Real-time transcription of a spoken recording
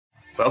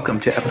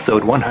Welcome to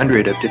episode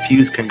 100 of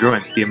Diffused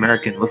Congruence, the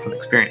American Muslim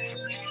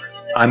Experience.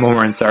 I'm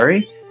Omar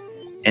Ansari,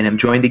 and I'm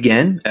joined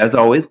again, as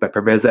always, by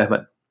Parvez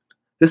Ahmed.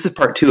 This is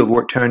part 2 of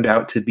what turned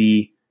out to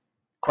be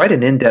quite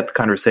an in-depth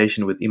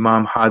conversation with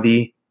Imam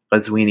Hadi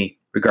Qazwini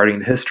regarding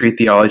the history,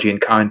 theology,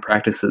 and common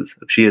practices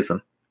of Shi'ism.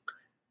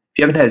 If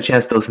you haven't had a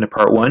chance to listen to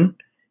part 1,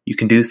 you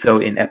can do so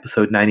in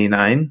episode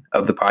 99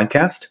 of the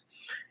podcast.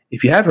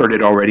 If you have heard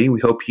it already, we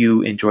hope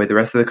you enjoy the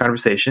rest of the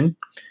conversation,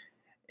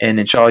 and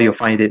inshallah you'll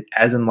find it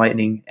as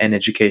enlightening and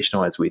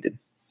educational as we did.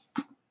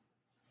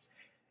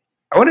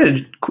 I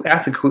wanted to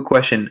ask a quick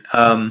question.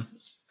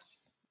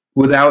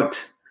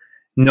 Without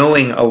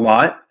knowing a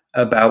lot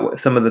about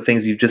some of the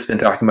things you've just been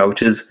talking about,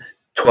 which is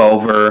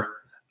 12er,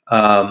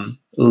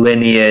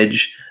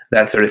 lineage,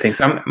 that sort of thing.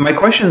 So my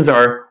questions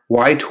are,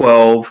 why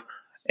 12,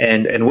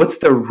 and what's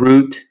the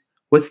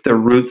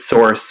root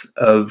source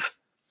of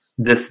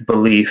this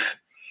belief?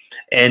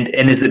 And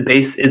is it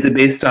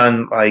based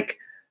on like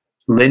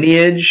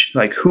lineage,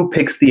 like who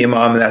picks the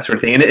imam and that sort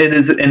of thing? And it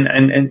is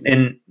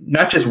and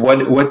not just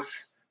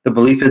what's the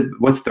belief is,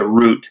 what's the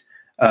root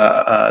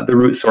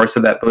source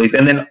of that belief,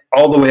 and then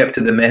all the way up to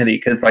the Mahdi,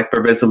 because like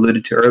Parvez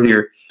alluded to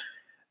earlier,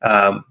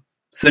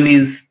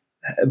 Sunnis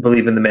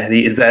believe in the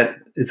Mahdi. Is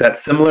that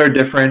similar,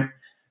 different?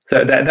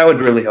 So that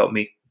would really help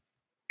me.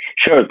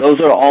 Sure, those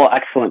are all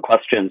excellent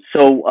questions.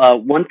 So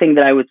one thing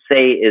that I would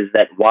say is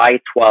that why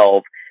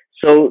 12?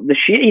 So the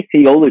Shi'i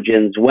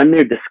theologians, when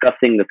they're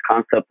discussing this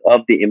concept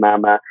of the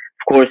imama, of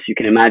course, you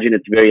can imagine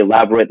it's very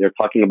elaborate. They're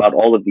talking about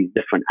all of these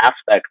different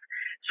aspects.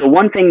 So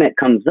one thing that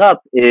comes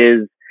up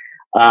is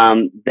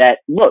that,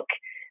 look,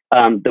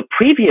 the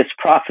previous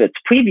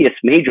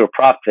major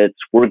prophets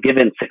were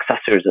given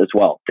successors as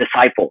well,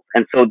 disciples.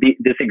 And so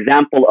this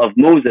example of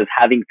Moses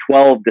having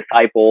 12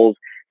 disciples,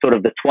 sort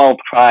of the 12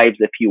 tribes,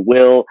 if you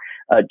will,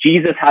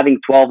 Jesus having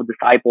 12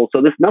 disciples.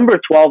 So this number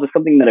 12 is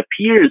something that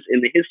appears in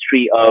the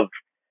history of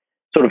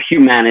sort of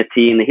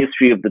humanity, in the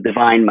history of the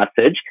divine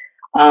message.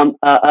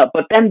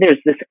 But then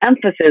there's this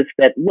emphasis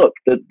that, look,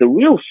 the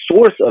real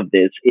source of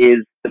this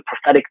is the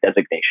prophetic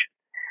designation.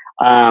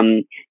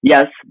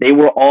 Yes, they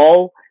were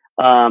all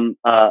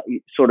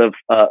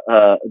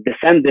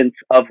descendants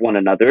of one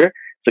another.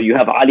 So you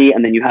have Ali,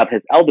 and then you have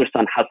his elder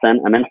son Hassan,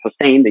 and then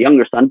Hussein, the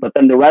younger son. But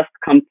then the rest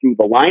come through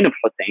the line of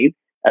Hussein,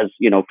 as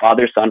you know,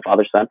 father, son.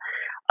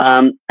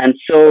 And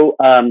so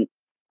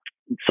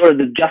sort of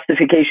the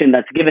justification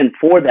that's given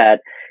for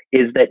that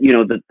is that, you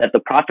know, that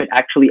the prophet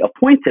actually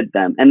appointed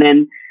them. And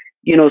then,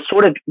 you know,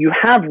 sort of you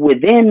have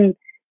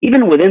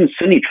even within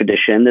Sunni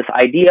tradition, this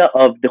idea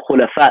of the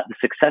khulafa, the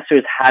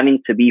successors, having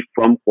to be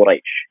from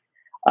Quraysh.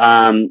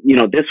 You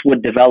know, this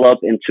would develop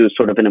into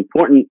sort of an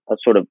important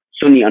sort of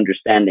Sunni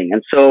understanding.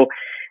 And so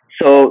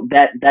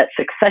that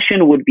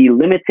succession would be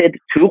limited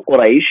to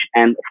Quraysh,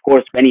 and of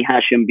course, Bani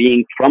Hashim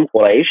being from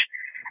Quraysh,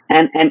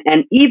 and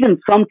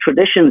even some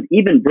traditions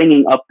even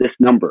bringing up this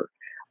number.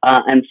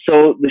 And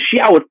so the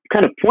Shia would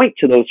kind of point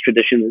to those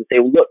traditions and say,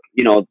 well, look,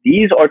 you know,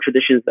 these are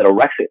traditions that are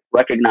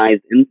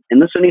recognized in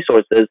the Sunni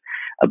sources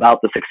about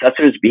the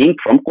successors being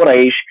from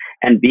Quraysh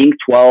and being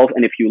 12.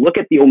 And if you look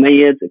at the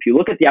Umayyads, if you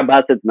look at the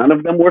Abbasids, none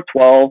of them were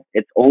 12.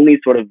 It's only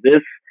sort of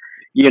this,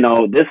 you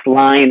know, this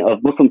line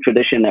of Muslim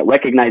tradition that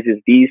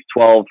recognizes these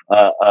 12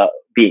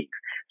 beings.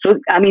 So,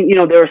 I mean, you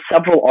know, there are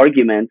several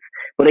arguments,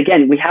 but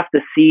again, we have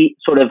to see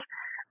sort of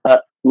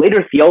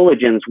later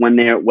theologians when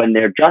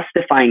they're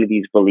justifying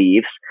these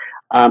beliefs,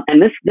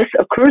 and this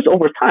occurs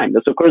over time.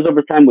 This occurs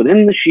over time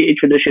within the Shi'i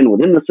tradition,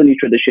 within the Sunni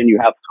tradition. You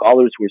have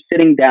scholars who are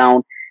sitting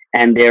down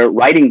and they're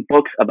writing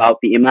books about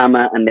the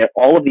imama, and they're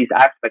all of these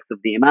aspects of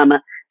the imama,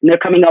 and they're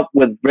coming up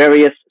with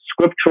various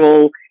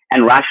scriptural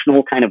and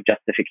rational kind of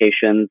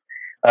justifications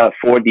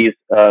for these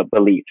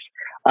beliefs.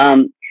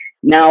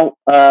 Now,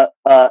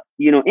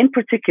 you know, in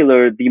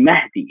particular, the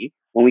Mahdi.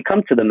 When we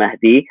come to the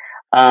Mahdi,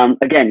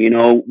 again, you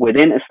know,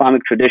 within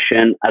Islamic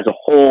tradition as a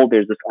whole,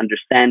 there's this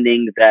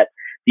understanding that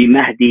the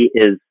Mahdi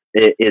is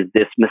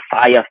this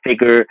Messiah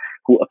figure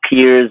who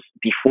appears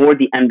before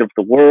the end of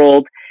the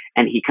world,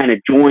 and he kind of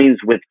joins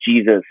with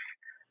Jesus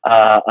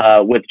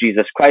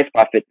Christ,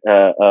 Prophet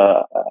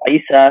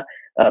Isa,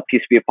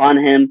 peace be upon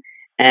him,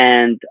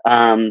 and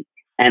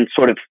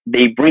sort of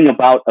they bring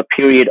about a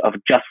period of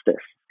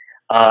justice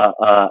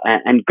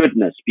and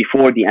goodness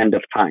before the end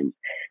of time.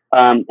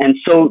 And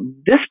so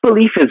this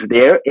belief is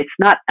there. It's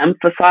not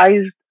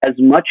emphasized as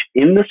much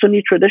in the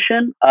Sunni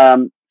tradition.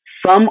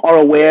 Some are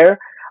aware,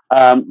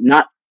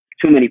 not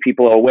too many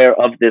people are aware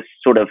of this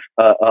sort of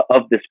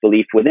this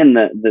belief within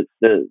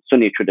the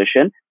Sunni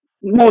tradition.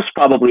 Most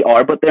probably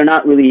are, but they're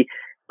not really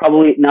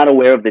probably not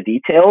aware of the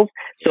details.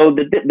 So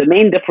the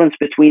main difference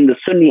between the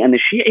Sunni and the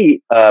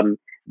Shi'i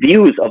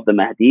views of the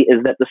Mahdi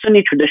is that the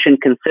Sunni tradition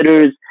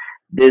considers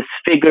this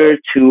figure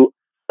to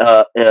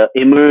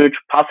emerge,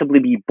 possibly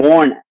be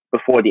born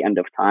before the end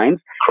of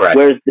times. Correct.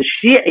 Whereas the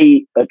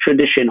Shi'i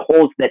tradition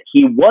holds that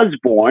he was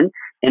born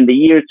in the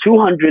year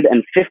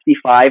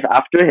 255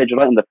 after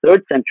Hijrah, in the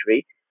 3rd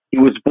century. He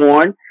was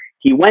born.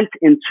 He went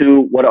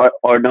into what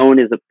are known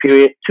as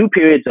two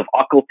periods of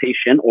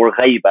occultation or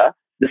ghaiba,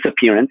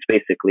 disappearance,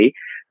 basically.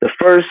 The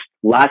first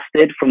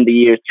lasted from the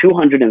year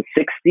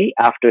 260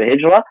 after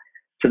Hijrah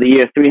to the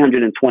year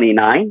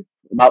 329,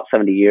 about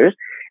 70 years.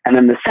 And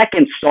then the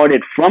second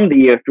started from the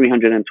year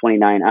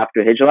 329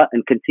 after Hijrah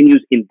and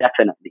continues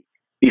indefinitely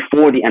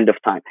before the end of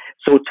time.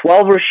 So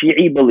 12er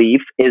Shi'i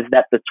belief is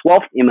that the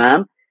 12th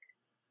Imam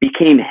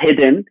became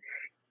hidden.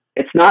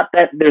 It's not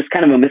that there's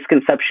kind of a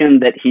misconception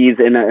that he's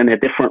in a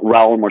different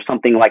realm or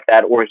something like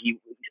that, or he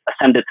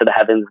ascended to the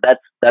heavens.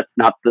 That's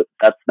not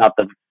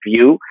the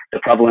view, the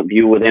prevalent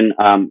view within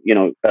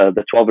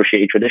the 12er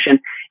Shi'i tradition.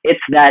 It's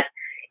that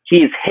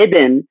he's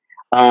hidden,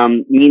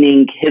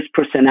 meaning his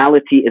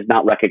personality is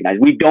not recognized.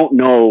 We don't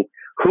know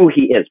who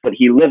he is, but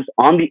he lives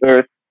on the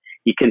earth.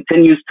 He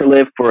continues to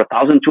live for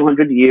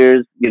 1,200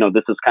 years.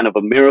 This is kind of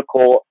a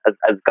miracle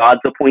as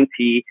God's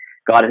appointee.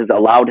 God has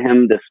allowed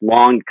him this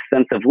long,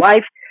 extensive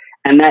life,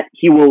 and that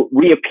he will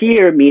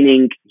reappear,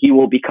 meaning he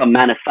will become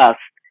manifest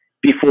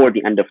before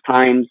the end of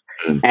times.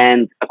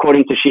 And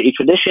according to Shi'i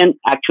tradition,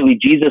 actually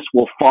Jesus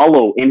will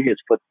follow in his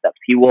footsteps.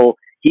 He will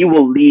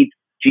lead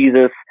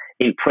Jesus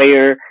in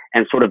prayer,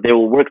 and sort of they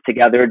will work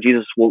together.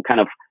 Jesus will kind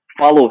of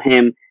follow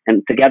him,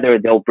 and together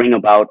they'll bring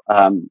about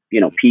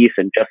peace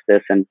and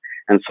justice and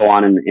so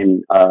on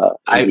in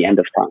the end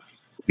of time.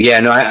 Yeah,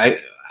 no,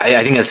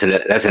 I think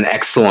that's an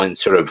excellent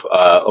sort of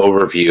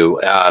overview,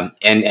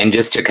 and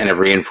just to kind of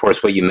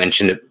reinforce what you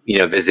mentioned,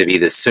 vis-a-vis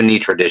the Sunni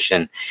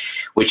tradition,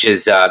 which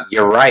is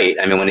you're right.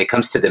 I mean, when it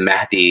comes to the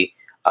Mahdi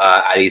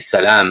alayhi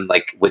salam,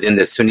 like within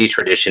the Sunni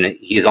tradition,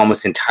 he's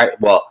almost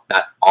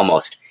not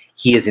almost.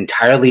 He is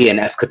entirely an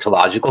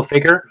eschatological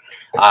figure.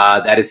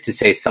 That is to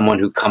say, someone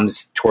who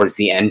comes towards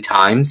the end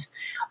times,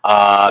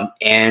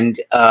 and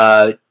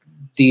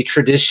the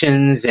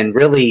traditions and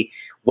really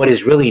what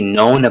is really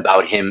known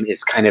about him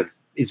is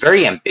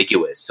very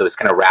ambiguous. So it's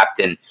kind of wrapped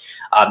in,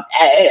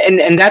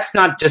 and that's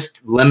not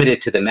just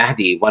limited to the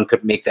Mahdi. One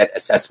could make that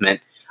assessment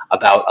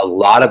about a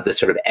lot of the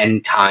sort of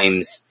end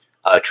times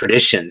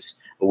traditions,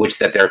 which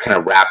that they're kind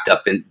of wrapped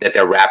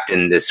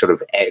in this sort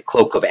of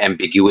cloak of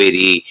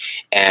ambiguity,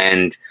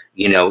 and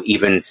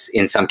even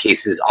in some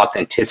cases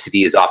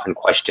authenticity is often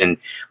questioned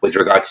with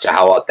regards to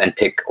how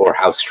authentic or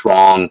how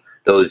strong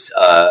those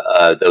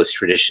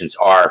traditions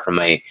are from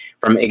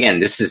again,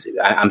 this is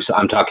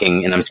I'm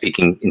talking and I'm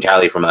speaking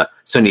entirely from a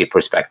Sunni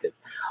perspective,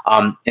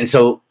 and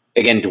so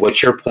again, to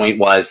what your point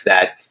was,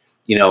 that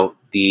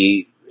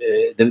the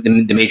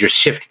major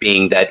shift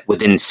being that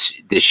within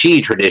the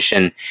Shi'i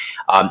tradition,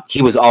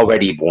 he was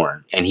already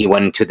born, and he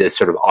went into this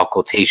sort of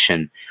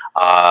occultation,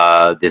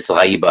 this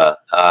ghaiba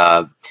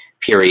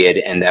period,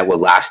 and that will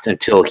last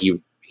until he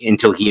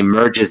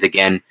emerges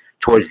again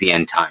towards the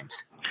end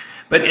times.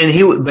 But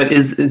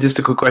is just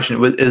a quick question: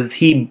 was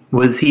he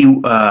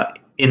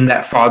in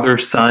that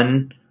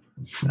father-son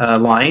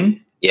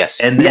line? Yes.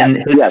 And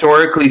then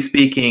historically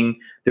speaking,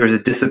 there was a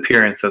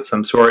disappearance of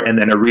some sort, and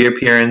then a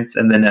reappearance,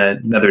 and then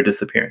another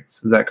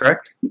disappearance. Is that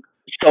correct?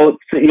 So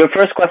your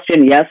first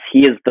question, yes,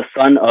 he is the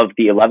son of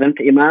the 11th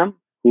Imam,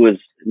 who is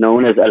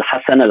known as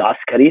Al-Hasan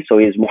Al-Askari. So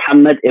he is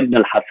Muhammad ibn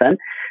Al-Hasan.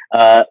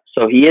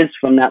 So he is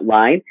from that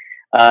line.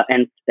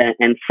 And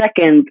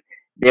second,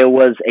 there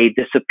was a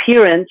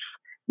disappearance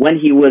when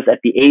he was at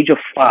the age of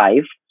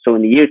 5. So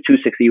in the year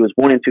 260, he was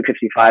born in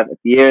 255. At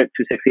the year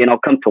 260, and I'll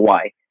come to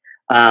why.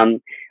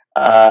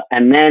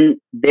 And then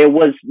there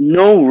was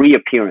no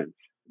reappearance.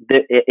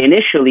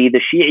 Initially, the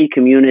Shi'i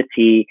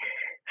community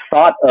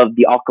thought of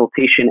the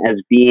occultation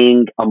as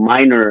being a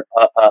minor,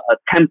 a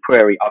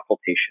temporary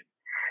occultation.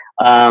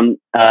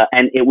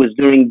 And it was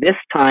during this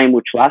time,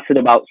 which lasted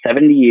about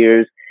 70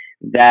 years,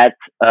 that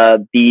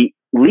the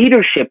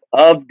leadership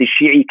of the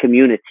Shi'i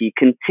community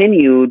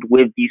continued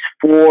with these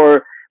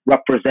 4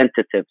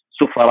 representatives,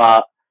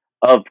 sufara,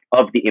 of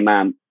the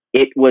Imam.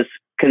 It was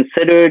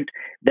considered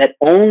that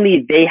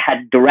only they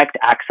had direct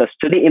access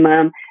to the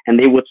Imam, and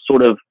they would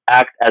sort of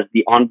act as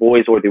the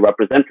envoys or the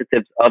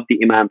representatives of the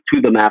Imam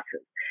to the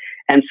masses.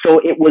 And so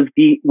it was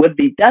with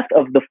the death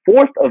of the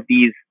 4th of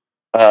these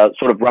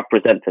sort of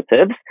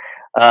representatives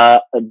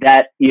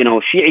that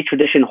Shi'i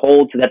tradition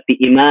holds that the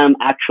Imam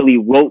actually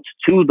wrote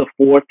to the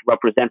 4th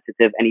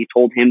representative, and he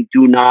told him,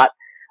 "Do not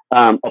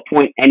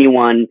appoint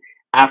anyone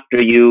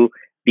after you,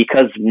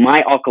 because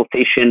my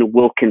occultation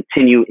will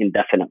continue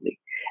indefinitely."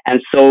 And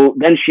so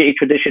then Shi'i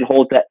tradition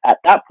holds that at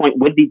that point,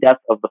 with the death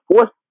of the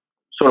 4th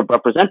sort of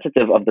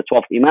representative of the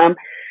 12th Imam,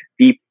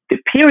 the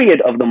period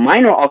of the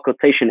minor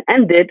occultation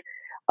ended,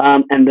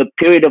 and the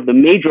period of the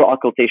major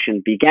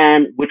occultation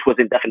began, which was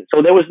indefinite.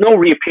 So there was no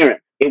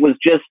reappearance. It was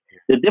just,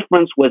 the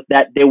difference was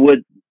that there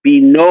would be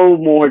no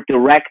more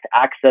direct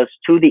access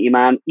to the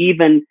Imam,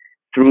 even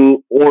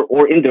through,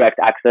 or indirect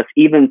access,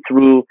 even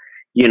through,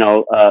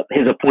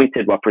 his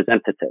appointed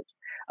representatives.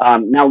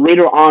 Now,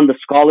 later on, the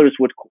scholars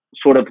would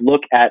sort of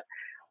look at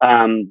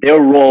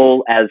their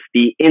role as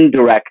the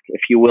indirect,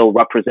 if you will,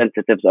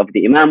 representatives of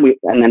the Imam,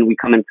 and then we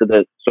come into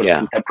the sort of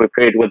contemporary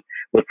period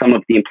with some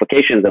of the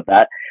implications of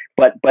that.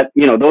 But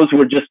those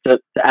were just to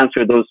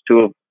answer those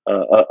two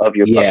of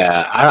your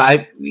questions.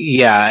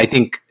 I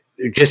think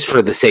just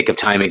for the sake of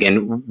time,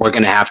 again, we're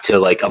going to have to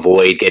like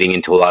avoid getting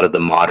into a lot of the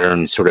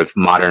modern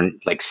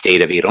like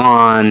state of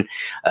Iran,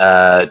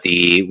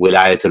 the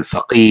wilayat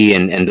al-faqih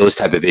and those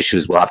type of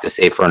issues. We'll have to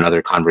save for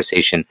another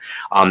conversation.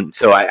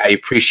 So I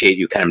appreciate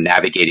you kind of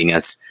navigating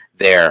us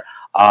there.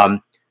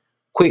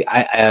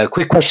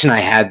 Quick question I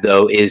had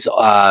though is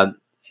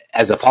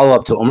as a follow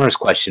up to Omar's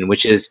question,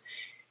 which is,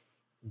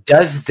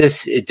 does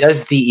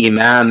the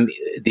Imam,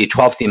 the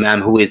 12th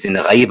Imam who is in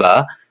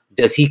Ghaiba,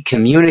 does he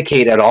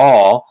communicate at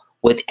all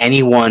with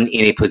anyone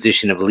in a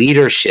position of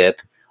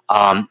leadership,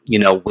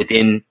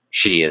 within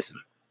Shi'ism?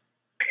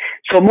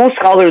 So most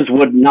scholars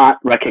would not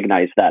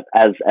recognize that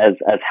as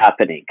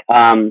happening.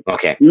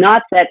 Okay.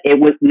 Not that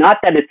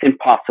it's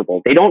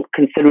impossible. They don't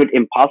consider it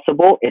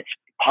impossible. It's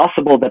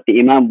possible that the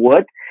Imam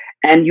would,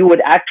 and you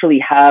would actually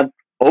have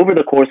over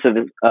the course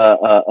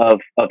of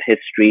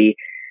history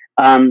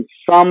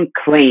some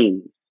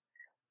claims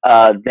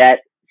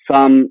that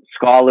some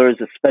scholars,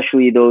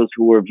 especially those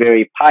who were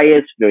very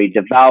pious, very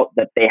devout,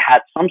 that they had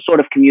some sort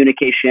of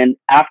communication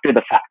after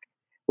the fact,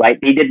 right?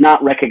 They did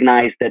not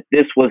recognize that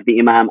this was the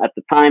Imam at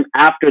the time.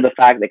 After the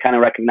fact, they kind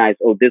of recognized,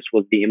 oh, this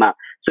was the Imam.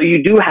 So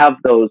you do have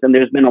those, and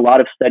there's been a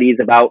lot of studies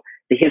about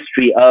the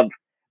history of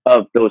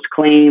those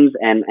claims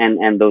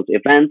and those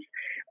events.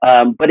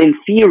 But in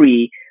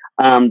theory,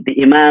 the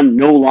Imam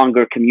no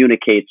longer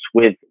communicates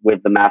with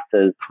the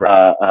masses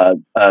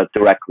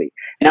directly.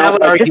 Now, I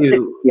would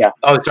argue.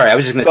 Oh, sorry. I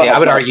was just going to say. I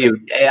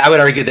would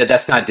argue that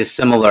that's not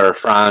dissimilar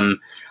from,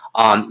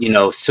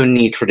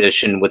 Sunni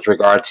tradition with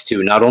regards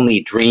to not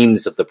only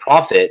dreams of the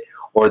Prophet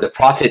or the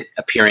Prophet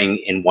appearing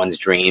in one's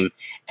dream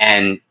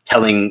and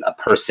telling a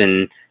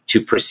person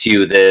to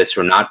pursue this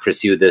or not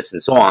pursue this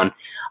and so on,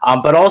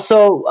 but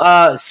also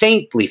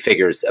saintly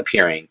figures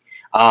appearing.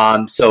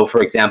 So,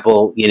 for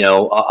example,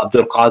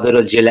 Abdul Qadir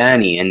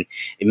al-Jilani and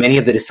many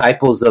of the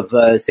disciples of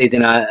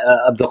Sayyidina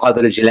Abdul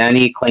Qadir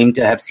al-Jilani claim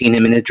to have seen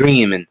him in a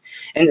dream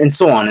and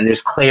so on. And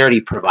there's clarity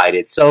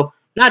provided. So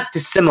not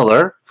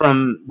dissimilar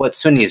from what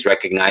Sunnis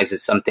recognize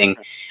as something,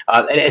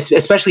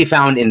 especially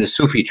found in the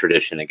Sufi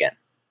tradition again.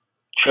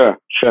 Sure.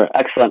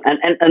 Excellent.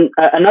 And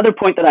another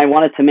point that I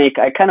wanted to make,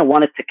 I kind of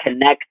wanted to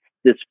connect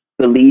this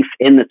belief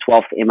in the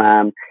 12th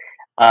Imam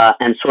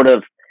and sort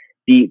of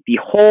the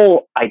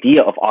whole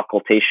idea of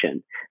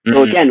occultation.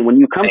 So again, when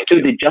you come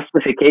to the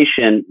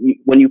justification,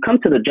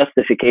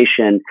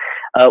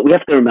 we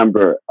have to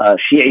remember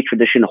Shi'i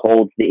tradition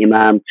holds the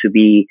Imam to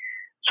be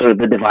sort of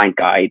the divine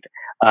guide,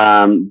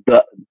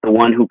 the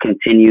one who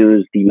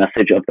continues the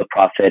message of the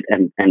Prophet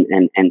and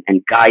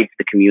guides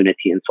the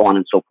community and so on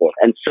and so forth.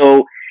 And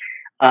so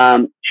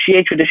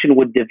Shi'i tradition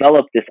would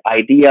develop this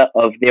idea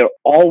of there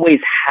always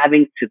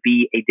having to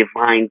be a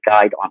divine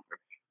guide on earth.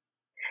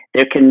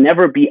 There can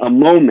never be a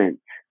moment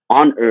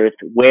on earth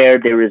where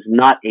there is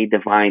not a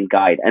divine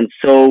guide. And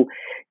so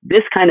this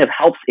kind of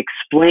helps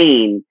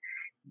explain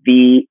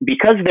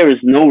because there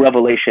is no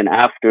revelation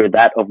after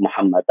that of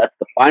Muhammad. That's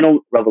the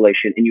final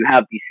revelation. And you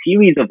have the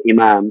series of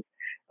Imams.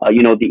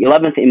 The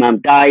 11th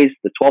Imam dies,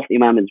 the 12th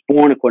Imam is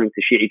born according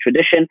to Shi'i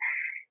tradition.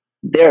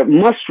 There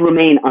must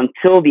remain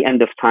until the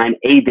end of time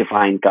a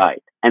divine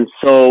guide. And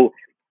so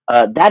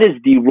that is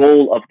the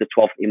role of the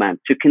 12th Imam,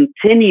 to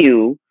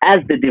continue as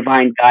the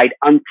divine guide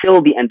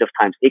until the end of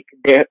times.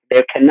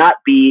 There cannot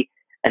be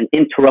an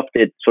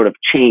interrupted sort of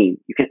chain.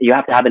 You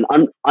have to have an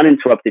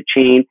uninterrupted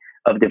chain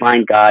of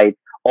divine guides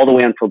all the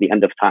way until the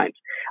end of times.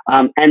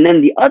 And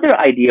then the other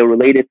idea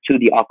related to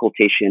the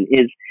occultation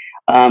is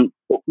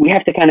we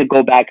have to kind of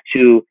go back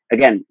to,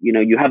 again,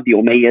 you have the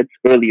Umayyads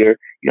earlier.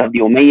 You have the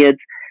Umayyads.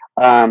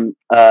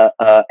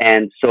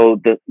 And so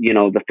the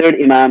third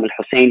Imam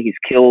al-Hussein, he's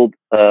killed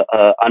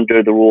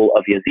under the rule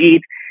of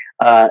Yazid.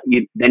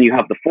 Then you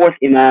have the fourth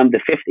Imam,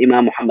 the fifth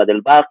Imam Muhammad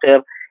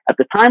al-Baqir. At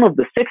the time of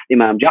the sixth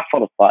Imam,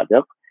 Ja'far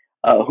al-Sadiq,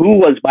 who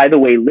was, by the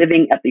way,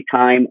 living at the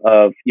time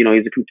of, he's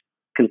a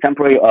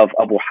contemporary of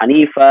Abu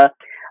Hanifa.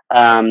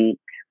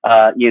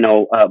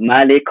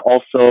 Malik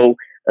also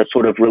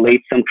sort of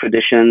relates some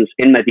traditions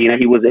in Medina.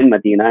 He was in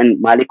Medina,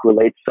 and Malik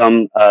relates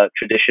some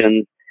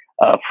traditions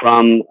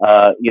from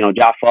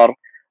Ja'far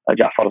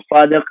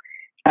al-Sadiq.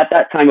 At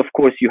that time, of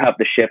course, you have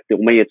the shift, the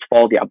Umayyads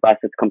fall, the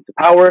Abbasids come to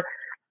power.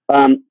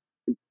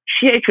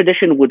 Shi'i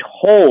tradition would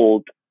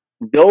hold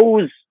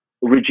those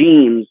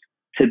regimes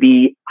to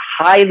be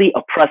highly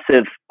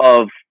oppressive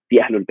of the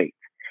Ahlul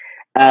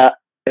Bayt.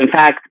 In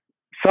fact,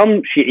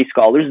 some Shi'i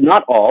scholars,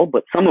 not all,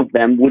 but some of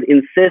them would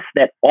insist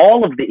that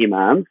all of the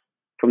Imams,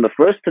 from the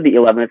first to the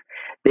 11th,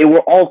 they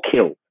were all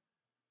killed.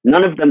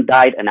 None of them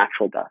died a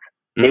natural death.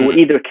 They were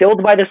either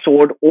killed by the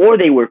sword or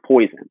they were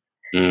poisoned.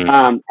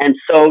 And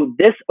so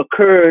this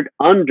occurred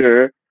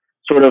under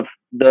sort of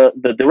the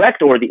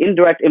direct or the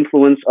indirect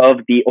influence of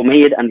the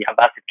Umayyad and the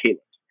Abbasid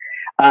caliphs.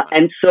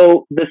 And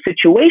so the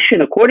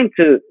situation, according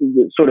to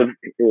the sort of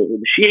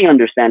the Shi'i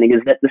understanding,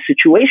 is that the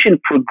situation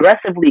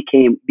progressively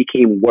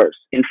became worse.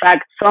 In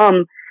fact,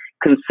 some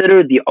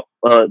consider the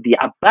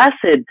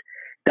Abbasid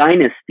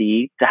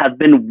dynasty to have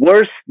been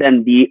worse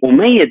than the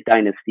Umayyad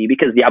dynasty,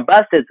 because the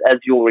Abbasids, as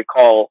you'll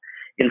recall,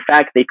 In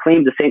fact, they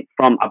claim the same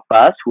from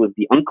Abbas, who was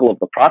the uncle of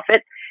the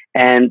Prophet.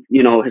 And,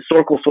 you know,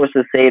 historical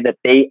sources say that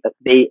they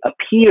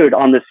appeared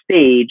on the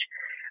stage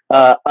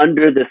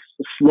under this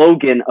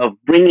slogan of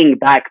bringing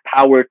back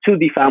power to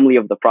the family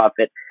of the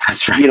Prophet.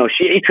 That's right. You know,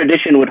 Shi'i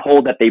tradition would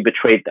hold that they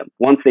betrayed them.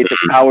 Once they took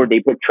power, they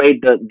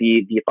betrayed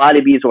the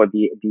Talibis, or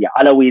the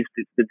Alawis,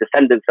 the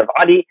descendants of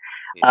Ali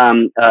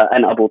and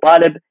Abu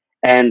Talib.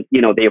 And,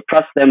 you know, they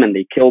oppressed them and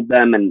they killed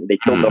them and they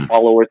killed their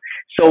followers.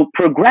 So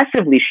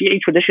progressively, Shi'i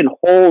tradition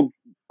holds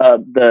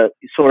the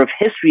sort of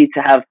history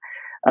to have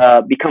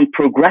become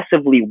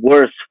progressively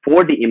worse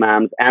for the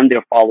Imams and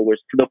their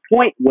followers, to the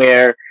point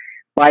where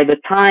by the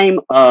time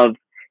of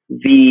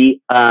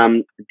the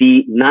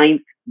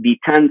 9th, the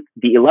 10th,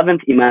 the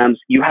 11th Imams,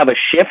 you have a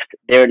shift.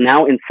 They're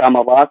now in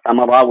Samarra.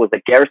 Samarra was a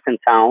garrison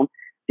town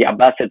the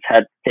Abbasids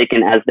had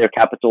taken as their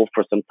capital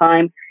for some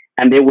time,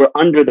 and they were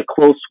under the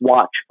close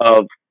watch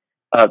of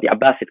the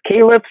Abbasid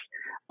caliphs.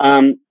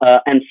 And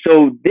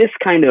so this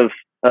kind of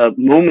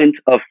moment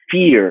of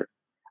fear,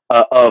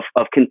 of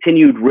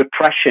continued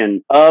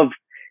repression of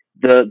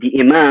the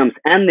Imams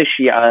and the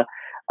Shia,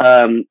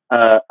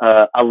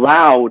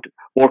 allowed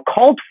or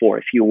called for,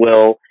 if you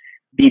will,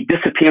 the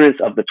disappearance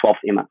of the 12th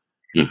Imam,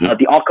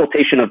 the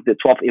occultation of the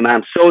 12th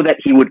Imam, so that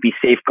he would be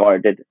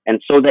safeguarded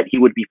and so that he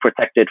would be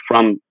protected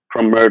from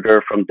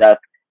murder, from death,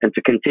 and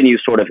to continue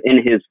sort of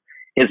in his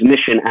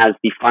mission as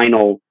the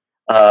final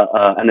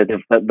and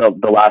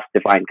the last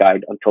divine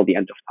guide until the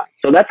end of time.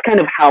 So that's kind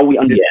of how we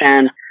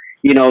understand,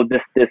 you know,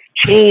 this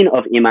chain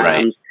of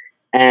Imams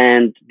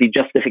and the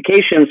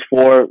justifications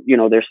for, you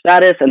know, their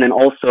status, and then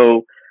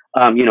also,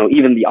 you know,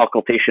 even the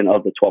occultation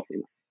of the 12th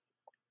Imam.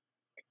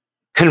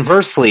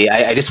 Conversely,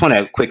 I just want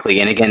to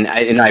quickly, and again,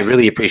 I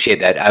really appreciate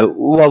that.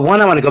 Well,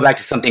 one, I want to go back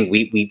to something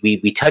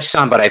we touched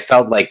on, but I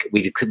felt like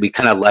we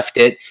kind of left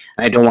it,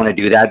 and I don't want to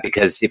do that,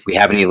 because if we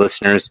have any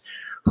listeners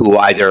who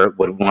either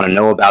would want to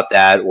know about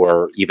that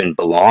or even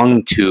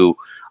belong to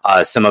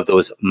some of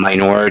those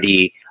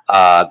minority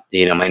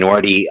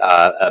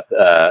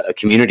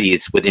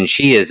communities within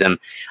Shi'ism,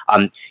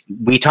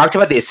 we talked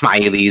about the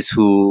Ismailis,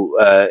 who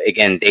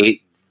again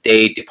they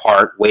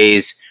depart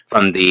ways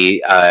from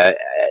the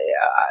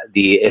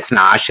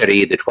Ithna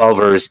Ashari, the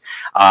 12ers,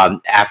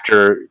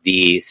 after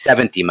the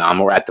 7th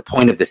Imam, or at the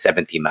point of the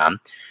 7th Imam.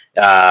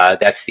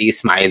 That's the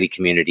Ismaili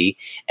community.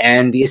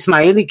 And the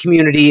Ismaili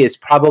community is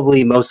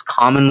probably most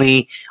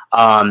commonly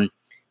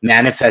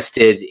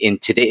manifested in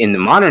the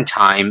modern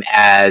times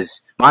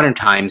as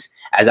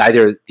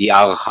either the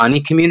Agha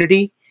Khani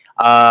community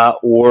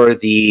or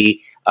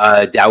the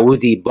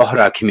Dawoodi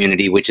Bohra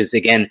community, which is,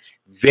 again,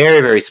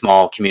 very, very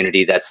small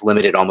community that's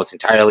limited almost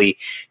entirely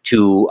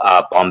to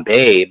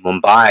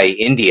Mumbai,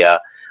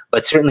 India.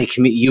 But certainly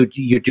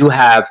you do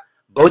have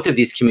both of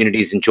these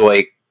communities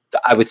enjoy,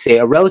 I would say,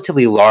 a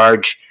relatively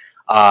large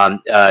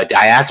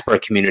diaspora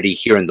community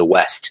here in the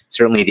West.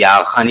 Certainly the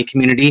Agha Khani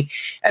community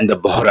and the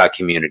Bohra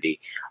community.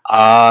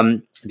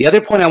 The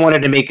other point I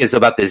wanted to make is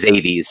about the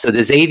Zaydis. So the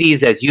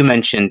Zaydis, as you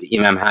mentioned,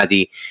 Imam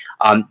Hadi,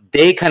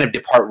 they kind of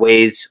depart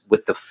ways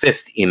with the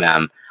 5th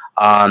Imam.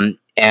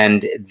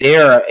 And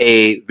they're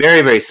a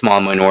very, very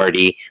small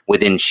minority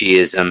within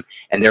Shi'ism,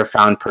 and they're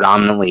found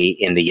predominantly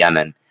in the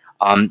Yemen.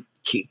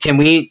 Can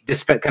we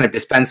kind of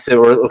dispense it,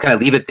 or kind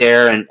of leave it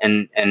there?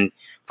 And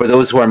for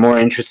those who are more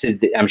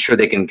interested, I'm sure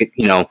they can get,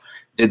 you know,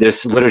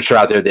 there's literature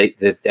out there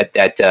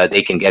that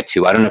they can get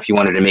to. I don't know if you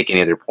wanted to make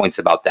any other points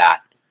about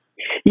that.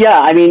 Yeah,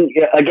 I mean,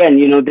 again,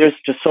 you know, there's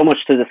just so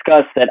much to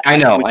discuss that I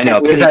know,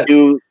 because really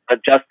do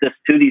justice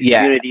to these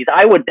communities.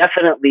 I would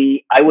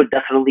definitely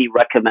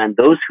recommend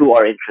those who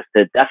are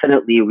interested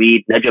definitely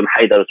read Najm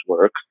Haidar's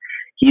works.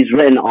 He's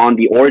written on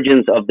the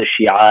origins of the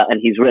Shia, and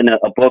he's written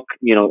a book,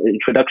 you know,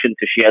 Introduction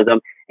to Shi'ism,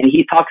 and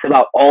he talks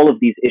about all of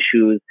these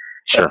issues.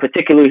 Sure.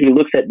 Particularly, he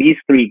looks at these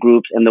three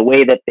groups and the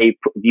way that they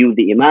view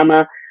the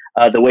imama,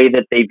 the way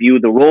that they view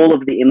the role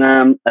of the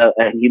imam,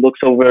 and he looks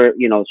over,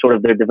 you know, sort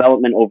of their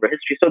development over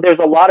history. So there's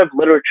a lot of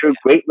literature,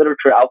 great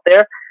literature out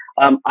there.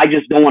 I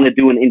just don't want to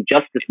do an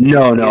injustice to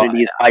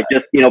communities by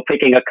just, you know,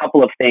 picking a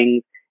couple of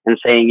things and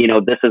saying, you know,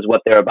 this is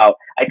what they're about.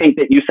 I think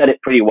that you said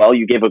it pretty well.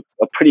 You gave a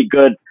pretty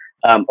good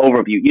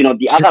overview. You know,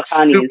 the Agha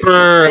Khanis,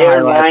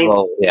 their line,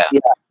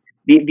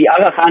 the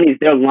Agha Khanis,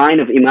 their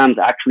line of imams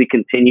actually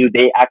continue.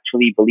 They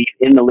actually believe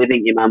in the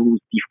living imam, who's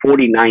the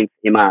 49th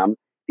imam,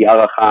 the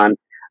Agha Khan.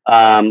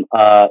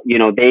 You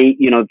know, they,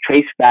 you know,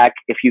 trace back,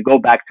 if you go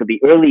back to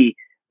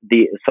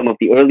some of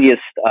the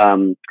earliest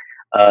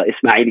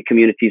Ismaili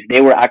communities,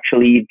 they were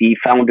actually the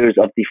founders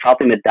of the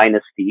Fatimid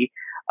dynasty,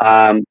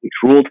 which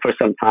ruled for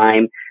some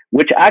time,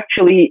 which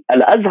actually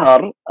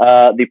Al-Azhar,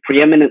 the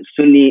preeminent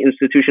Sunni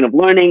institution of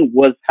learning,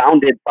 was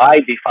founded by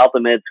the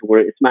Fatimids, who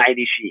were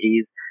Ismaili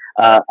Shi'is,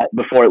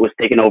 before it was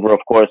taken over,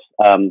 of course,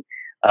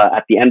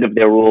 at the end of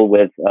their rule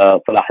with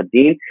Salah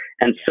ad-Din.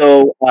 And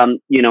so,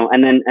 you know,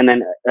 and then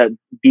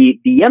the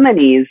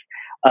Yemenis,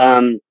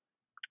 the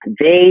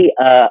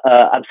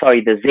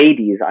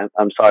Zaydis,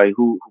 I'm sorry,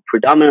 who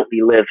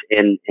predominantly live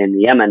in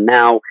Yemen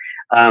now,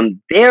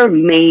 their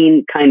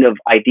main kind of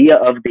idea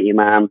of the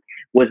imam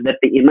was that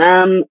the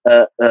Imam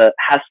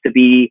has to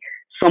be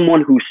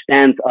someone who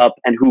stands up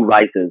and who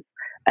rises.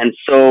 And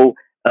so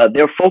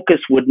their focus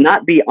would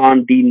not be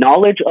on the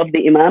knowledge of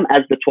the Imam,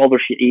 as the 12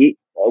 Shi'i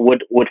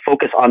would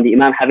focus on the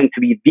Imam having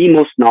to be the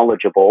most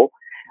knowledgeable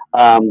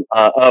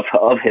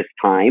of his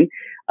time.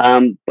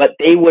 But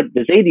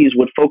the Zaydis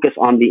would focus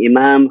on the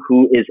Imam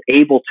who is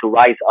able to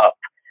rise up.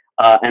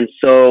 And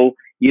so,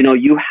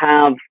 you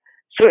have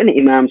certain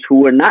Imams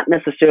who were not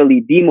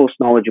necessarily the most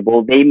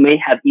knowledgeable. They may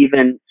have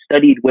even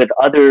studied with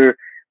other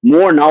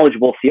more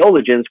knowledgeable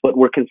theologians, but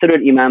were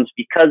considered Imams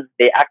because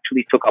they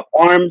actually took up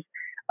arms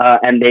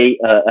and they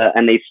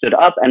stood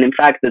up. And in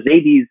fact, the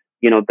Zaydis,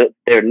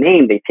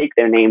 they take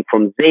their name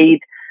from Zayd,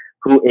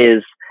 who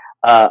is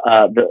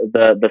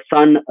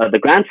the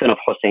grandson of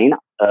Hussein,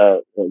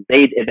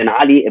 Zayd ibn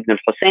Ali ibn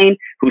al-Hussein,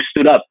 who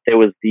stood up. There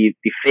was the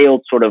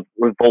failed sort of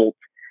revolt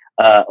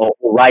or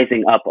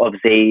rising up of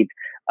Zayd.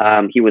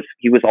 He was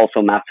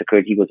also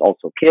massacred. He was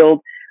also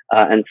killed.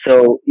 And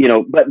so,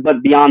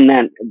 but beyond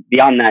that,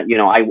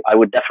 I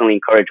would definitely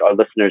encourage our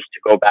listeners to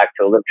go back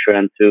to literature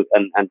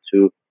and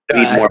to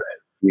read more about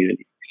the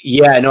community.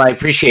 Yeah, no, I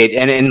appreciate,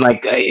 and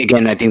like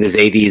again, I think the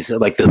Zaydis,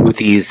 like the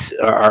Houthis,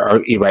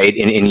 are right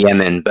in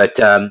Yemen. But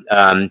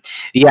I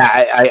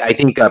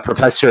think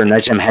Professor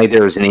Najm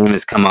Haider's name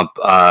has come up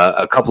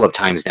a couple of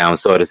times now,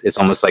 so it's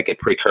almost like a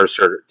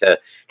precursor to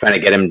trying to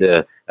get him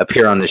to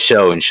appear on the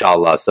show,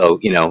 inshallah. So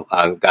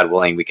God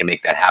willing, we can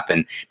make that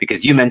happen,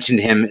 because you mentioned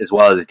him as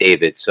well as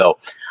David. So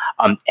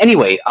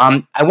anyway,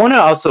 I want to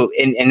also,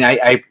 and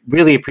I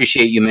really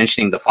appreciate you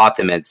mentioning the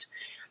Fatimids,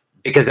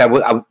 because that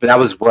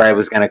was where I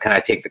was going to kind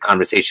of take the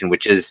conversation,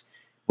 which is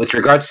with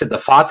regards to the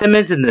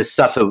Fatimids and the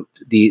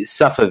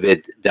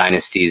Safavid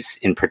dynasties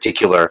in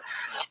particular.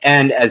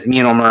 And as me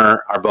and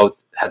Omar are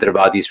both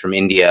Hyderabadis from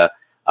India,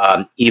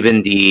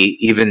 even the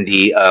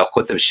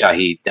Qutb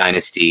Shahi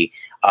dynasty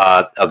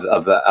of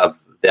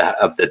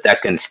the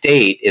Deccan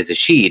state is a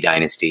Shi'i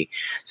dynasty.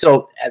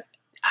 So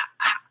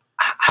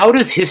how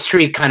does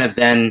history kind of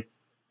then,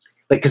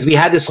 because we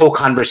had this whole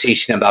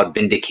conversation about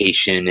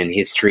vindication and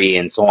history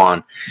and so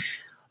on.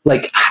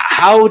 Like,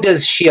 how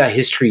does Shia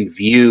history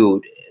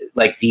view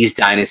like these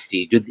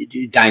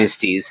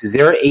dynasties? Is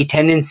there a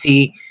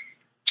tendency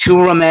to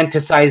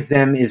romanticize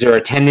them? Is there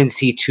a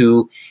tendency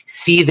to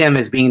see them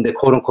as being the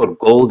quote unquote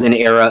golden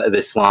era of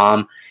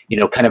Islam?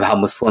 Kind of how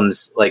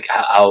Muslims, like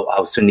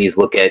how Sunnis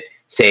look at,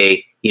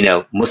 say,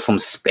 Muslim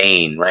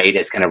Spain, right,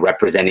 as kind of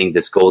representing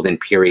this golden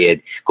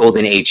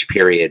age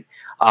period.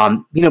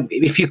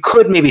 If you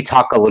could maybe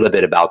talk a little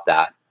bit about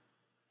that.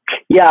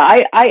 Yeah,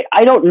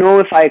 I don't know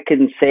if I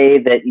can say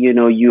that,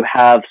 you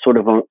have sort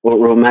of a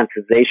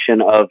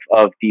romanticization of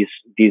these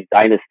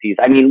dynasties.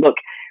 I mean, look,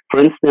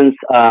 for instance,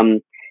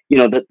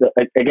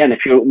 again,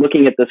 if you're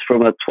looking at this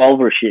from a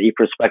 12 or Shi'i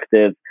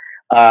perspective,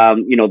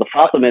 the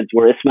Fatimids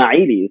were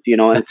Ismailis,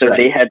 and That's so right.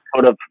 They had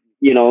sort of,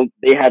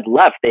 they had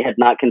left. They had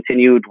not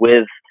continued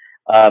with,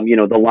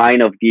 the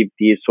line of the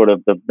sort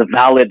of the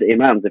valid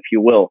Imams, if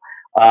you will.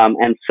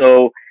 And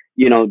so,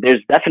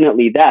 there's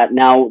definitely that.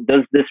 Now,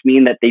 does this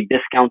mean that they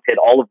discounted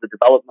all of the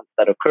developments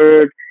that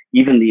occurred,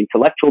 even the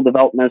intellectual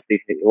developments, the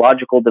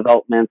theological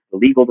developments, the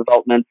legal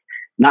developments?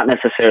 Not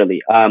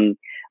necessarily.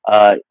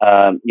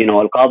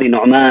 Al-Qadi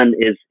Nu'man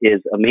is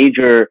a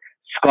major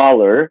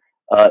scholar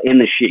in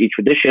the Shi'i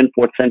tradition,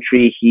 4th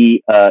century.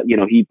 He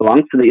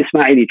belongs to the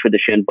Ismaili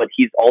tradition, but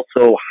he's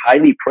also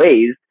highly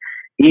praised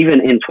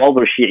even in 12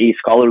 or Shi'i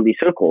scholarly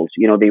circles.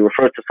 They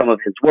refer to some of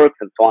his works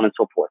and so on and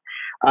so forth.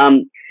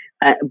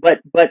 But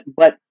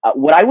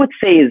what I would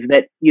say is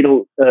that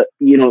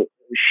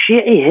Shi'i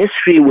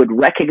history would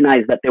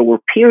recognize that there were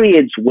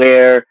periods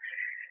where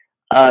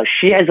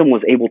Shi'ism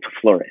was able to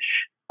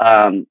flourish.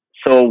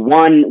 So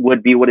one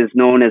would be what is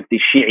known as the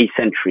Shi'i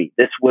century.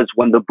 This was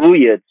when the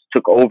Buyids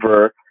took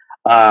over.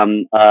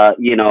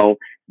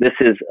 This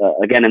is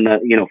again in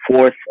the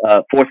fourth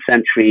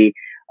century.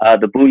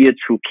 The Buyids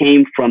who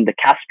came from the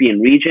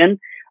Caspian region.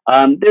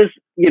 There's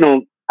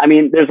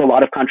a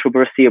lot of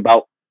controversy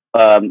about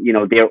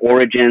their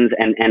origins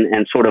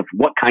and sort of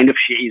what kind of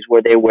Shi'is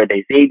were they? Were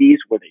they Zaydis?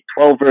 Were they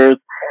Twelvers?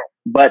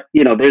 But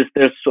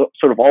there's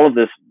sort of all of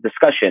this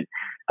discussion.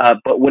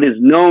 But what is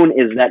known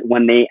is that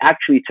when they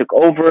actually took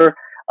over,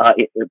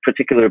 in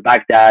particular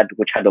Baghdad,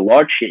 which had a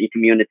large Shi'i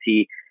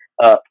community,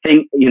 the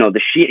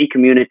Shi'i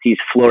communities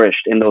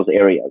flourished in those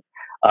areas.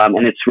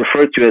 And it's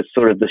referred to as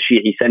sort of the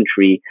Shi'i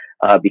century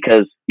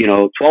because,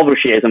 12er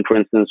Shi'ism, for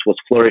instance, was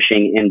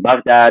flourishing in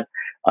Baghdad.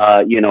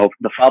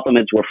 The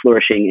Fatimids were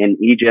flourishing in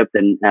Egypt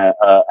and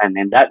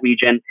in that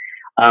region.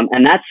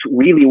 And that's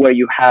really where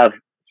you have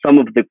some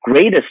of the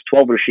greatest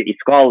 12er Shi'i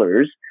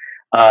scholars,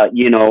 a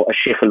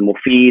Sheikh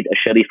al-Mufid, a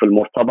Sharif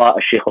al-Murtaba,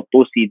 a Sheikh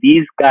al-Tusi.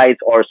 These guys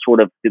are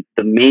sort of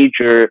the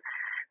major,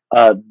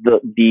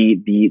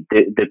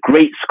 the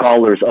great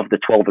scholars of the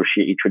 12er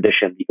Shi'i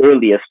tradition, the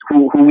earliest,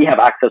 who we have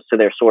access to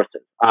their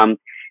sources.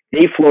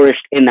 They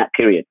flourished in that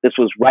period. This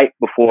was right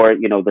before,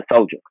 the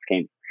Seljuks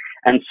came.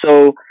 And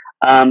so,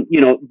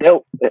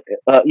 they'll,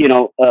 a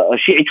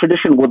Shi'i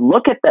tradition would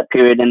look at that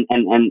period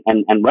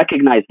and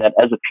recognize that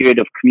as a period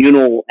of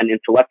communal and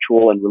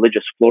intellectual and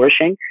religious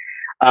flourishing.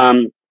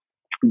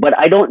 But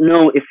I don't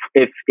know if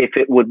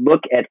it would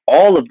look at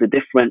all of the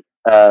different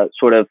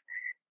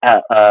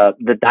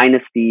the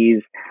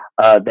dynasties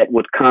that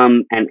would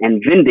come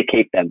and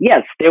vindicate them.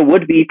 Yes, there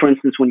would be, for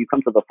instance, when you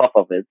come to the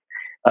Safavids,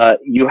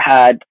 you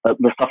had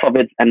the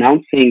Safavids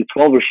announcing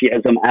Twelver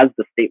Shi'ism as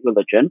the state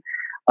religion.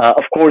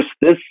 Of course,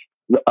 this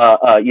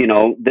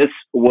this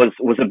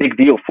was a big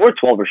deal for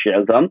Twelver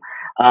Shi'ism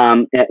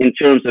in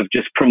terms of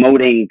just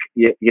promoting,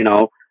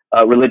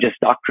 religious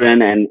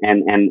doctrine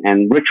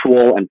and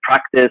ritual and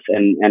practice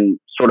and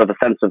sort of a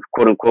sense of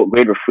quote unquote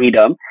greater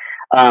freedom.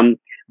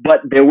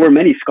 But there were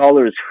many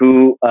scholars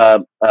who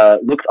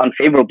looked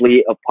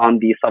unfavorably upon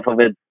the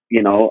Safavid,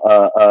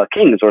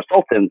 kings or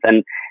sultans,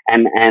 and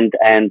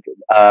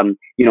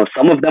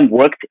some of them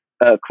worked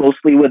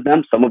closely with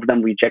them, some of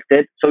them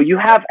rejected. So you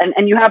have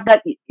and you have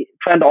that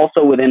trend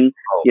also within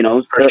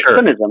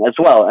Sunnism as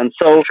well. And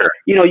so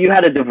you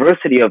had a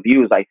diversity of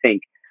views, I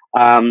think.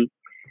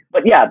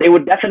 But yeah, they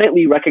would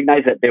definitely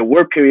recognize that there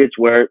were periods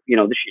where the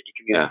Shi'i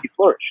community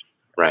flourished.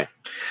 Right.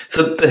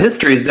 So the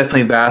history is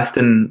definitely vast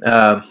and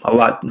a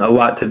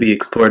lot to be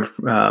explored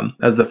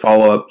as a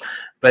follow up.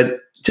 But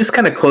just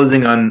kind of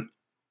closing on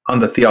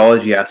the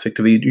theology aspect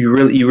of it, you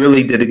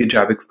really did a good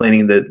job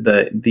explaining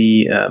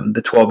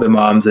the 12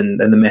 imams and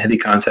the Mahdi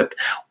concept.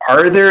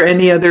 Are there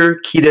any other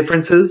key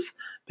differences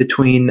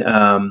between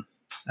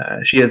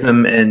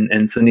Shi'ism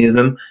and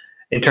Sunnism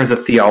in terms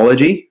of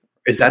theology?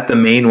 Is that the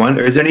main one,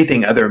 or is there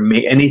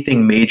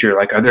anything major?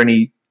 Like, are there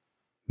any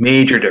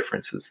major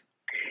differences?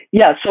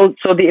 Yeah, so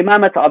the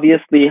imamate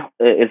obviously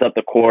is at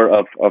the core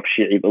of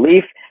Shi'i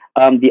belief.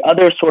 The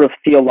other sort of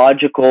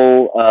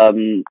theological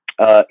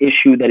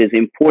issue that is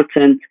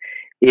important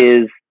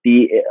is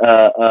the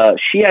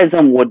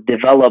Shi'ism would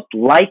develop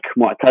like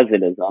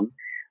Mu'tazilism.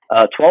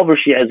 Twelver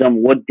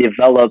Shi'ism would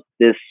develop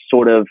this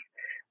sort of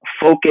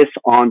focus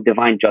on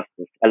divine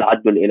justice,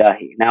 al-adl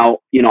ilahi. Now,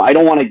 I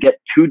don't want to get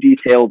too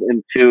detailed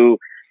into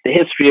the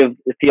history of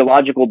the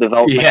theological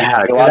development.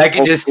 Yeah, I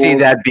can just see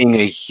that being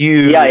a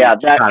huge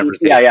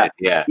conversation.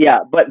 Yeah.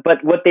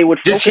 But what they would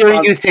just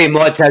hearing you say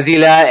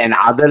Mu'tazila and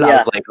Adl, I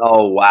was like,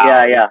 oh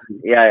wow,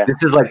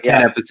 this is like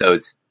 10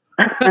 episodes.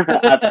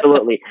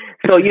 Absolutely.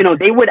 So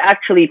they would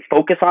actually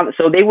focus on.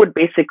 So they would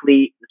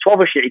basically, the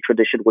Twelver Shi'i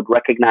tradition would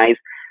recognize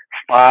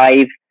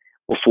 5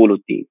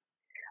 usuluddin.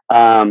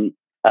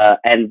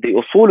 And the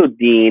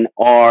usuluddin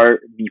are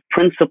the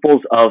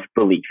principles of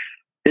belief.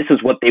 This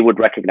is what they would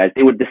recognize.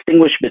 They would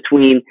distinguish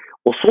between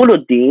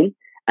usuluddin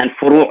and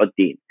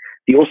furu'uddin.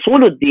 The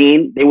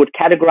usuluddin they would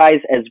categorize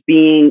as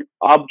being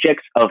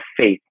objects of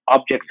faith,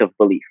 objects of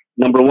belief.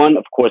 Number 1,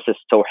 of course, is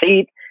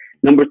tawheed.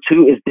 Number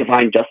 2 is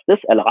divine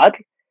justice,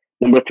 al-adl.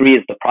 Number 3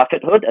 is the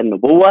prophethood,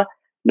 al-nubuwah.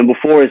 Number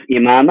 4 is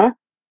imama,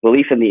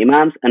 belief in the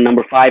imams. And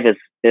number 5 is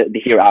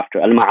the hereafter,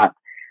 al-ma'ad.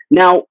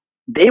 Now,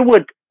 they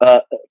would,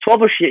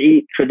 12er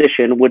Shi'i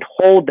tradition would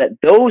hold that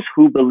those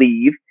who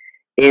believe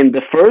in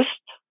the first,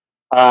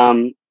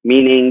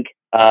 meaning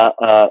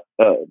the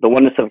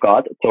oneness of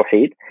God,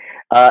 tawheed,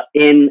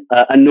 in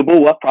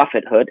al-nubuwah,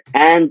 prophethood,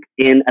 and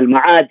in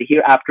al-ma'ad, the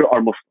hereafter,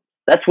 are Muslims.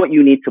 That's what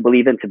you need to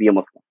believe in to be a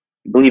Muslim.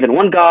 You believe in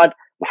one God,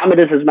 Muhammad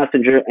is his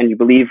messenger, and you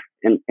believe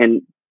in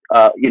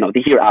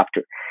the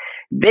hereafter.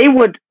 They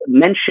would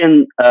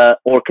mention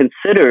or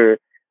consider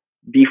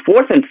the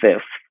 4th and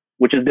 5th,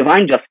 which is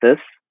divine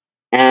justice,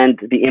 and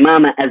the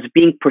imama as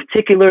being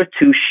particular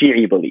to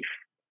Shi'i belief.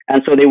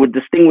 And so they would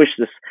distinguish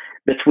this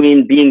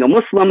between being a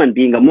Muslim and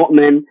being a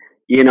mu'min.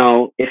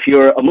 If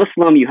you're a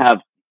Muslim,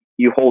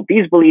 you hold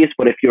these beliefs,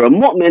 but if you're a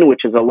mu'min,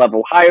 which is a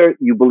level higher,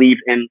 you believe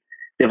in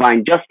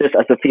divine justice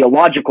as a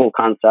theological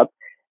concept,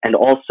 and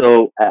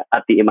also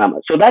at the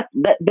imama. So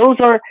those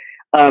are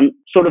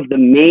sort of the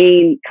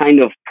main kind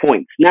of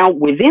points. Now,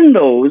 within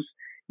those,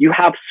 you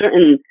have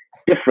certain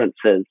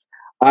differences,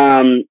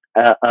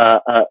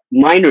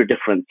 minor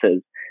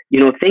differences,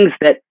 things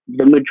that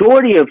the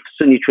majority of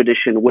Sunni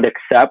tradition would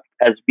accept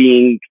as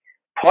being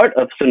part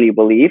of Sunni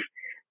belief,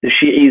 the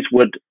Shi'is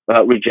would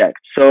reject.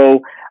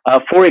 So,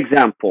 for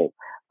example,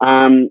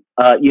 the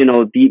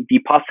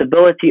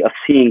possibility of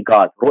seeing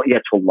God,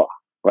 ru'yatullah,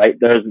 right?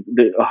 There's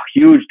a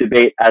huge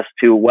debate as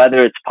to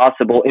whether it's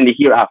possible in the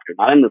hereafter,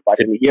 not in this life,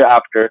 in the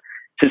hereafter,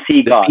 to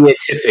see God.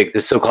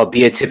 The so-called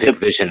beatific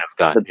vision of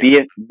God.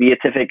 The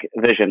beatific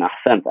vision,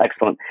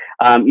 excellent.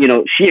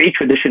 Shi'i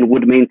tradition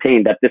would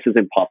maintain that this is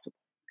impossible.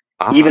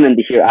 Even in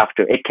the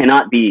hereafter, it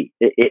cannot be.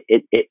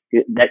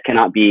 That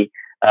cannot be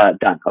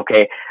done.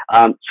 Okay,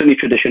 Sunni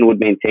tradition would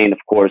maintain, of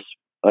course,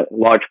 a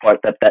large part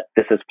that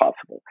this is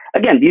possible.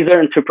 Again, these are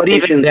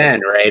interpretations. But even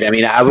then, right? I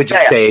mean, I would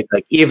just say,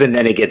 like, even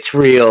then, it gets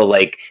real,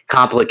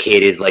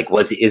 complicated. Like,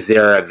 is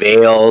there a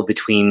veil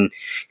between,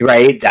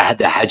 right, the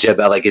hijab?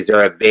 Like, is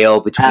there a veil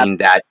between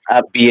that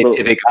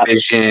beatific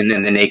vision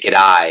and the naked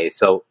eye?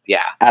 So,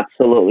 yeah,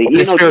 absolutely.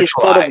 The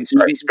spiritual eye.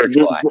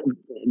 Spiritual eye.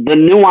 the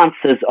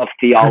nuances of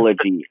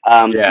theology.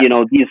 You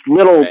know, these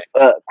little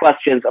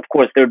questions. Of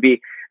course, there'd be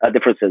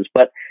differences,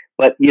 but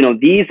you know,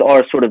 these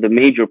are sort of the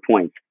major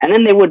points. And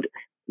then they would.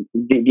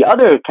 The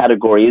other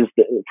category is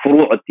the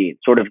furu'ud-din,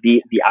 sort of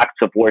the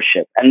acts of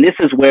worship, and this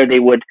is where they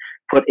would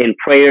put in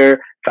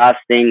prayer,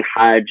 fasting,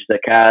 hajj,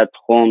 zakat,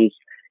 khums,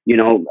 you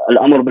know,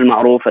 al-amr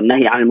bil-ma'ruf,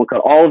 al-nahy 'anil munkar,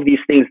 all of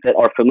these things that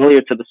are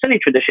familiar to the Sunni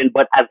tradition,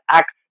 but as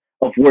acts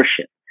of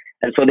worship.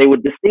 And so they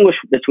would distinguish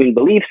between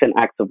beliefs and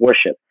acts of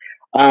worship.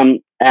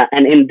 And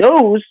in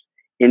those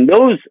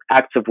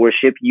acts of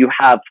worship, you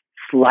have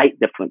slight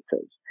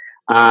differences.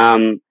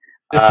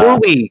 Before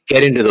we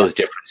get into those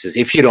differences,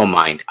 if you don't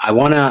mind, I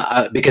want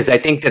to because I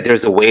think that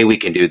there's a way we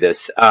can do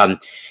this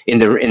in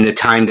the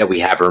time that we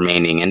have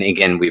remaining. And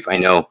again, I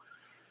know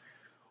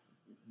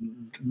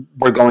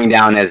we're going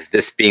down as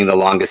this being the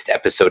longest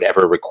episode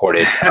ever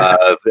recorded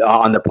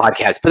on the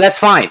podcast, but that's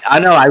fine. I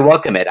know, I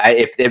welcome it.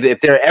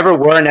 If there ever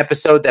were an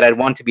episode that I'd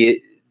want to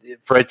be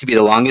for it to be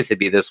the longest, it'd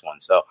be this one.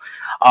 So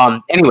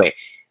anyway,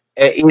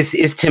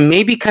 is to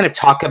maybe kind of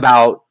talk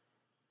about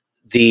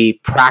the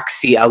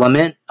praxi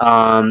element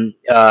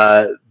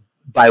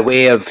by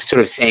way of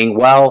sort of saying,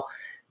 well,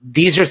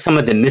 these are some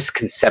of the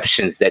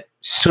misconceptions that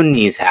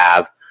Sunnis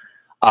have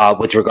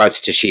with regards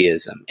to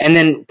Shi'ism. And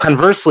then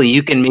conversely,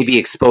 you can maybe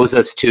expose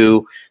us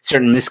to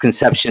certain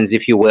misconceptions,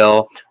 if you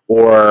will,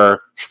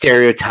 or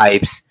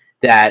stereotypes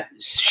that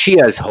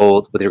Shias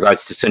hold with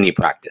regards to Sunni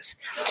practice.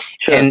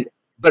 Sure.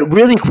 But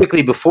really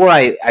quickly, before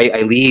I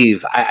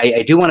leave,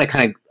 I do want to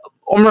kind of,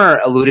 Omar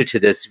alluded to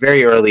this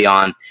very early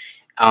on,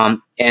 and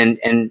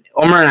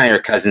Omar and I are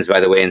cousins, by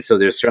the way, and so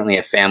there's certainly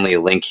a family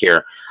link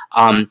here.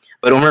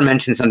 But Omar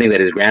mentioned something that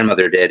his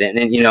grandmother did,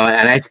 and you know,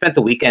 and I spent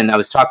the weekend. I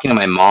was talking to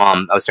my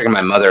mom. I was talking to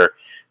my mother,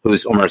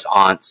 who's Omar's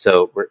aunt.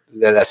 So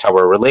that's how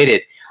we're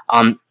related.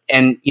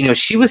 And you know,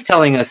 she was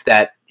telling me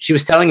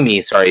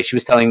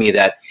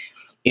that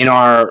in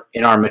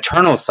our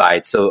maternal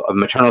side, so a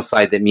maternal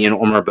side that me and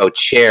Omar both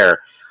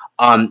share,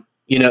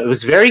 you know, it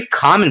was very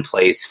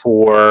commonplace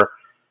for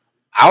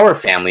our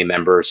family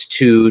members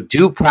to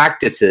do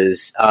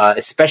practices,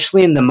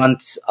 especially in the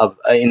month of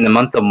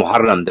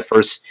Muharram, the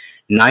first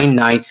 9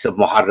 nights of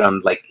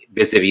Muharram, like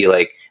vis-a-vis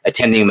like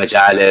attending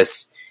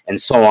majalis and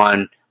so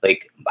on.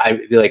 Like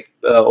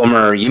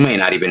Omar, you may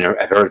not even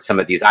have heard some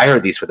of these. I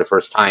heard these for the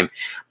first time,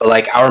 but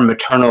like our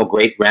maternal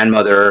great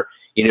grandmother,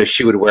 you know,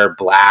 she would wear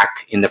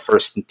black in the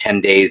first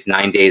 9 days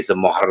of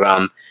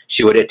Muharram.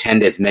 She would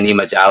attend as many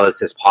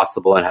majalis as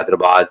possible in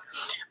Hyderabad.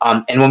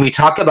 And when we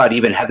talk about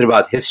even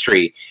Hyderabad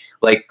history,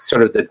 like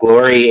sort of the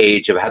glory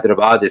age of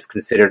Hyderabad is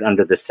considered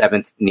under the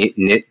 7th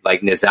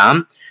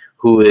Nizam,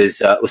 who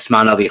is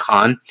Usman Ali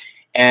Khan.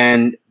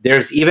 And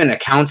there's even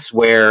accounts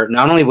where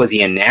not only was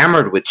he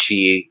enamored with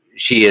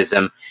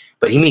Shi'ism,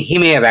 but he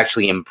may have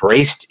actually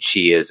embraced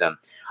Shi'ism.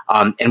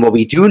 And what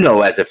we do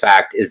know as a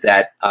fact is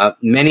that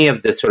many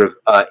of the sort of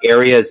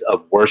areas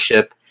of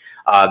worship,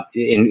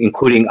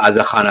 including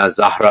Azakhana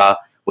Zahra,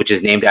 which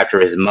is named after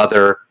his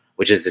mother,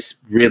 which is this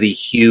really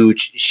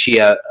huge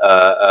Shia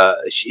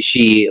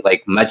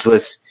like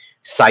majlis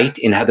site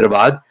in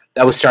Hyderabad,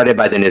 that was started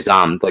by the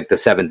Nizam, like the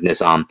 7th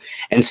Nizam.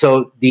 And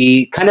so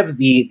the kind of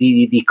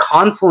the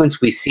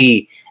confluence we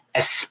see,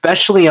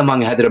 especially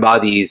among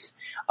Hyderabadis,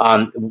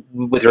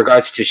 with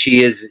regards to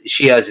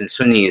Shias and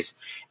Sunnis,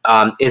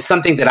 is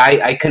something that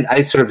I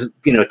sort of,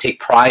 you know,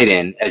 take pride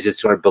in as just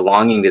sort of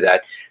belonging to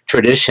that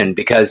tradition,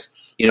 because,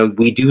 you know,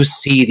 we do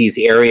see these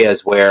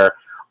areas where,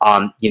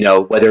 you know,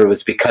 whether it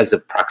was because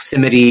of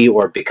proximity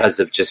or because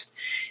of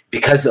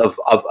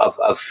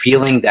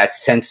feeling that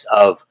sense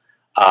of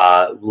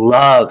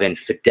love and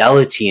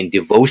fidelity and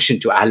devotion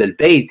to Ahl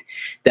al-Bayt,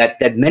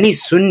 that many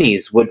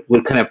Sunnis would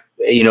kind of,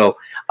 you know,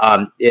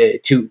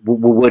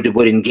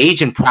 would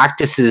engage in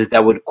practices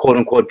that would quote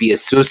unquote be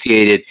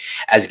associated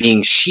as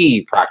being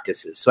Shi'i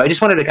practices. So I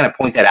just wanted to kind of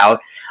point that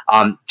out,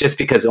 just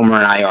because Omar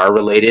and I are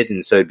related,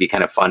 and so it'd be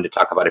kind of fun to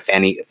talk about a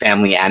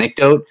family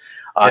anecdote.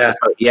 And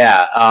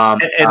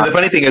the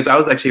funny thing is, I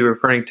was actually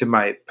referring to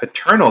my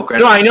paternal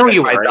grandmother. No, I know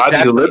you were. My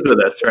dad who lived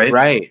with us, right?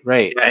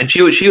 Right. Yeah, and she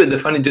was the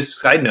funny. Just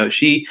side note,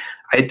 she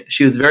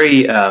was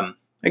very, I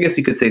guess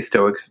you could say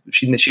stoic.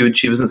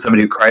 She wasn't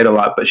somebody who cried a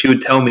lot, but she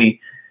would tell me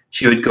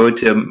she would go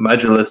to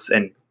majlis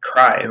and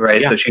cry,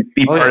 right? Yeah. So she'd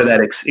be part of that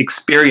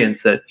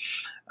experience that.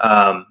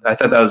 I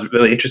thought that was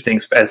really interesting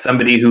as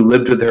somebody who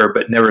lived with her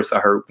but never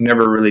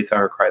really saw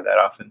her cry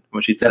that often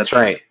when she'd said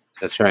that.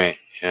 That's right.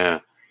 Yeah.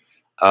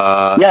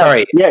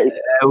 Sorry. Yeah.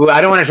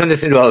 I don't want to turn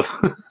this into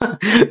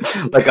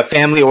like a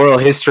family oral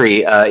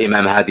history,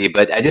 Imam Hadi,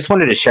 but I just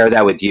wanted to share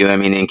that with you. I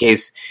mean, in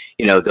case,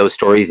 you know, those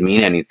stories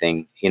mean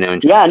anything, you know.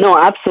 Yeah, no,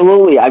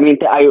 absolutely. I mean,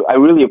 I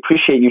really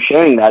appreciate you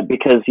sharing that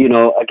because, you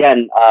know,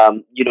 again,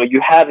 you know,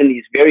 you have in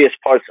these various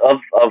parts of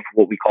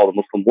what we call the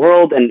Muslim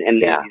world and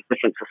these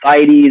different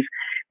societies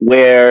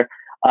where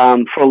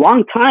for a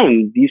long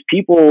time, these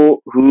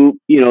people who,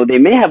 you know, they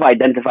may have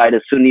identified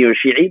as Sunni or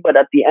Shi'i, but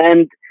at the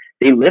end,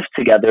 they lived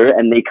together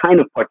and they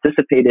kind of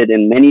participated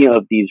in many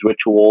of these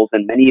rituals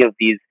and many of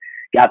these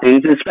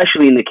gatherings,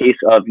 especially in the case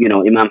of, you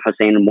know, Imam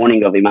Hussein, the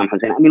mourning of Imam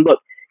Hussein. I mean, look,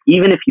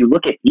 even if you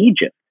look at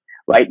Egypt,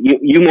 right?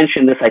 You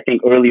mentioned this, I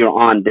think, earlier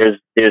on.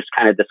 There's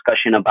kind of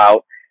discussion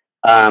about,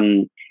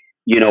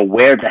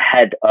 where the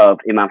head of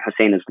Imam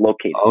Hussein is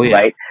located,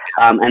 right?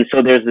 And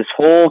so there's this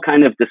whole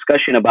kind of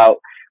discussion about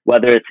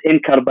whether it's in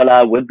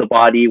Karbala with the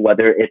body,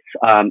 whether it's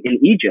in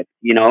Egypt,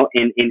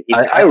 in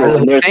Cairo.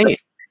 Al-Hussein.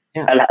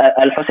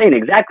 Al-Hussein,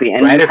 exactly.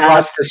 And right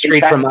across the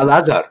street from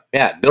Al-Azhar.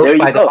 Yeah, built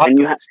by the and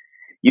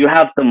you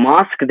have the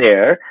mosque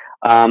there,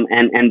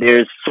 and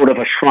there's sort of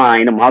a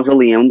shrine, a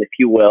mausoleum, if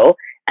you will.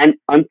 And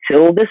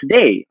until this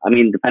day, I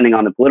mean, depending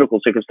on the political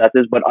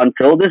circumstances, but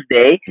until this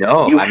day, I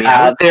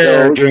was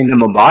there during the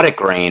Mubarak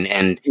reign,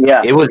 and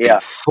it was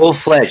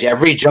full-fledged.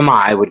 Every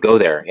Jummah I would go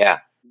there. Yeah.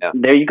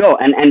 There you go.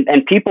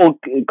 And people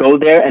go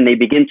there and they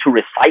begin to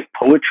recite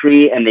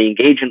poetry, and they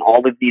engage in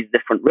all of these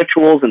different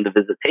rituals and the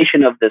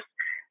visitation of this,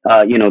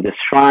 this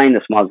shrine,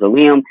 this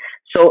mausoleum.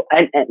 So,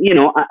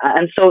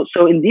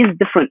 so in these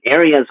different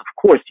areas, of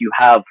course, you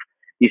have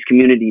these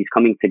communities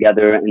coming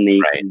together, and they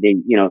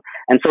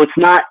and so it's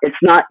not,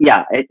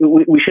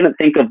 we shouldn't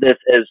think of this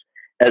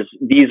as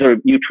these are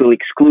mutually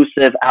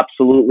exclusive,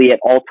 absolutely, at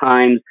all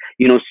times.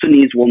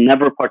 Sunnis will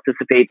never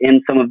participate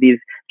in some of these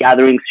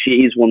gatherings.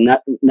 Shi'is will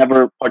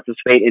never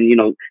participate in,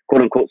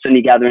 quote unquote,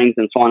 Sunni gatherings,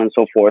 and so on and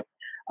so forth.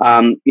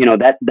 That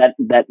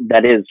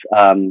is,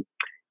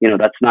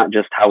 that's not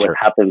just how it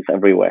happens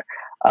everywhere.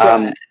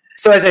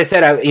 So as I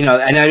said,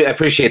 and I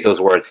appreciate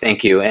those words.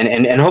 Thank you.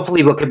 And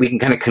hopefully we can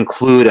kind of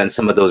conclude on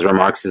some of those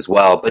remarks as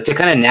well. But to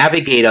kind of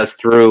navigate us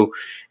through,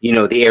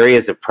 the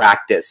areas of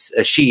practice,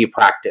 Shi'i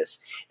practice.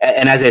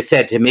 And as I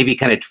said, to maybe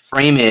kind of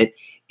frame it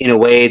in a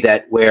way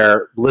that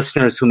where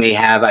listeners who may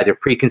have either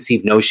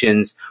preconceived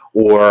notions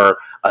or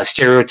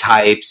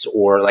stereotypes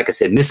or, like I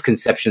said,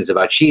 misconceptions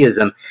about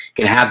Shi'ism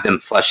can have them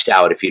flushed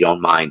out, if you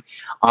don't mind.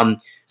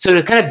 So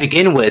to kind of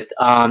begin with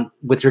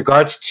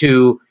regards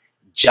to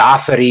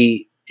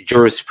Ja'fari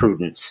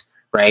jurisprudence,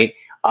 right?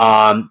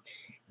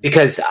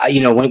 Because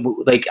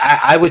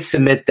I would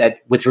submit that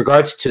with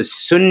regards to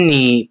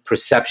Sunni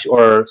perception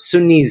or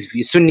Sunni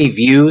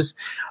views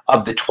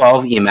of the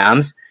 12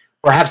 Imams,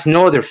 perhaps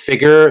no other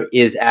figure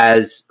is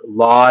as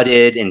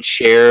lauded and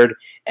shared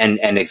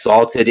and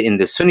exalted in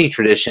the Sunni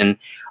tradition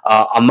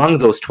among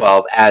those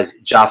 12 as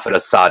Ja'far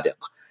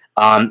as-Sadiq.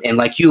 And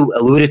like you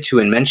alluded to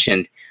and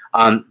mentioned,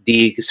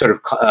 the sort of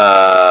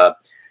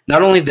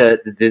not only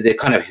the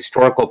kind of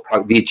historical,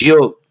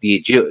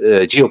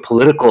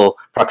 geopolitical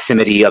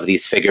proximity of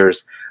these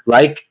figures,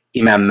 like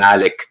Imam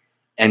Malik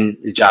and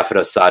Ja'far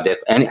as-Sadiq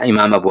and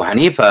Imam Abu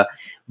Hanifa,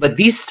 but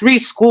these three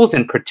schools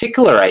in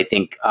particular, I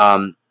think,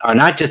 we're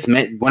not just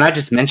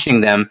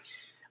mentioning them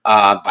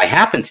by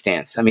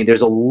happenstance. I mean,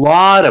 there's a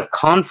lot of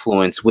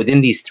confluence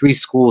within these three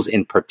schools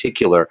in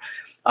particular.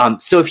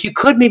 So if you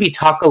could maybe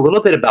talk a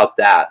little bit about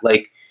that,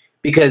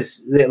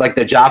 because like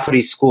the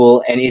Ja'fari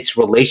school and its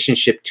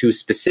relationship to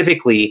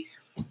specifically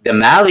the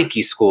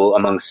Maliki school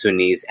among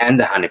Sunnis and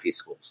the Hanafi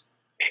schools.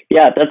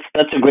 Yeah,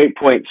 that's a great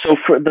point. So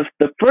for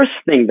the first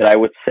thing that I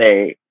would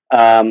say,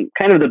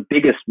 kind of the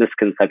biggest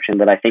misconception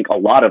that I think a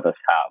lot of us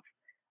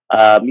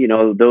have,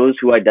 those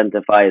who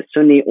identify as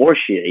Sunni or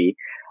Shi'i,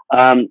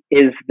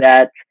 is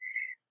that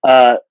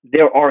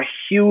there are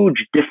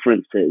huge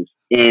differences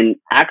in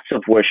acts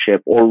of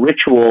worship or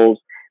rituals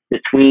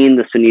between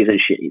the Sunnis and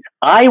Shi'is.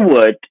 I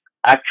would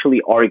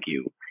actually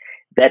argue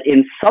that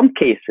in some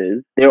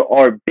cases there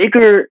are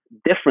bigger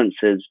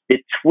differences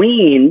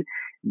between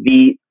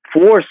the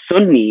four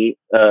Sunni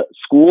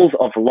schools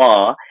of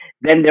law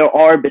than there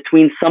are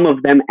between some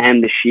of them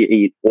and the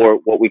Shi'i, or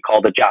what we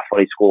call the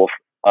Ja'fari school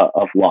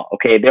of law.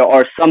 Okay, there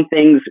are some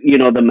things, the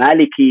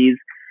Malikis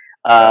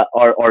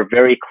are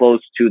very close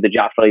to the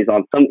Ja'faris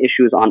on some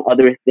issues. On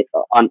other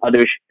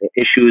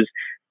issues,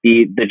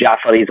 the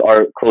Ja'faris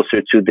are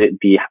closer to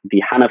the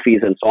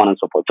Hanafis, and so on and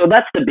so forth. So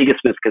that's the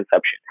biggest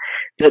misconception.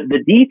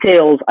 The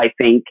details, I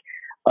think,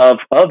 of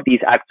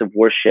these acts of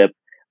worship,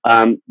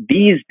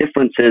 these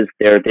differences,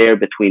 they're there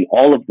between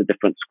all of the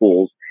different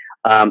schools,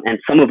 and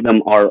some of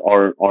them are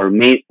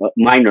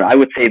minor. I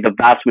would say the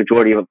vast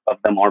majority of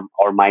them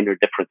are minor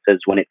differences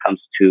when it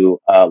comes to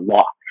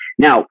law.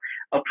 Now,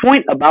 a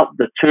point about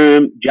the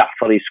term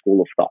Ja'fari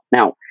school of thought.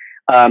 Now,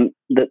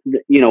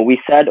 we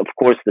said, of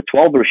course, the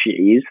 12 are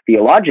Shi'is.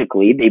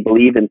 Theologically, they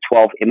believe in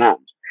 12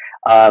 Imams.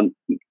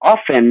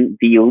 Often,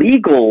 the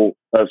legal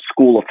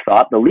school of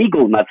thought, the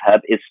legal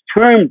madhab, is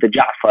termed the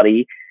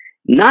Ja'fari,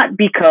 not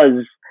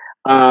because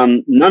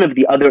none of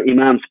the other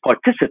Imams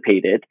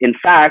participated. In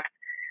fact,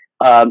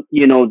 the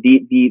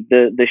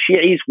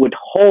Shi'is would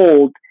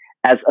hold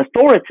as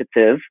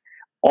authoritative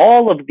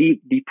all of the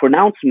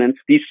pronouncements,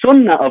 the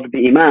sunnah of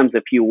the Imams,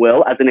 if you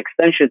will, as an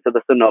extension to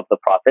the sunnah of the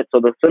Prophet. So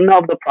the sunnah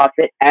of the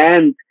Prophet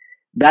and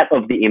that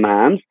of the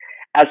Imams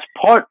as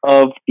part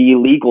of the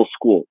legal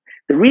school.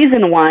 The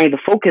reason why the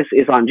focus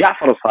is on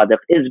Ja'far as-Sadiq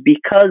is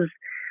because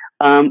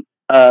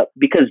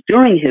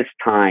during his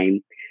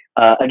time,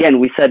 again,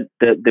 we said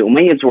the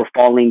Umayyads were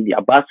falling, the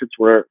Abbasids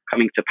were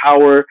coming to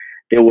power,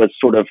 there was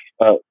sort of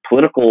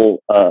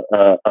political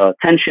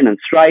tension and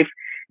strife.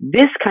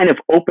 This kind of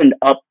opened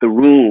up the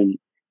room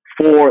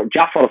for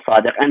Ja'far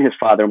al-Sadiq and his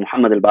father,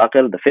 Muhammad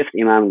al-Baqir, the fifth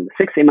Imam and the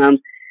sixth Imams,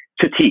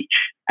 to teach.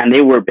 And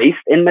they were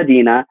based in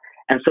Medina.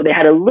 And so they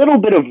had a little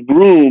bit of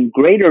room,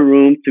 greater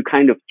room to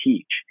kind of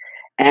teach.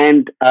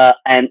 And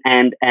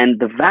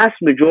the vast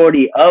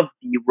majority of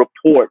the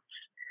reports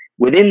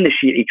within the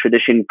Shi'i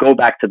tradition go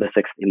back to the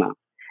sixth Imam.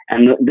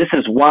 And this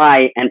is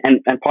why,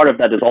 and part of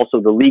that is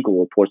also the legal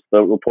reports,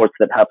 the reports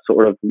that have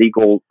sort of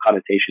legal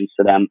connotations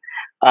to them.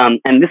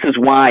 And this is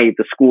why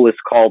the school is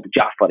called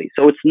Ja'fari.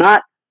 So it's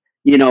not,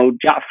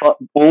 Ja'far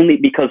only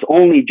because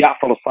only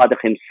Ja'far al-Sadiq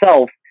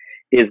himself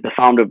is the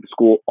founder of the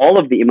school. All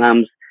of the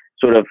Imams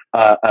sort of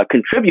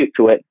contribute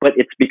to it, but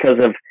it's because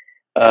of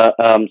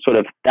sort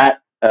of that,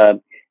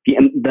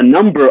 the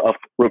number of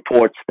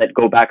reports that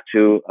go back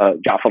to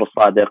Ja'far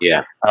al-Sadiq,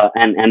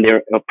 and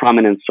their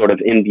prominence sort of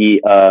in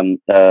the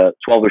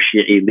 12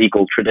 Shi'i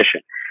legal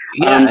tradition.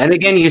 Yeah, and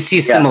again, you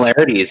see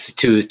similarities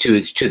to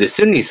the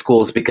Sunni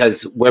schools,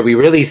 because where we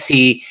really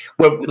see,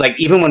 like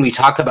even when we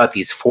talk about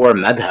these four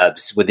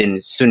madhabs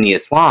within Sunni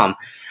Islam,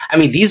 I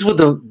mean these were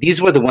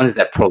the ones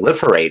that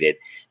proliferated.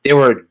 There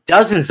were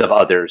dozens of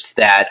others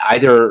that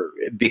either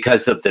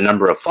because of the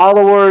number of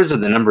followers or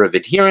the number of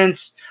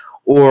adherents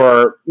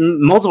or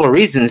multiple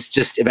reasons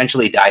just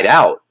eventually died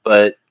out.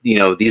 But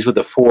these were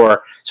the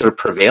four sort of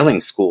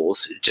prevailing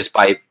schools, just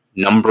by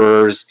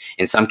numbers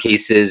in some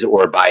cases,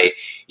 or by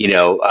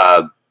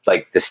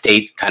like the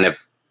state kind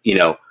of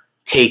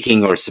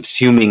taking or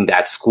subsuming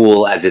that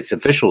school as its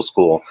official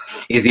school,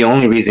 is the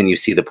only reason you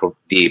see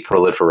the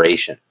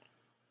proliferation.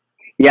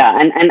 Yeah,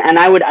 and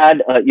I would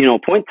add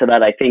point to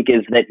that, I think,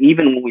 is that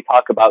even when we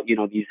talk about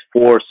these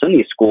four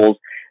Sunni schools,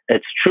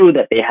 it's true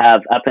that they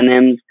have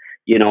eponyms,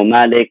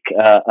 Malik,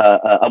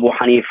 Abu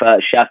Hanifa,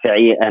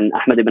 Shafi'i, and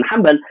Ahmad ibn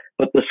Hanbal,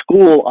 but the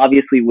school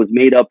obviously was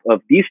made up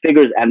of these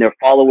figures and their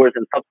followers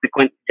and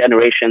subsequent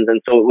generations, and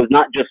so it was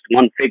not just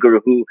one figure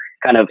who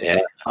kind of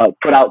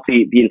put out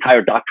the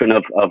entire doctrine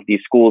of these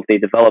schools. They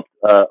developed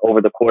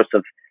over the course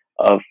of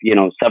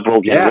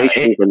several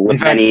generations, and with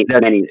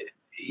many.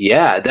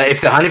 Yeah,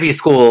 if the Hanafi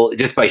school,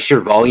 just by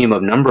sheer volume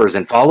of numbers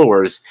and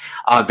followers,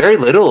 very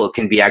little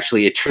can be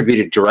actually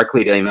attributed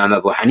directly to Imam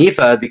Abu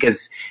Hanifa,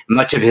 because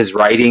much of his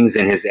writings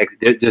and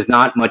there's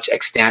not much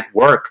extant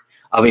work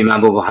of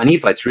Imam Abu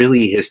Hanifa. It's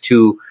really his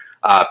two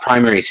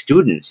primary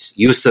students,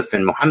 Yusuf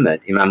and Muhammad,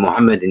 Imam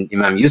Muhammad and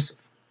Imam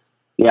Yusuf.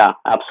 Yeah,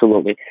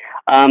 absolutely.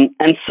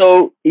 And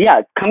so,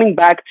 coming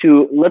back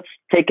to, let's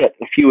take a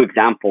few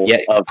examples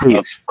of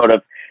sort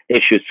of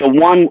issues. So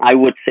one, I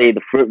would say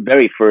the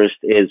very first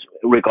is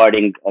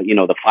regarding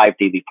the 5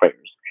 daily prayers.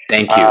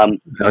 Thank you.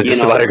 I was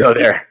just about to go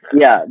there.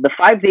 Yeah, the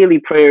 5 daily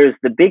prayers.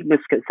 The big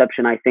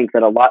misconception I think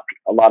that a lot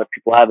of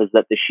people have is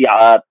that the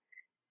Shia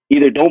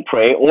either don't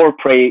pray or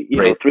pray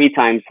 3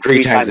 times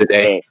a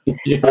day,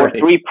 or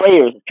 3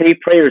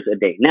 prayers a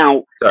day.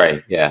 Now,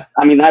 I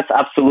mean that's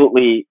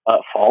absolutely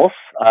false.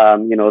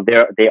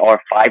 There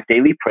are 5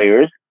 daily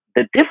prayers.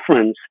 The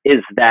difference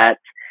is that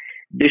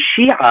the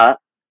Shia,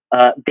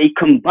 they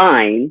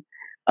combine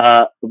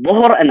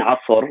Dhuhr and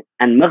Asr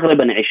and Maghrib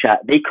and Isha.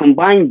 They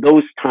combine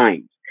those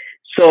times.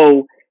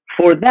 So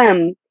for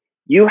them,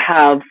 you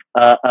have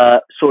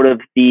sort of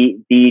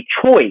the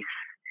choice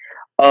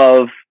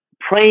of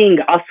praying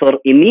Asr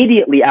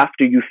immediately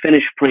after you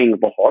finish praying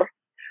Dhuhr,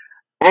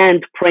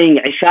 and praying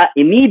Isha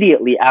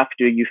immediately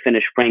after you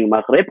finish praying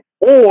Maghrib,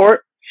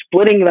 or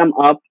splitting them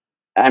up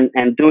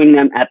and doing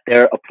them at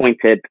their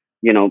appointed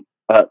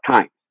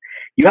time.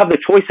 You have the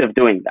choice of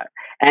doing that.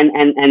 And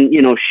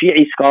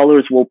Shi'i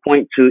scholars will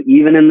point to,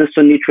 even in the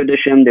Sunni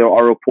tradition, there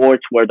are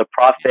reports where the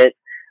Prophet,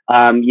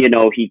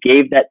 he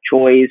gave that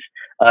choice,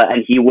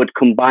 and he would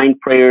combine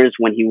prayers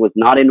when he was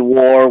not in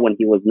war, when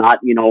he was not,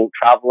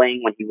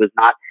 traveling, when he was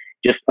not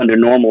just under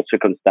normal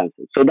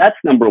circumstances. So that's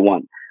number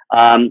one.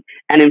 And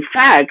in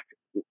fact,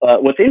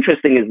 what's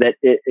interesting is that,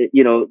 the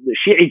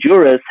Shi'i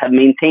jurists have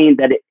maintained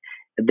that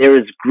there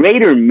is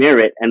greater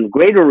merit and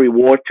greater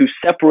reward to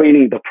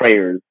separating the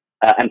prayers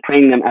and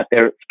praying them at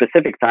their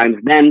specific times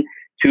than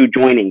to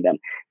joining them.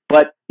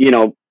 But,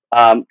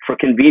 for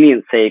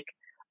convenience sake,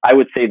 I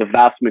would say the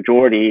vast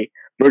majority,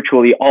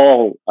 virtually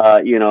all,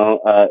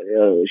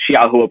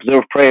 Shia who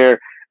observe prayer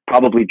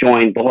probably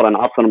join Dhuhr and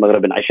Asr and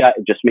Maghrib and Isha.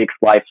 It just makes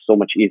life so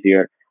much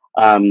easier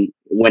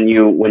when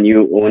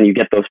you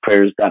get those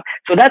prayers done.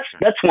 So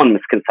that's one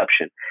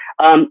misconception.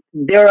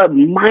 There are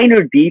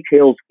minor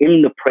details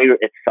in the prayer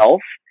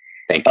itself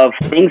of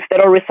things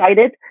that are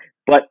recited,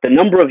 but the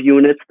number of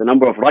units, the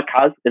number of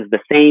rak'ahs is the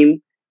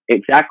same,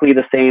 exactly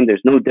the same.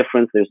 There's no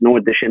difference. There's no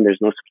addition. There's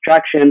no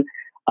subtraction.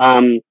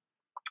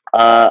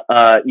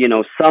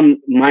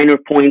 Some minor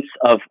points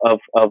of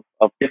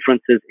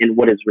differences in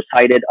what is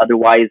recited.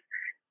 Otherwise,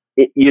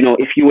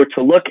 if you were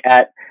to look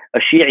at a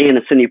Shi'i and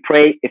a Sunni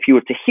pray, if you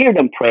were to hear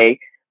them pray,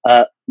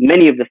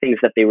 many of the things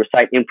that they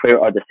recite in prayer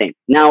are the same.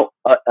 Now,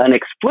 an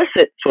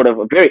explicit sort of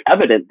a very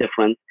evident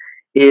difference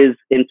is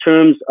in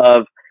terms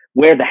of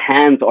where the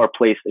hands are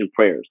placed in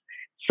prayers.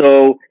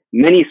 So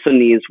many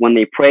Sunnis, when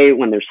they pray,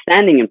 when they're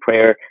standing in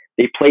prayer,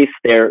 they place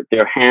their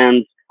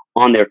hands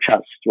on their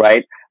chest,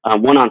 right?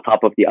 one on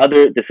top of the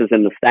other. This is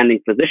in the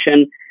standing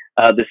position.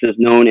 This is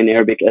known in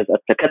Arabic as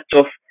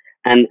at-takattuf.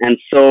 And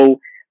so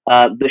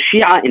the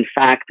Shia, in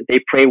fact, they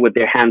pray with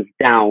their hands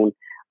down.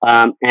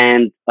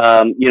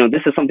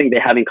 This is something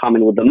they have in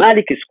common with the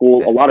Maliki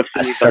school. A lot of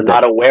Sunnis are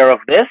not aware of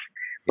this,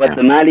 but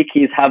the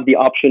Malikis have the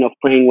option of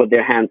praying with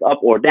their hands up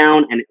or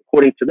down. And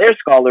according to their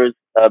scholars,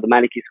 the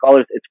Maliki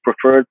scholars, it's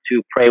preferred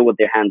to pray with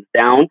their hands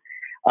down.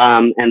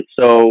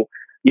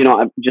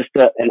 Just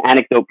an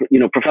anecdote,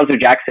 Professor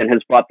Jackson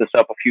has brought this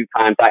up a few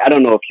times. I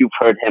don't know if you've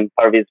heard him,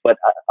 Parvez, but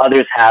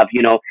others have,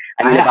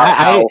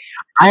 I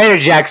had a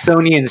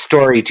Jacksonian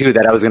story too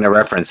that I was going to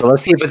reference. So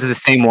let's see if it's the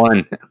same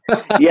one.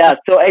 Yeah.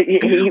 So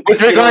with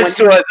regards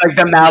to like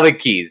the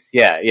Malikis.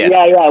 Yeah.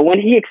 When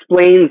he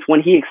explains,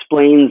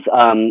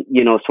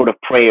 sort of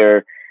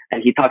prayer,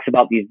 and he talks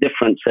about these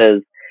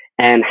differences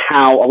and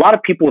how a lot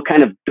of people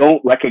kind of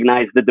don't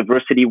recognize the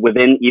diversity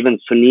within even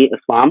Sunni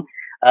Islam.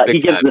 He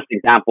gives this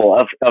example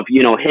of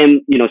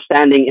him,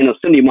 standing in a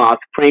Sunni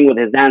mosque praying with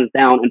his hands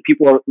down, and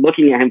people are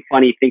looking at him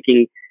funny,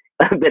 thinking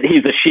that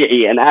he's a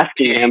Shi'i and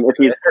asking him if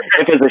he's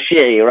a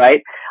Shi'i,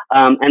 right?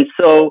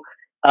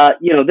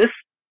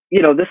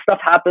 This stuff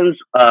happens.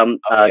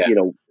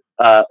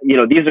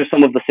 These are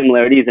some of the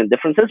similarities and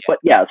differences. But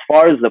yeah, as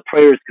far as the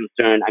prayer is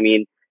concerned,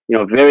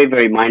 very,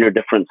 very minor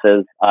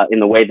differences in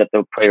the way that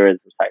the prayer is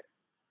recited.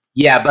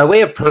 Yeah, by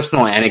way of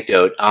personal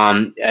anecdote,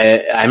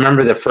 I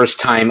remember the first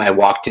time I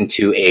walked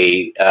into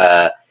a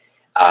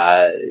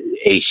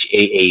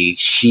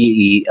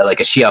Shi'i,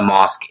 like a Shia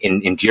mosque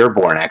in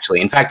Dearborn,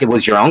 actually. In fact, it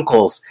was your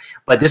uncle's,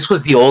 but this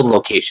was the old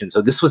location.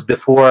 So this was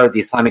before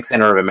the Islamic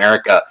Center of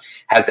America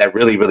has that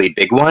really, really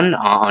big one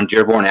on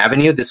Dearborn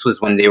Avenue. This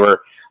was when they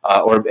were,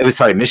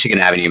 Michigan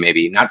Avenue,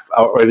 maybe.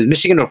 Or it was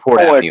Michigan or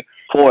Ford Avenue.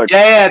 Ford.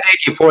 Yeah,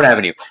 thank you, Ford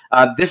Avenue.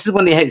 This is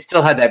when they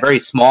still had that very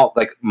small,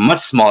 like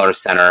much smaller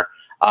center.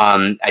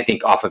 I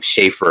think off of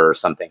Schaefer or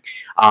something.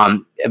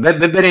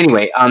 But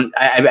anyway,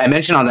 I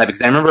mentioned on that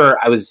because I remember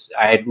I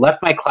had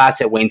left my class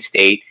at Wayne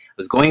State,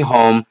 was going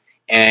home,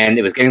 and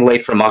it was getting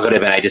late for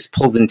Maghrib, and I just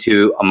pulled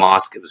into a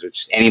mosque. It was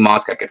just any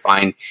mosque I could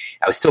find.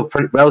 I was still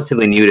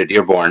relatively new to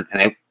Dearborn,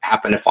 and I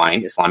happened to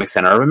find Islamic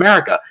Center of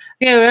America.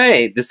 Yeah,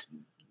 hey, this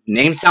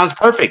name sounds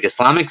perfect.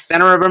 Islamic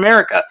Center of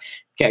America.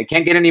 Can't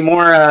get any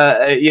more,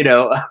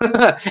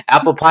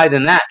 apple pie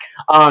than that.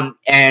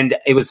 And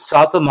it was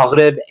south of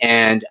Maghrib,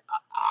 and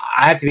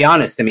I have to be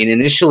honest.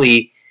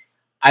 Initially,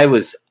 I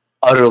was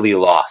utterly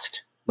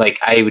lost. Like,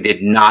 I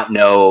did not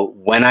know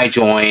when I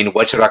joined,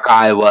 what rak'ah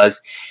I was,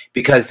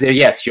 because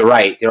yes, you're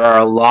right. There are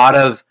a lot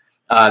of,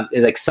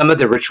 some of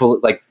the ritual,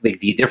 like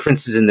the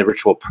differences in the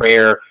ritual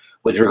prayer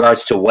with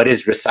regards to what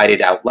is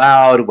recited out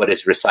loud, what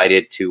is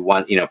recited to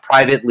one,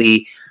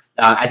 privately.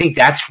 I think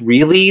that's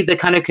really the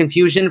kind of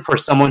confusion for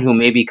someone who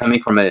may be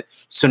coming from a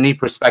Sunni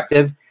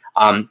perspective,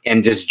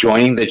 and just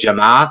joining the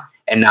Jama'ah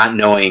and not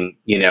knowing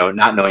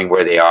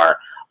where they are.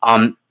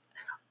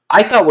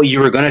 I thought what you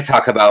were going to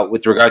talk about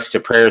with regards to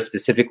prayer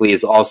specifically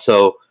is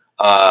also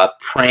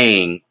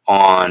praying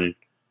on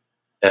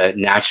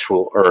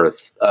natural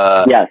earth.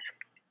 Yes.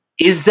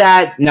 Is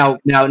that now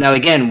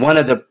again, one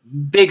of the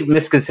big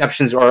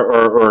misconceptions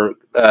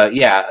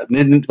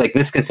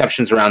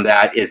misconceptions around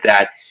that is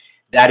that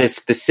is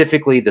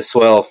specifically the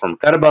soil from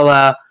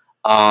Karbala.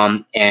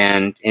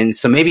 And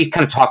so maybe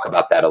kind of talk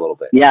about that a little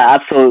bit. Yeah,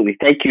 absolutely.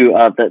 Thank you.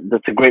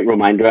 That's a great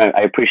reminder.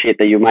 I appreciate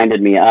that you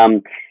reminded me.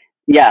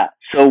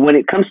 So when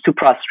it comes to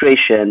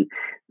prostration,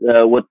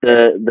 what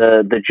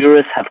the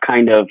jurists have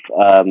kind of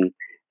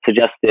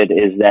suggested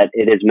is that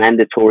it is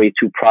mandatory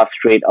to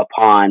prostrate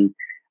upon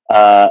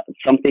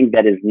something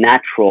that is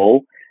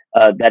natural,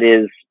 that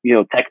is,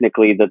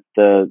 technically the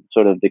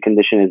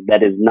condition is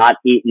that is not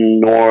eaten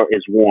nor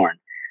is worn.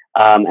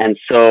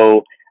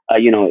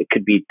 It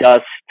could be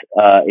dust,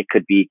 it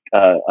could be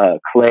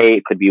clay,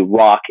 it could be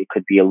rock, it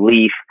could be a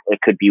leaf, it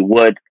could be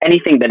wood,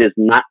 anything that is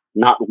not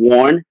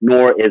worn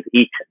nor is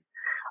eaten.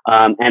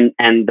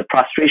 And the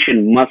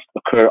prostration must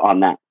occur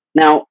on that.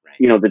 Now,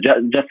 the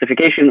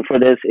justification for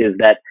this is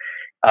that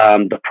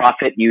the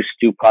Prophet used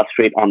to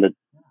prostrate on the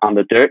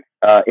dirt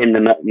in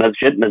the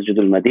Masjid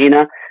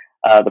al-Madinah,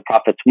 the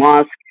Prophet's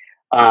mosque,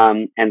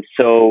 the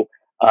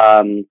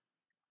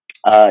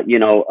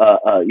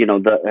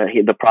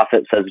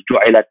Prophet says,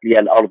 "Ju'ilat liya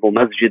al-ardu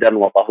masjidan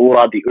wa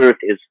tahura." The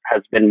earth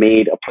has been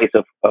made a place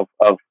of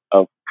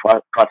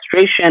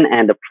prostration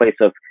and a place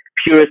of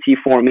purity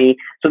for me.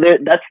 So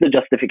that's the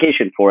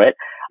justification for it.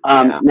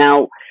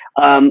 Now,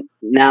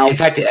 in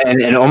fact,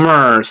 and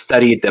Omar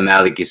studied the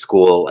Maliki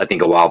school, I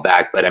think, a while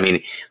back. But I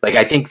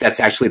think that's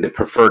actually the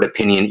preferred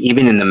opinion,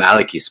 even in the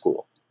Maliki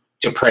school,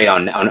 to pray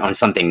on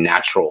something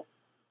natural.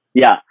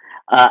 Yeah,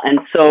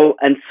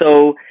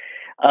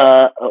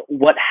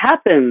 what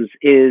happens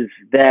is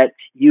that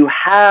you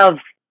have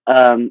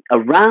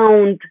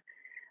around,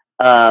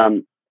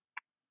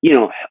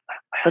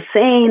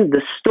 Hussein.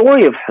 The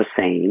story of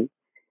Hussein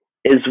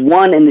is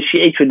one in the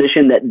Shi'i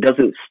tradition that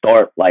doesn't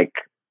start with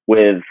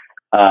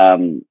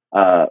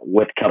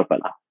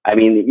Karbala.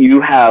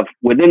 You have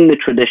within the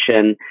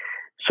tradition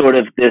sort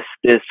of this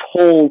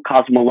whole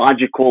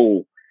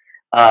cosmological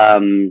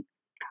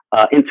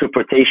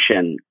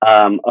interpretation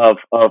of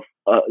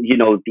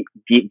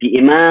the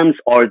imams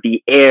are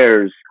the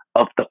heirs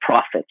of the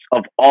prophets,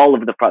 of all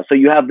of the prophets. So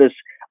you have this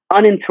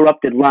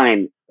uninterrupted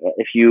line.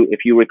 If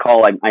you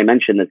recall, I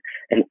mentioned this,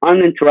 an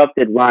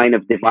uninterrupted line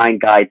of divine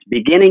guides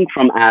beginning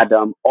from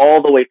Adam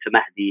all the way to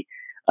Mahdi,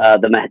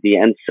 the Mahdi.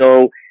 And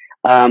so,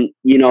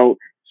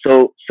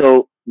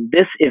 so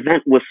this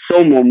event was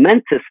so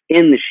momentous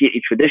in the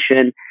Shi'i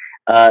tradition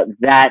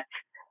that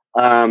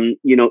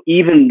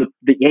even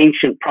the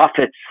ancient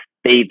prophets,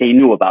 they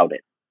knew about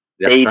it.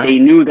 They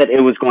knew that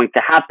it was going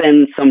to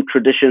happen. Some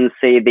traditions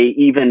say they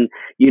even,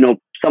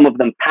 some of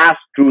them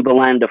passed through the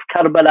land of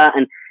Karbala,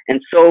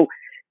 and so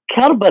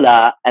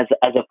Karbala as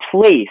a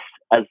place,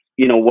 as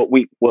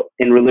what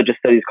in religious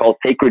studies called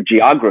sacred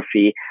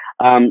geography,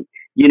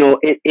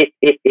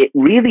 it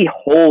really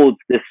holds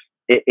this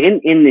in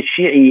the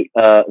Shi'i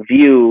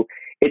view.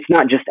 It's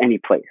not just any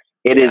place.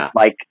 It is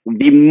like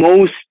the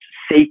most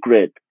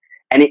sacred,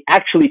 and it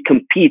actually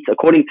competes,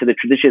 according to the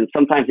tradition.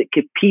 Sometimes it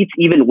competes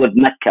even with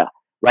Mecca,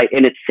 right,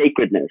 in its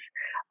sacredness.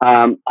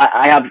 I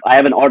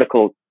have an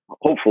article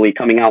hopefully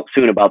coming out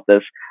soon about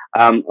this.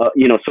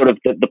 Sort of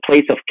the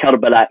place of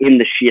Karbala in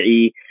the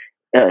Shi'i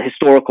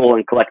historical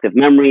and collective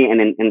memory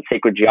and in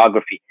sacred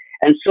geography.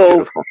 And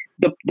so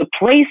the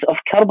place of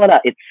Karbala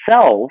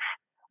itself,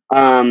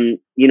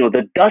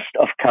 the dust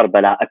of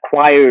Karbala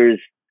acquires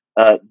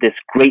this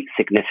great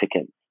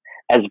significance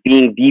as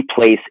being the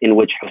place in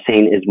which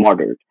Hussein is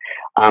martyred.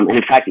 And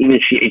in fact, even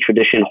Shi'i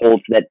tradition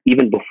holds that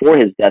even before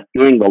his death,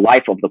 during the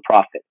life of the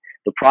Prophet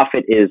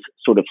is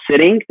sort of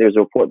sitting. There's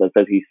a report that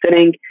says he's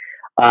sitting.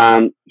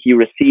 He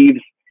receives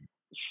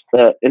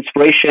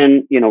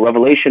inspiration,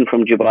 revelation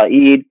from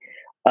Jibreel,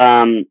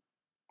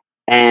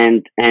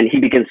 and he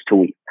begins to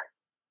weep.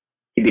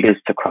 He begins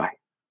to cry.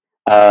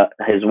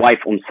 His wife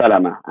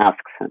Salama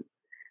asks him,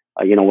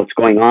 what's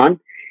going on?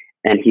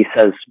 And he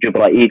says,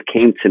 Jibreel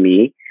came to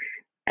me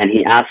and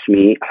he asked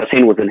me,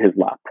 Hussein was in his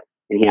lap,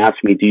 and he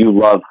asked me, do you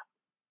love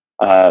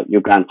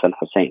your grandson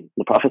Hussein?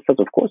 The Prophet says,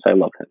 of course I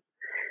love him.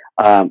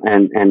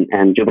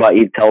 And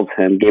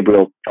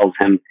Gabriel tells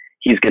him,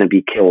 he's going to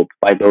be killed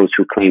by those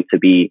who claim to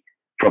be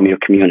from your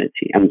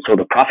community. And so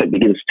the Prophet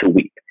begins to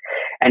weep.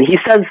 And he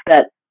says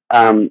that,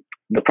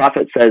 the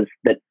Prophet says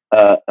that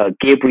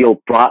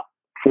Gabriel brought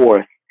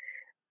forth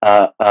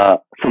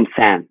some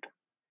sand,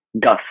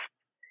 dust,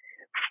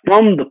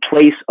 from the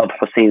place of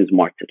Hussein's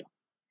martyrdom.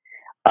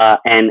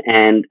 And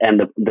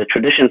the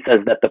tradition says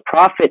that the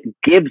Prophet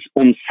gives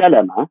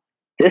Salama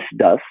this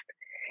dust,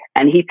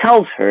 and he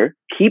tells her,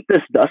 keep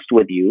this dust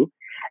with you,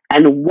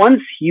 and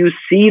once you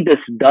see this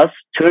dust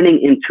turning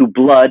into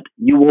blood,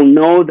 you will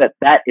know that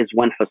that is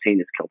when Hussein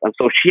is killed. And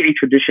so Shi'i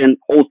tradition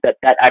holds that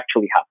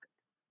actually happened.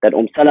 That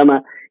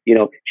Salama,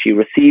 she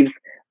receives,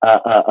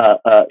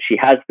 she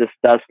has this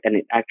dust, and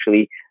it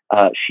actually,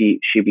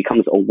 she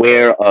becomes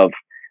aware of,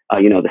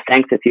 the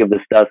sanctity of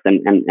this dust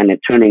and it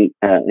turning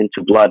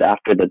into blood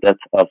after the death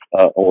of,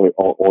 or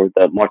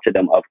the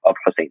martyrdom of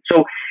Hussein.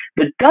 So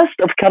the dust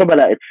of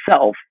Karbala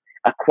itself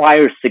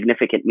acquires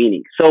significant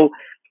meaning. So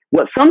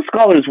what some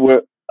scholars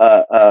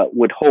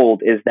would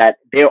hold is that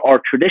there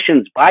are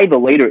traditions by the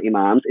later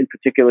Imams. In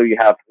particular, you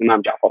have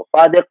Imam Ja'far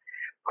al-Sadiq,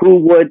 who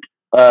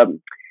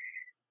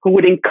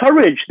would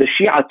encourage the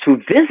Shia to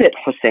visit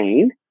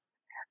Hussein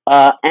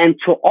and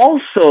to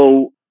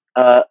also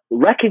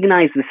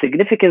recognize the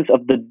significance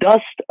of the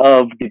dust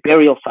of the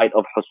burial site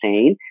of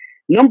Hussein.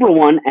 Number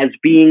one, as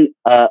being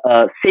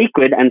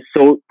sacred, and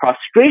so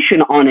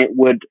prostration on it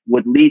would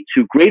lead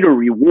to greater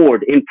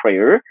reward in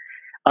prayer.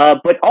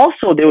 But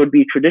also there would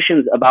be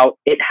traditions about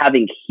it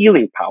having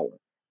healing power,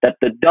 that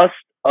the dust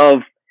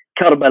of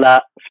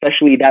Karbala,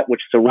 especially that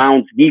which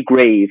surrounds the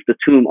grave, the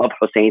tomb of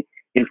Hussein,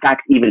 in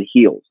fact even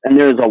heals. And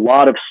there's a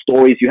lot of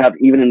stories you have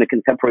even in the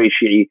contemporary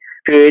Shi'i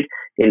period,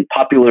 in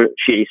popular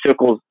Shi'i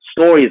circles,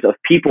 stories of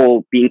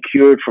people being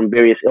cured from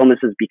various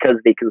illnesses because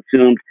they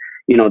consumed,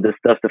 this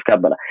dust of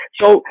Karbala.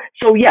 So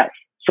yes,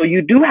 so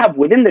you do have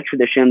within the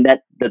tradition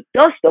that the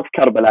dust of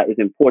Karbala is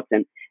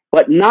important,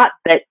 but not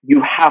that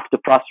you have to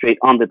prostrate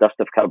on the dust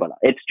of Karbala.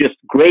 It's just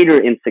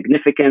greater in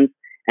significance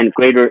and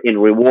greater in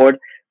reward,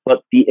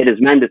 but it is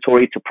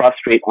mandatory to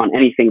prostrate on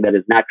anything that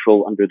is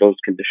natural under those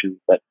conditions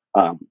that,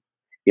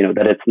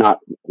 that it's not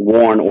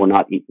worn or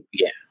not eaten.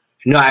 Yeah.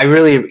 No, I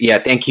really,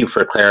 thank you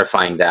for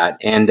clarifying that.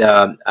 And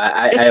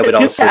I would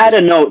just also... to add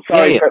a note,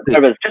 sorry,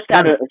 Parvez, just to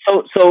add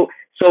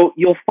so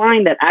you'll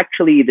find that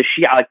actually the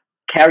Shia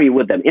carry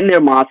with them, in their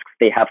mosques,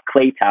 they have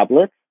clay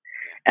tablets,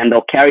 and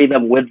they'll carry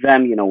them with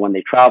them, when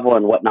they travel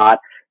and whatnot.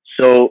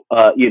 So,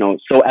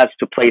 so as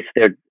to place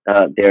their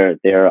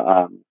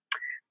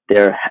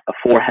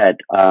forehead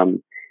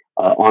on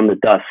the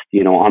dust,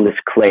 on this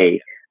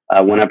clay,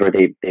 whenever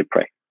they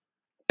pray.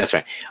 That's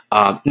right.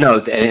 No,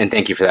 and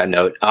thank you for that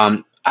note.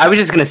 I was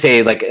just going to say,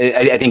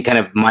 I think kind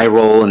of my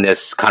role in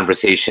this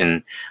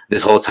conversation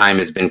this whole time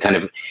has been kind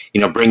of,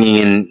 bringing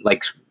in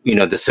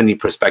the Sunni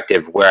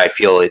perspective, where I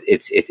feel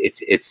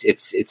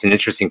it's an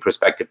interesting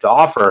perspective to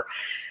offer,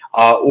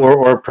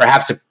 or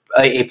perhaps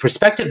a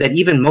perspective that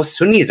even most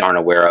Sunnis aren't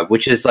aware of,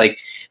 which is like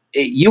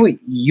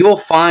you'll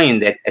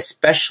find that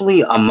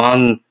especially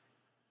among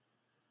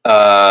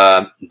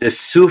the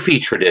Sufi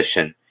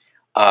tradition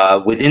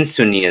within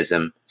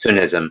Sunnism,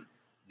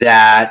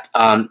 that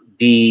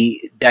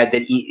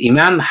that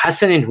Imam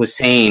Hassan and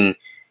Hussein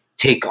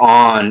take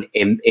on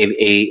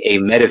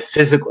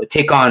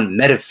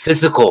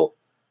metaphysical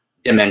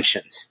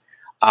dimensions,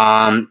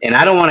 and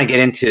I don't want to get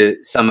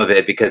into some of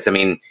it because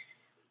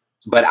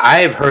but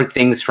I've heard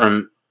things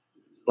from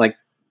like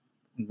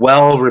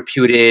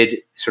well-reputed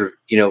sort of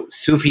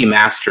Sufi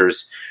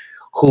masters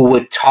who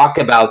would talk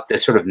about the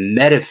sort of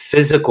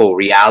metaphysical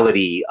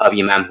reality of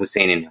Imam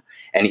Hussein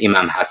and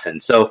Imam Hassan.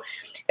 So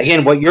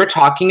again, what you're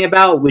talking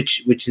about,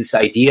 which is this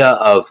idea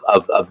of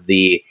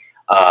the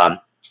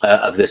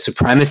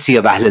supremacy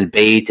of Ahl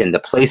al-Bayt and the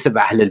place of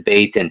Ahl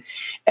al-Bayt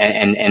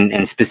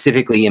and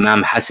specifically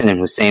Imam Hassan and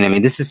Hussein. I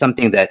mean, this is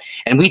something that,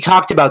 and we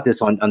talked about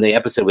this on the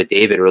episode with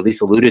David, or at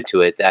least alluded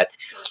to it, that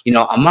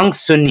among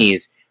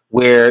Sunnis,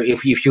 where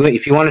if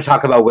you want to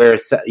talk about where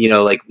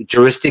like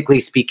juristically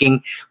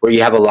speaking, where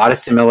you have a lot of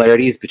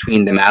similarities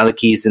between the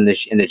Malikis and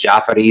the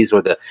Jafaris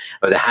or the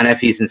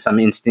Hanafis in some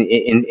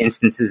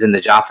instances in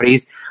the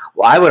Jafaris,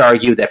 well, I would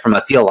argue that from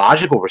a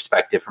theological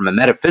perspective, from a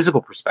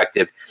metaphysical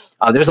perspective,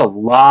 there's a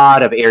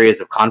lot of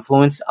areas of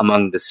confluence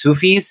among the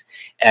Sufis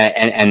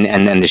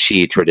and the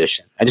Shi'i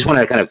tradition. I just want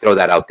to kind of throw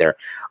that out there.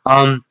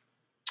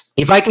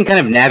 If I can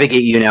kind of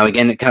navigate you now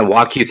again, kind of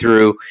walk you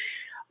through.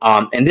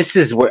 And this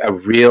is a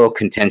real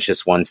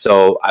contentious one,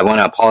 so I want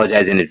to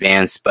apologize in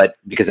advance, but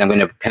because I'm going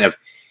to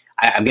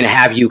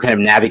have you kind of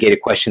navigate a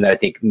question that I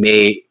think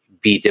may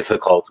be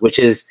difficult, which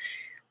is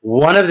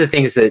one of the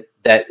things that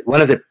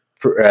one of the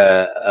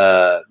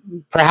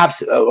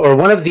perhaps, or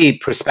one of the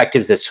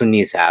perspectives that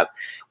Sunnis have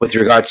with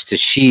regards to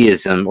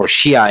Shi'ism, or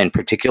Shia in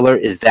particular,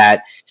 is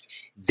that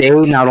they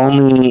not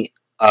only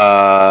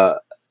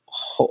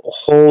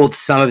hold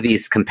some of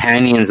these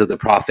companions of the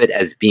Prophet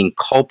as being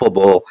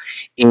culpable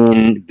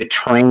in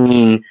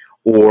betraying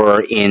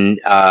or in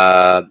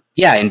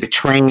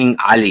betraying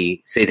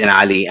Ali, Sayyidina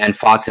Ali and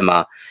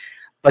Fatima,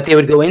 but they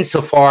would go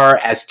insofar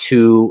as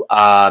to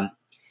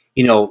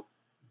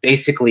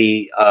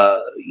basically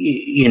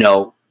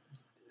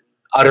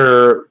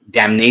utter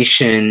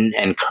damnation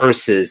and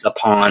curses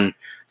upon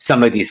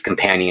some of these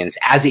companions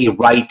as a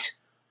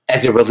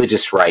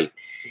religious right.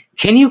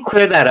 Can you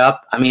clear that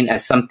up? I mean,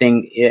 as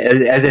something,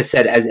 as I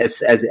said,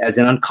 as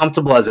an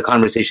uncomfortable as a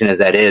conversation as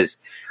that is,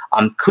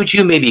 could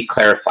you maybe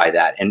clarify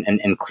that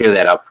and clear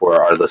that up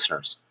for our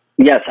listeners?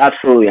 Yes,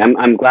 absolutely.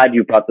 I'm glad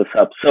you brought this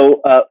up. So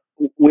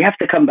we have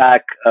to come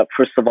back,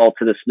 first of all,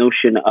 to this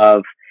notion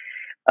of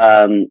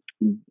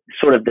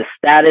sort of the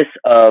status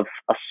of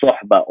a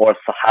suhba or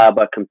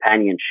sahaba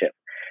companionship.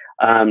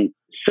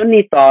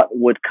 Sunni thought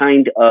would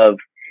kind of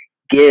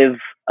give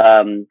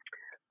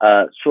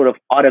sort of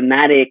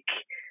automatic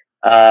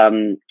a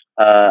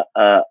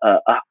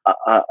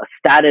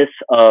status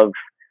of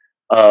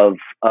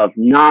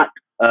not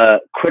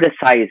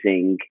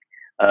criticizing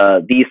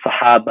these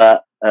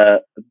Sahaba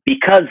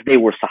because they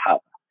were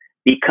Sahaba,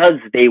 because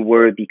they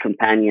were the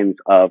companions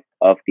of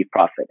the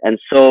Prophet. And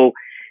so,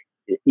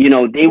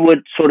 they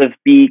would sort of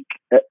be,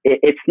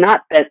 it's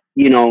not that,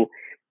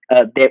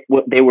 that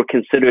they were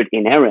considered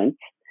inerrant.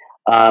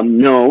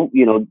 No,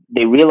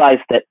 they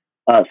realized that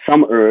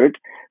some erred,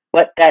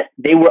 but that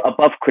they were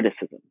above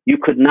criticism. You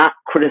could not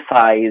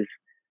criticize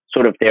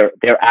sort of their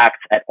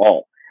acts at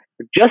all,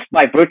 just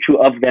by virtue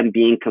of them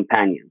being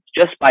companions,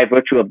 just by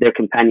virtue of their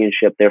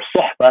companionship, their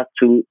suhbah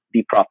to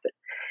the Prophet.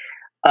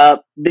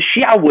 The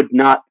Shia would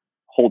not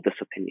hold this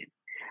opinion.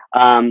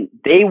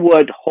 They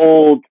would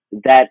hold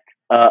that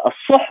a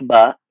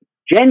suhbah,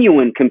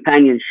 genuine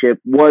companionship,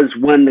 was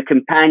when the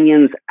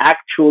companions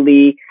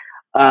actually,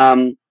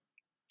 they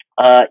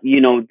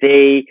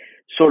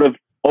sort of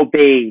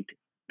obeyed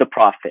the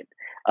Prophet.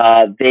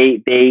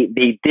 They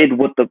did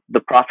what the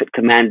Prophet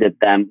commanded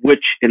them,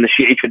 which in the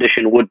Shi'i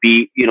tradition would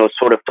be,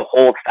 sort of to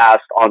hold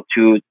fast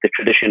onto the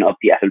tradition of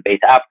the Ahl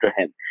Bayt after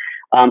him.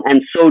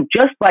 And so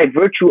just by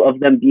virtue of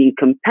them being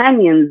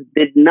companions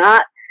did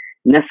not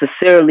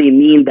necessarily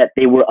mean that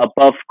they were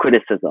above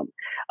criticism.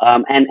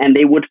 And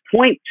they would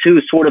point to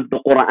sort of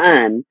the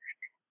Quran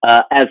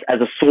as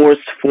a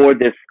source for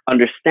this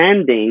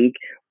understanding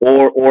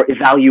or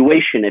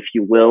evaluation, if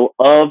you will,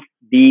 of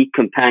the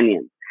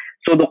companions.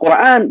 So the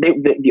Quran,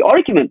 the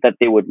argument that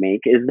they would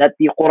make is that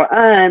the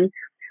Quran,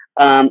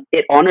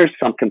 it honors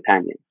some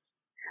companions.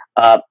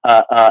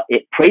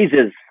 It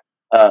praises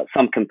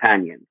some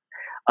companions.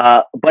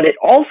 But it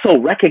also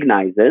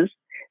recognizes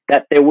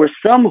that there were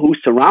some who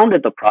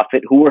surrounded the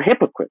Prophet who were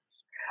hypocrites.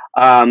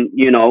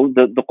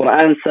 The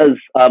Quran says,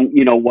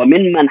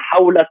 وَمِمَّنْ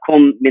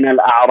حَوْلَكُمْ مِنَ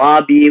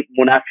الْأَعْرَابِ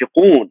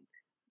مُنَافِقُونَ.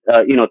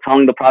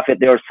 Telling the Prophet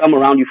there are some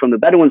around you from the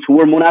Bedouins who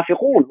were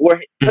munafiqun, who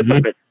were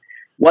hypocrites.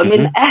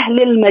 وَمِنْ أَهْلِ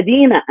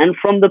الْمَدِينَةِ. And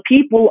from the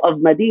people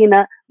of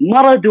Medina,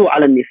 مَرَدُوا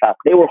عَلَى النِّفَاقِ.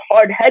 They were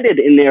hard-headed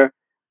in their,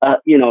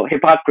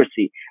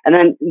 hypocrisy. And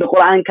then the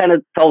Quran kind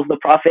of tells the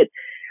Prophet,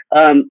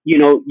 you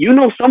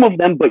know some of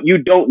them, but you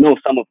don't know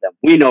some of them.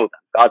 We know them.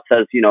 God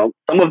says,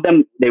 some of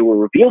them, they were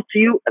revealed to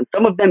you, and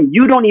some of them,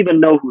 you don't even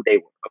know who they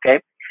were, okay?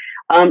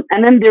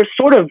 And then there's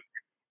sort of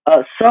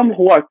some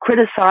who are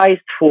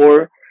criticized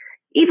for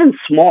even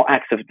small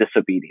acts of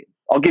disobedience.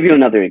 I'll give you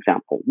another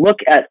example. Look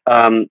at,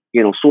 Surah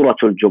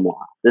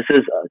Al-Jumu'ah. This is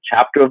a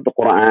chapter of the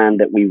Quran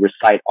that we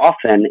recite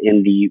often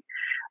in the,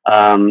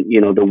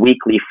 the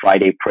weekly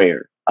Friday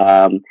prayer.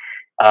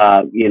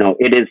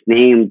 It is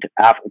named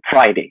after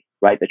Friday,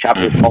 right? The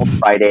chapter is called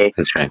Friday.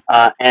 That's right.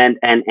 And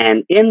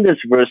in this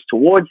verse,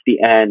 towards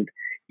the end,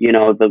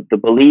 the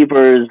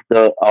believers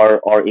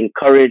are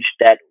encouraged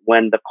that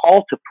when the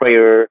call to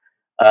prayer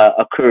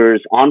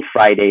occurs on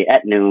Friday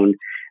at noon,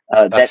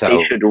 that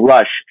they should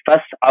rush.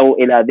 فَاسْعَوْا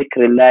إِلَى ذِكْرِ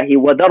اللَّهِ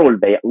وَذَرُوا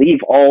الْبَيْعَ. Leave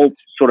all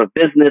sort of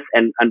business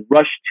and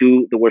rush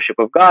to the worship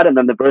of God. And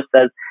then the verse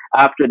says,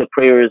 after the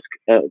prayer is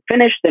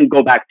finished, then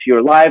go back to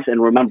your lives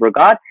and remember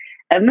God.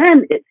 And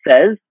then it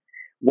says,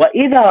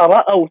 وَإِذَا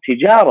رَأَوْا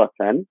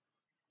تِجَارَةً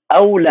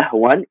أَوْ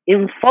لَهْوًا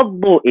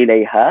انفضوا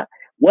إِلَيْهَا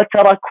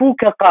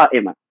وَتَرَكُوكَ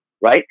قَائِمًا.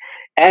 Right?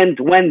 And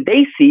when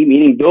they see,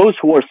 meaning those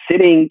who are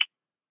sitting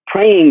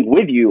praying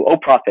with you, O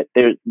Prophet,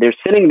 they're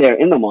sitting there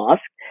in the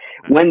mosque,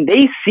 when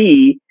they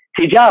see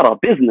tijara,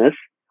 business,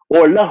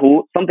 or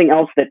lahu, something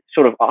else that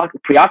sort of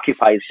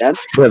preoccupies them,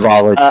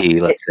 frivolity,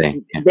 let's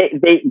say,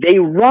 they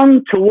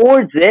run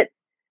towards it.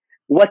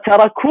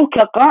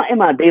 وَتَرَكُوكَ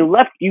قَائِمًا. They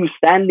left you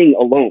standing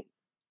alone,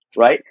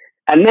 right?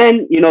 And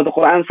then, the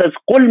Quran says,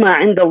 قُلْ مَا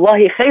عِنْدَ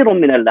اللَّهِ خَيْرٌ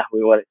مِنَ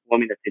اللَّهْوِ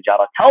وَمِنَ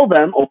التِّجَارَةِ. Tell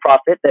them, O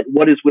Prophet, that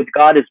what is with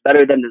God is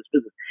better than this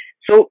business.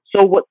 So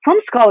what some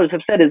scholars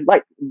have said is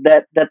like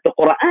that the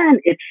Quran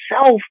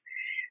itself,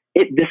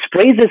 it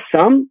dispraises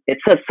some. It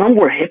says some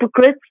were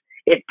hypocrites.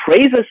 It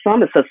praises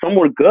some. It says some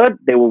were good.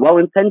 They were well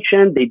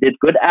intentioned. They did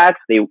good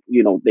acts. They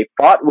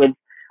fought with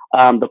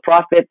the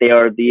Prophet. They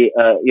are the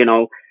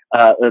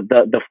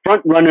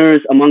front runners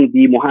among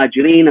the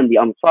Muhajirin and the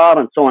Ansar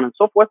and so on and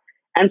so forth.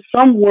 And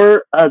some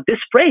were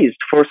dispraised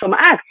for some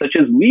acts, such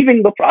as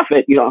leaving the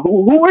Prophet.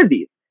 Who were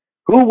these?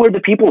 Who were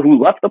the people who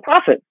left the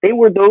Prophet? They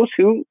were those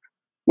who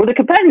were the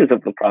companions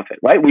of the Prophet,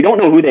 right? We don't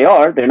know who they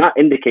are. They're not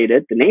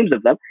indicated, the names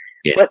of them.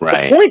 Yeah, but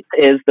right.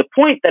 The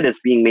point that is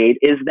being made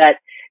is that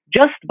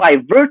just by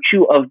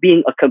virtue of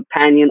being a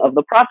companion of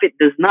the Prophet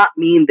does not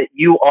mean that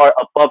you are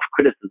above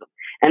criticism.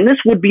 And this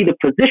would be the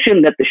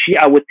position that the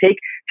Shia would take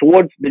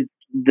towards the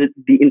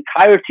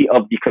entirety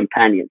of the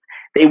companions.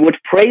 They would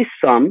praise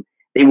some,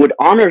 they would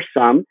honor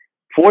some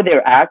for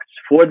their acts,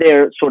 for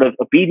their sort of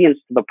obedience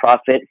to the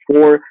Prophet,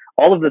 for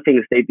all of the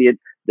things they did,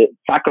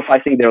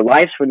 sacrificing their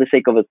lives for the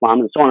sake of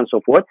Islam and so on and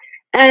so forth.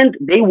 And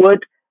they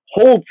would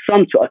hold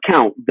some to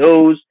account,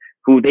 those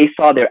who they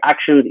saw their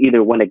actions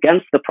either went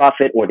against the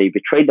Prophet or they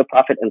betrayed the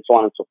Prophet and so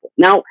on and so forth.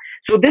 Now,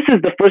 so this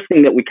is the first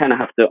thing that we kind of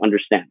have to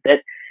understand,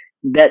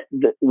 that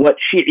what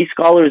Shi'i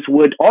scholars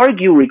would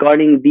argue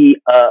regarding the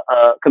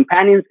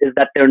companions is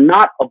that they're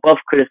not above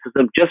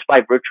criticism just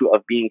by virtue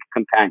of being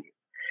companions.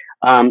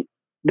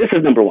 This is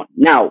number one.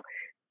 Now,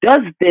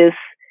 does this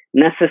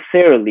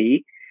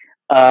necessarily,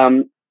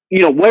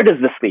 where does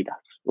this lead us,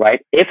 right?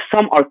 If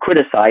some are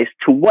criticized,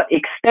 to what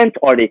extent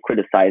are they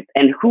criticized,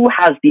 and who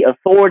has the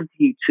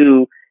authority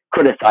to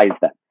criticize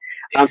them?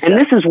 And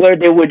this is where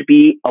there would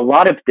be a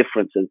lot of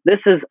differences. This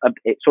is a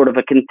sort of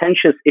a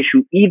contentious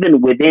issue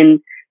even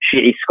within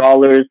Shi'i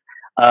scholars,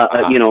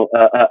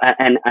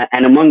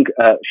 and among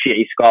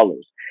Shi'i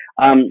scholars.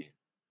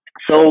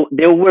 So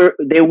there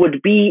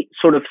would be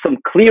sort of some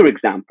clear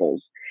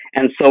examples.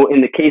 And so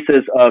in the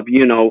cases of,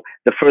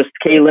 the first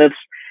caliphs,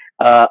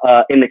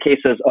 in the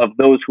cases of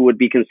those who would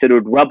be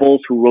considered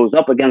rebels who rose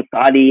up against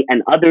Ali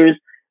and others,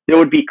 there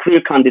would be clear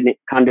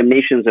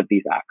condemnations of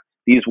these acts.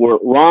 These were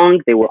wrong,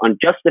 they were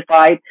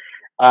unjustified,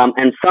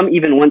 and some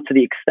even went to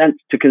the extent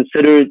to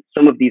consider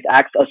some of these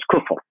acts as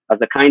kufr, as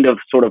a kind of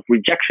sort of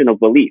rejection of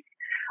belief.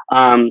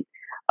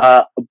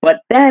 But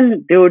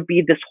then there would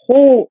be this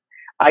whole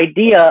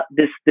idea,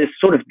 this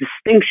sort of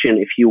distinction,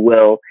 if you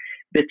will,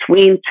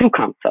 between two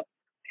concepts.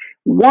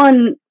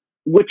 One,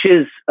 which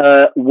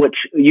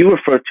you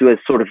refer to as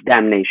sort of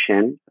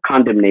damnation,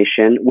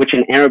 condemnation, which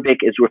in Arabic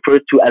is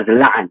referred to as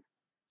la'an,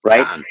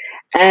 right?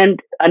 And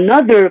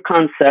another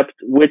concept,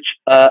 which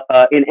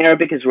in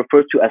Arabic is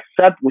referred to as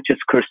sab, which is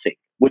cursing,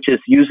 which is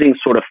using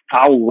sort of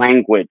foul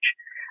language,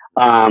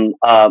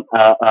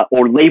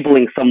 or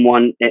labeling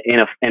someone in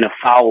a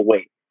foul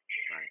way.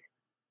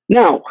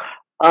 Now,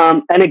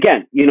 and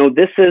again,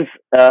 this is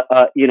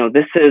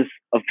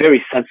a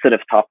very sensitive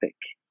topic.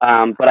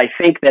 But I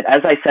think that,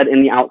 as I said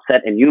in the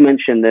outset, and you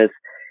mentioned this,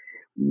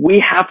 we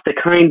have to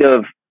kind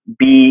of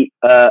be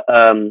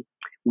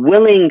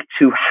willing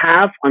to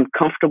have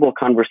uncomfortable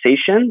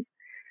conversations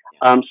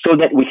so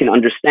that we can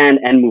understand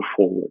and move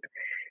forward.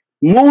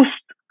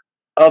 Most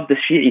of the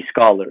Shi'i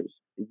scholars,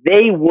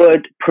 they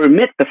would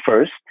permit the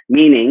first,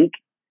 meaning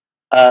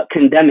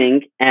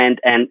condemning and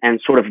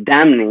sort of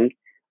damning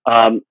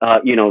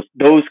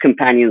those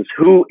companions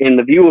who, in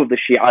the view of the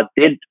Shia,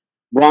 did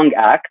wrong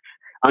acts,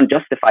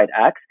 unjustified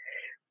acts,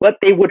 but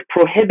they would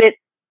prohibit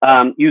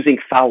using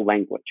foul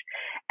language.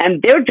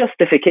 And their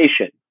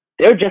justification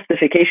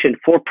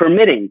for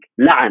permitting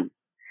la'an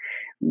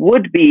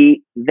would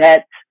be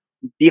that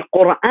the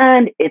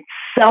Quran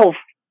itself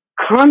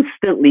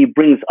constantly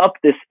brings up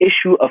this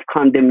issue of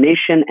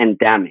condemnation and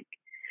damning.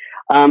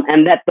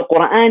 And that the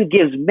Quran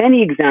gives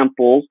many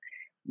examples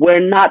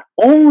where not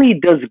only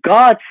does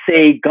God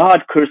say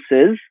God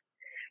curses,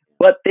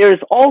 but there's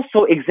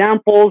also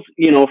examples,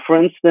 for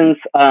instance,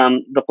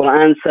 the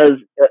Quran says,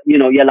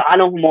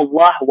 يَلْعَنُهُمُ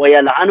اللَّهُ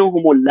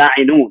وَيَلْعَنُهُمُ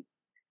اللَّاعِنُونَ.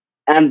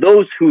 And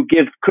those who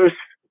give curse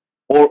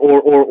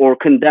or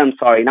condemn,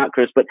 sorry, not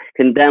curse, but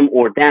condemn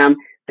or damn,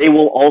 they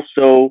will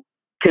also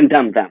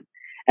condemn them.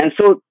 And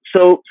so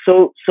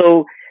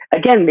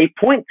again, they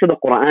point to the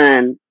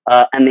Quran,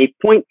 and they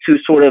point to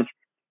sort of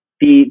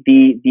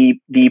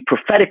the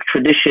prophetic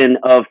tradition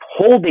of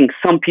holding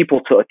some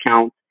people to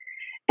account,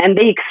 and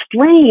they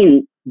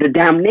explain the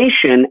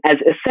damnation as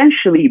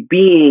essentially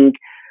being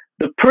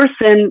the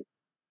person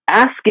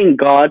asking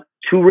God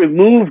to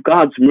remove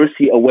God's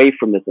mercy away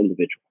from this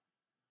individual.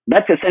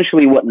 That's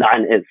essentially what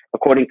la'an is,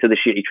 according to the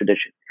Shi'i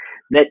tradition.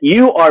 That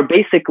you are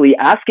basically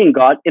asking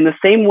God in the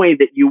same way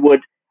that you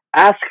would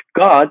ask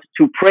God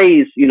to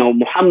praise,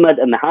 Muhammad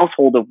and the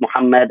household of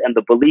Muhammad and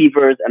the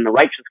believers and the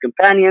righteous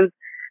companions,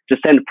 to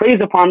send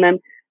praise upon them.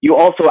 You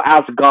also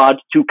ask God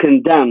to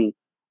condemn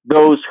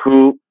those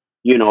who,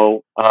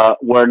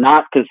 were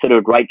not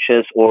considered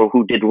righteous or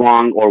who did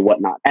wrong or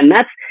whatnot. And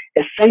that's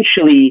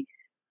essentially,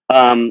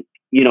 the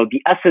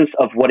essence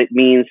of what it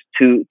means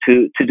to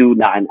do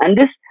la'an. And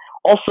this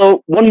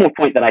also, one more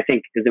point that I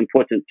think is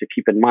important to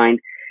keep in mind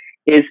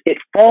is it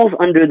falls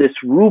under this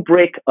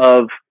rubric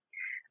of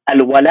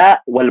al-wala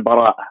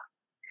wal-bara'a,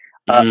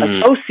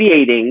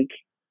 associating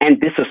and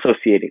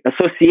disassociating,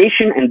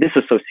 association and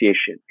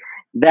disassociation.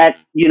 That,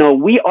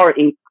 we are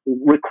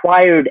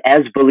required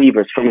as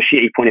believers from a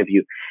Shi'i point of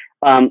view,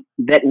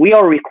 that we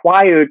are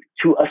required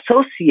to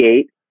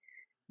associate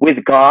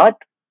with God,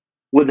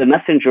 with the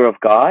messenger of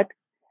God,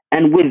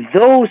 and with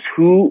those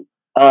who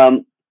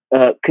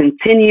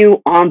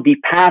continue on the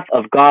path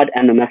of God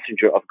and the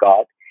messenger of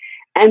God,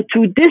 and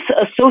to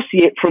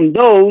disassociate from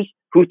those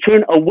who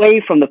turn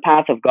away from the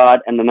path of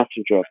God and the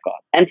messenger of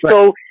God. And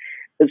from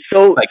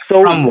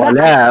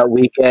wala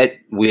we get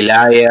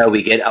wilaya,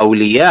 we get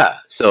awliya.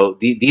 So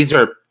these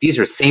are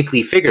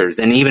saintly figures.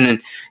 And even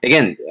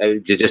again,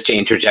 just to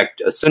interject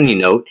a Sunni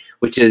note,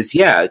 which is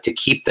to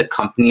keep the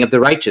company of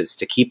the righteous,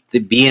 to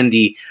be in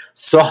the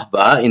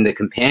sohbah, in the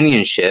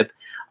companionship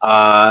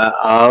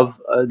of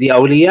the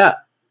awliya.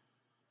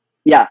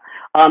 Yeah.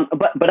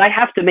 But I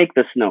have to make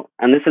this note,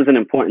 and this is an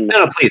important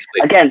note. No, please.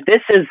 Again,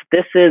 this is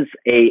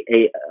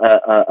a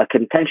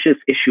contentious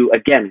issue,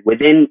 again,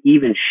 within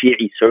even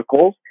Shi'i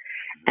circles.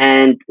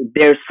 And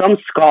there's some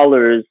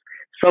scholars,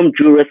 some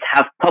jurists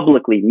have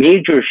publicly,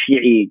 major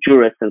Shi'i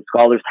jurists and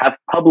scholars have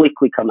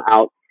publicly come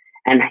out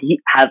and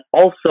have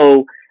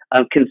also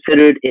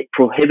considered it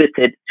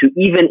prohibited to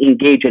even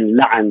engage in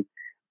la'an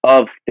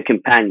of the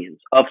companions,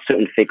 of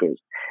certain figures.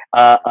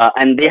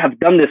 And they have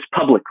done this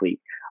publicly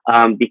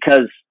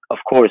because, of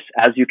course,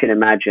 as you can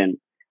imagine,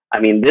 I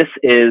mean, this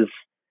is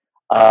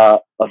a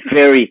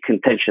very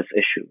contentious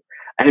issue.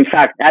 And in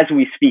fact, as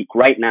we speak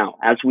right now,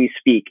 as we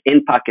speak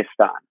in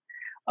Pakistan,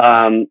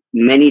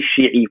 many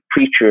Shi'i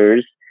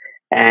preachers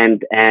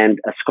and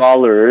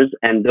scholars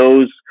and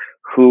those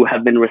who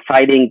have been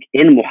reciting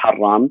in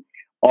Muharram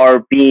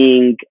are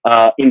being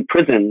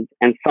imprisoned,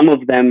 and some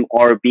of them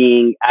are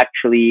being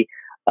actually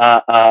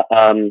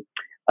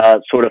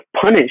sort of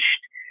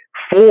punished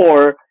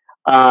for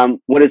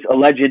what is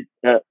alleged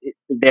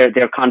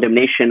their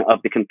condemnation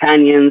of the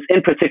companions,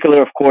 in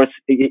particular, of course,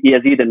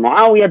 Yazid and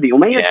Muawiyah, the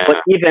Umayyads, but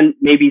even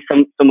maybe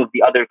some of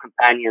the other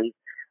companions.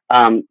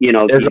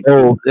 There's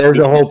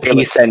a whole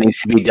piece that needs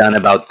to be done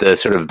about the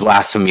sort of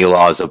blasphemy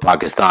laws of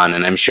Pakistan,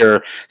 and I'm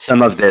sure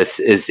some of this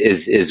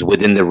is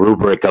within the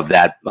rubric of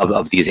that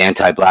of these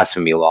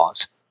anti-blasphemy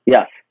laws.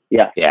 Yes.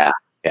 Yeah.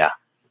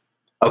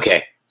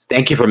 Okay.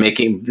 Thank you for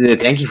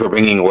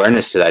bringing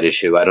awareness to that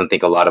issue. I don't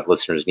think a lot of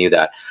listeners know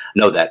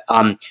that.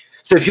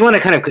 So if you want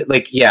to kind of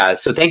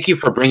so thank you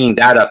for bringing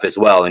that up as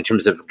well in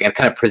terms of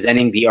kind of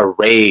presenting the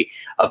array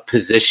of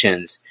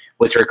positions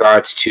with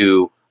regards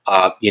to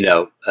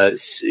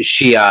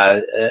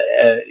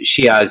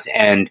Shias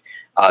and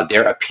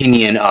their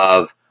opinion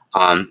of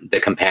the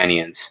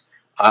companions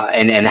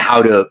and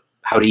how to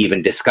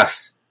even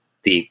discuss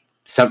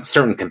some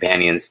certain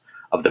companions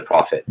of the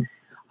Prophet.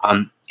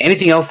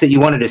 Anything else that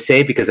you wanted to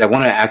say? Because I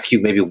want to ask you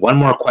maybe one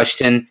more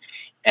question,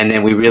 and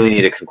then we really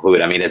need to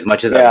conclude. I mean, as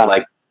much as I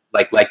would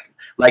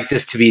like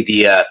this to be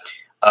the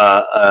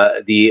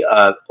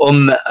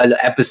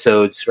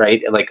episodes,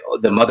 right? Like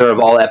the mother of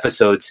all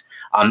episodes.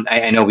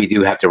 I know we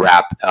do have to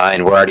wrap,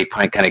 and we're already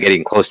kind of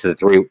getting close to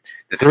the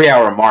 3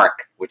 hour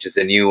mark, which is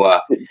a new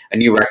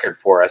record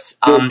for us.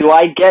 Do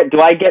I get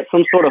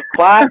some sort of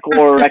plaque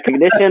or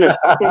recognition or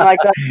something like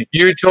that?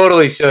 You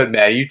totally should,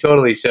 man. You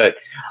totally should.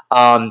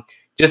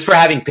 Just for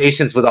having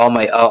patience with all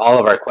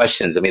of our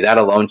questions. I mean, that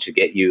alone should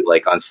get you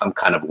like on some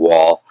kind of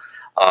wall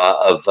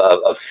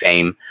of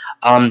fame.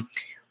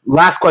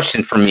 Last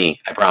question for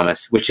me, I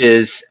promise, which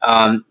is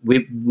one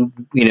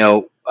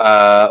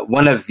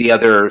of the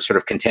other sort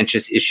of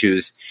contentious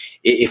issues.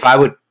 If I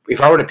were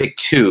to pick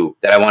two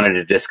that I wanted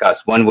to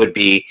discuss, one would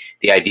be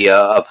the idea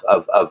of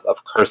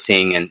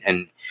cursing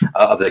and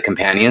of the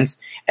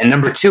companions, and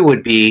number two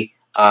would be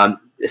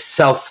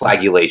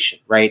self-flagellation,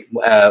 right?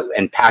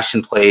 And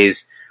passion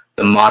plays,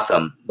 the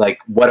matam, like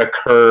what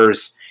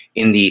occurs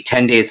in the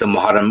 10 days of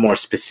Muharram, more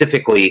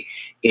specifically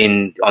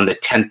on the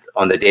 10th,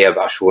 on the day of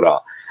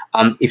Ashura.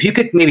 If you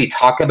could maybe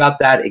talk about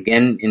that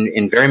again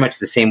in very much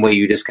the same way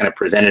you just kind of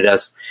presented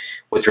us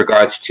with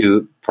regards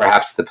to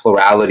perhaps the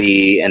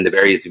plurality and the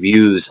various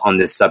views on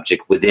this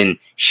subject within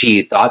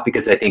Shi'i thought,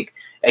 because I think,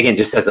 again,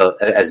 just as a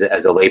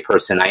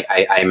layperson,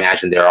 I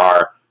imagine there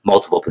are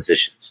multiple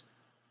positions.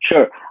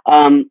 Sure.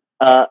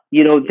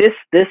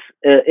 This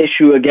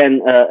issue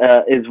again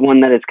is one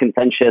that is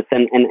contentious,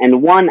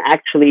 and one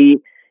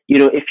actually,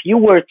 if you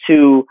were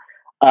to,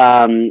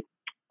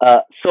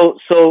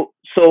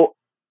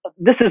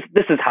 this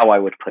is how I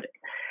would put it.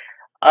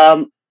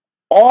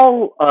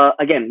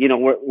 Again,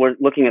 we're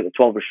looking at the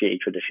 12 Shi'i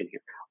tradition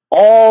here.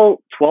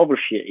 All 12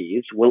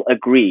 Shi'is will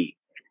agree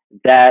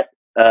that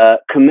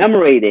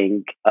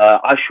commemorating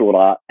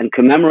Ashura and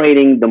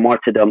commemorating the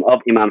martyrdom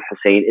of Imam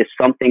Hussein is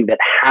something that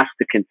has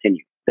to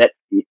continue, that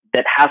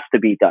has to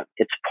be done.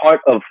 It's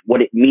part of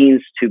what it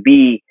means to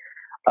be,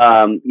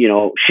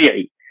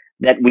 Shi'i,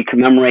 that we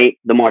commemorate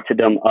the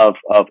martyrdom of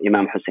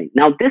Imam Hussein.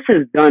 Now, this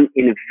is done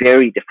in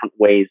very different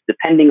ways,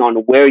 depending on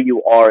where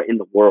you are in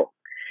the world.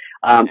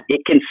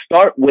 It can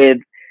start with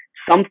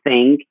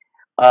something,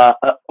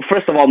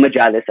 first of all,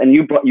 majalis, and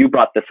you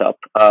brought this up,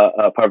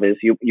 Parvez,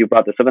 you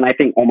brought this up, and I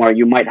think, Omar,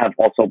 you might have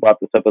also brought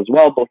this up as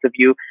well, both of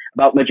you,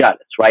 about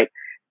majalis, right?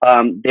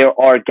 There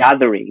are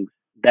gatherings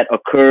that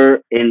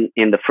occur in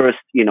the first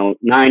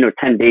 9 or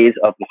 10 days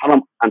of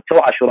Muharram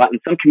until Ashura in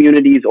some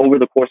communities over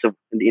the course of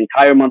the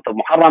entire month of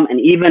Muharram, and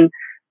even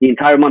the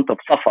entire month of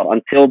Safar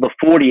until the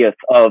 40th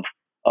of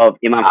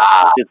Imam,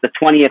 which is the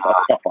 20th of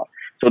Safar.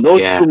 So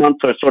those 2 months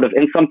are sort of,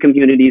 in some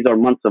communities, are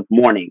months of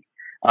mourning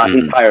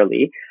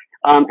entirely.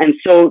 And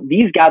so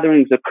these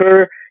gatherings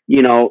occur.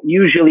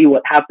 Usually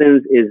what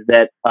happens is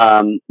that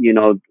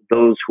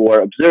those who are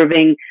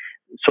observing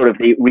sort of,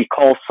 they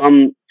recall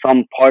some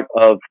part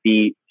of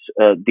the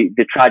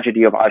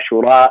tragedy of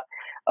Ashura.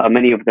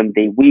 Many of them,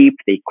 they weep,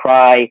 they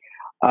cry.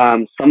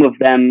 Some of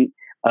them,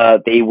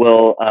 they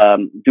will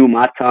do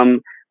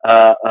matam,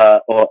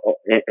 or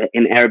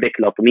in Arabic,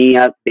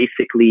 latmiya.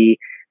 Basically,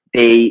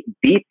 they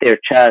beat their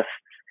chests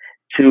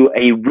to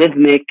a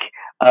rhythmic,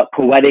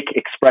 poetic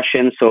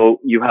expression. So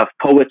you have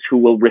poets who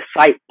will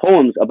recite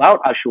poems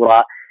about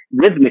Ashura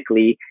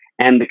rhythmically,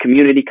 and the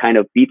community kind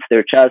of beats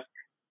their chest.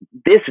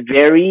 This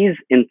varies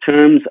in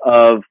terms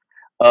of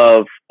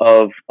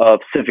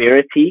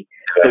severity.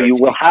 So you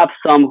will have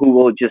some who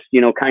will just,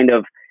 kind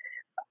of,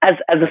 as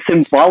a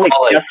symbolic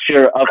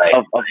gesture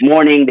of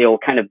mourning, they will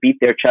kind of beat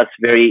their chests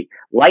very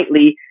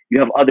lightly. You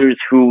have others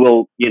who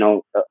will,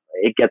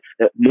 it gets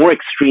more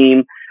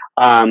extreme,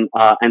 and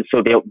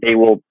so they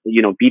will,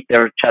 beat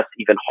their chests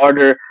even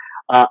harder.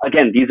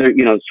 Again, these are,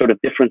 sort of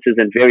differences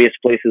in various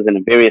places and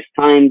in various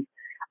times.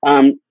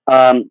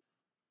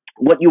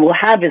 What you will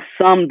have is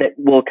some that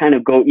will kind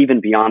of go even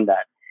beyond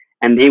that,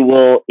 and they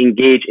will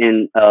engage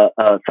in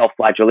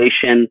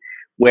self-flagellation,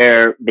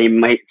 where they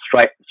might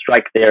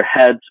strike their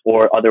heads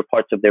or other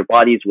parts of their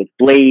bodies with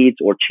blades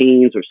or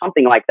chains or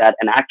something like that,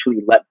 and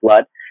actually let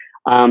blood.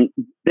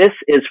 This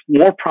is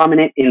more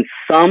prominent in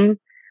some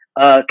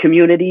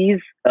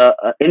communities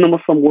in the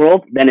Muslim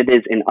world than it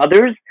is in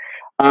others.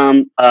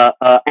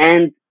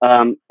 Again,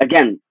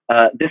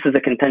 this is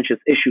a contentious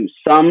issue.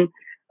 Some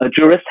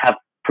jurists have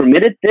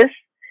permitted this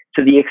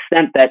to the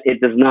extent that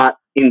it does not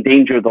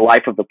endanger the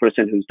life of the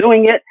person who's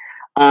doing it,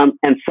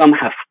 and some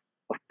have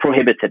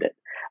prohibited it.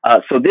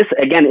 So this,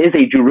 again, is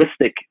a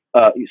juristic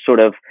sort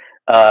of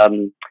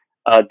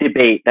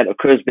debate that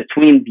occurs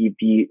between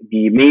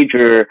the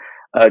major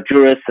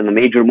jurists and the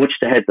major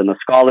mujtahids and the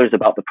scholars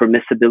about the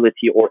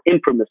permissibility or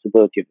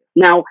impermissibility of it.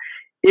 Now,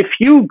 if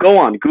you go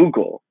on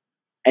Google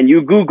and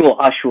you Google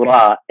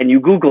Ashura and you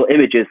Google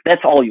images,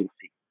 that's all you'll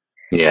see.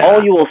 Yeah.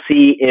 All you will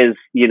see is,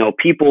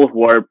 people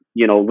who are,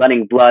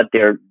 letting blood,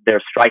 they're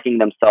striking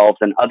themselves,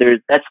 and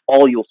others. That's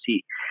all you'll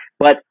see.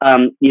 But,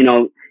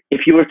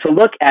 if you were to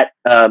look at,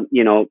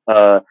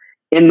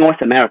 in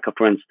North America,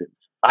 for instance,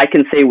 I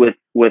can say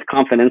with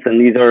confidence, and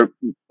these are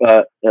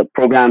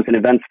programs and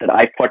events that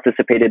I've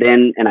participated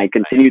in, and I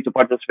continue to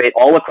participate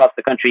all across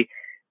the country.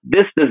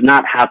 This does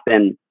not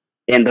happen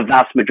in the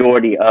vast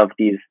majority of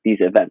these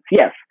events.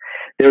 Yes,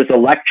 there's a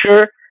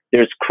lecture,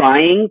 there's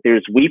crying,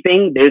 there's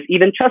weeping, there's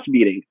even chest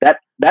beating. That's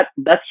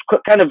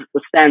kind of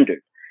the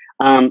standard.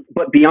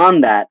 But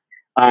beyond that,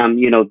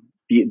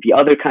 the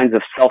other kinds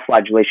of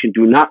self-flagellation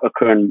do not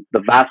occur in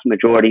the vast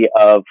majority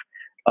of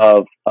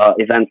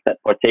events that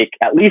partake,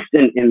 at least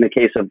in the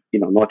case of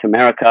North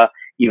America,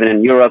 even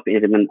in Europe,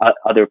 even in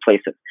other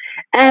places.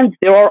 And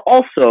there are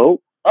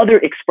also other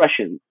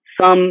expressions.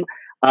 Some,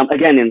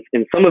 again,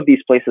 in some of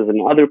these places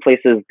and other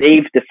places,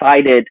 they've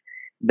decided,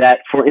 that,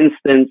 for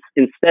instance,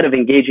 instead of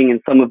engaging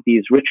in some of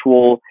these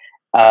ritual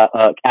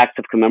acts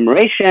of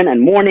commemoration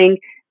and mourning,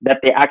 that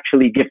they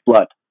actually give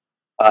blood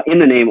in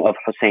the name of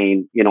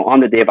Hussein. You know, on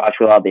the day of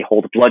Ashura, they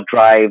hold blood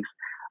drives.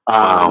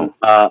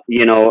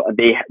 You know,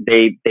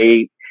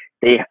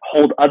 they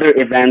hold other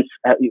events,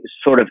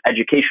 sort of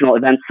educational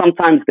events.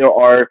 Sometimes there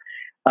are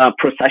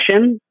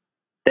processions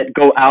that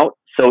go out.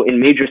 So in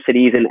major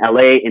cities, in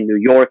LA, in New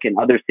York, in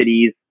other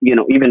cities, you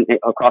know, even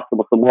across the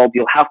Muslim world,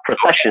 you'll have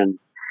processions.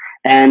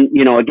 And,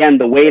 you know, again,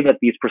 the way that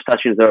these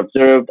processions are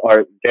observed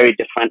are very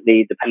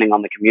differently depending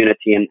on the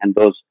community and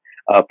those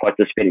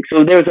participating.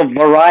 So there's a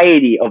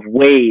variety of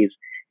ways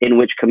in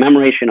which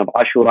commemoration of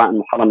Ashura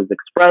and Muharram is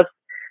expressed.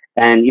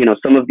 And, you know,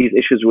 some of these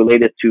issues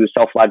related to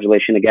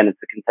self-flagellation, again, it's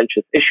a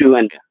contentious issue.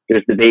 And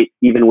there's debate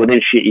even within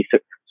Shi'i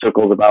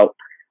circles about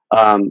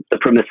the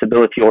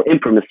permissibility or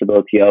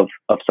impermissibility of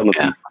some of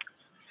them.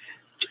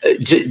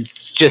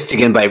 Just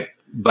again, by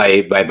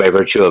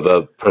virtue of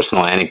a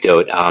personal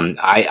anecdote,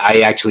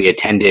 I actually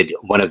attended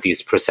one of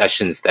these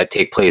processions that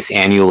take place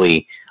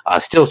annually,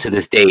 still to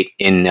this date,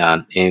 in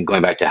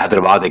going back to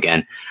Hyderabad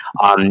again,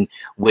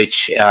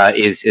 which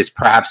is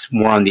perhaps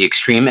more on the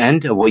extreme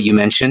end of what you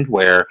mentioned,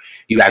 where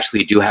you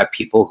actually do have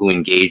people who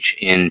engage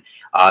in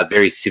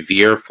very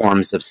severe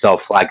forms of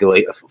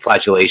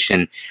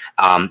self-flagellation,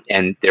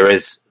 and there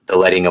is the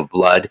letting of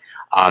blood.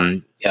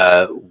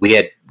 We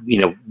had, you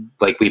know,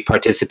 like, we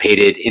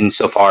participated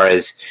insofar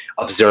as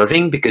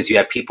observing, because you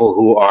have people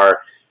who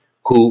are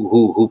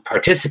who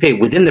participate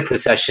within the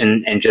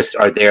procession and just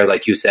are there,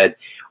 like you said,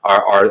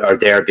 are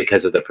there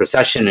because of the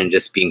procession and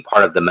just being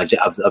part of the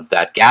of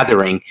that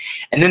gathering.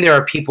 And then there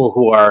are people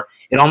who are,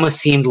 it almost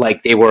seemed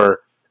like they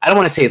were, I don't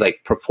want to say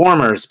like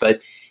performers,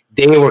 but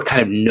they were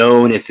kind of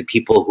known as the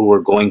people who were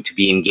going to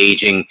be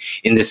engaging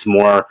in this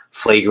more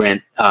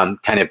flagrant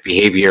kind of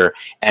behavior,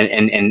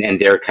 and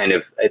they're kind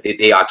of,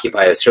 they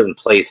occupy a certain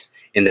place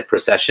in the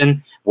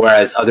procession,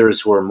 whereas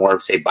others who are more,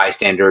 say,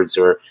 bystanders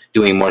or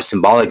doing more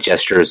symbolic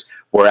gestures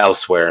were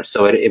elsewhere.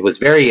 So it was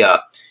very, it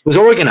was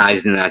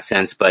organized in that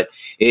sense, but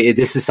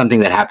this is something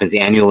that happens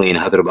annually in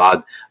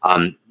Hyderabad,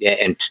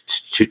 and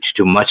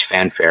to much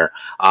fanfare.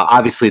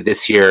 Obviously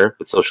this year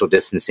with social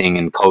distancing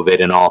and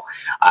COVID and all,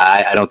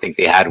 I don't think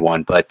they had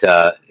one, but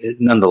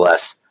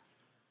nonetheless.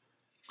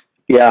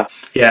 Yeah,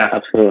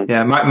 absolutely.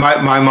 Yeah,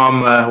 my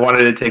mom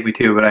wanted to take me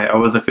too, but I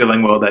wasn't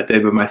feeling well that day.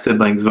 But my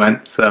siblings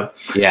went, so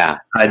yeah,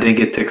 I didn't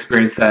get to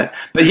experience that.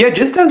 But yeah,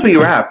 just as we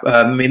wrap,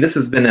 I mean, this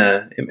has been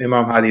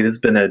Imam Hadi. This has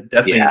been a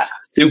definitely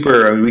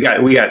super. I mean, we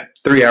got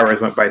 3 hours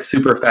went by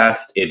super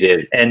fast. It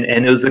did, and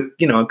it was a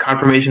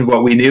confirmation of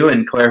what we knew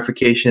and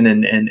clarification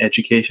and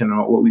education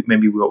on what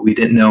we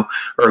didn't know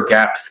or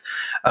gaps.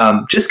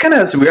 Just kind of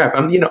as we wrap,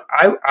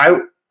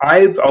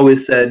 I've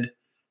always said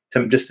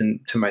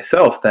to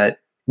myself that,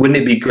 wouldn't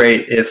it be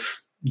great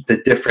if the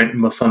different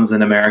Muslims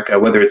in America,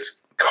 whether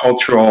it's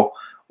cultural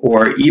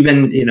or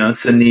even,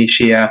 Sunni,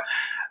 Shia,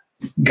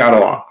 got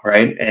along,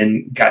 right?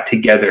 And got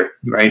together,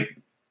 right?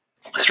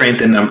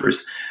 Strength in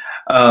numbers.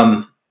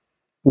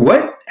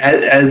 What,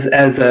 as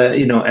a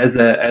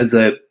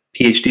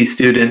PhD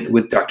student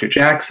with Dr.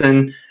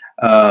 Jackson,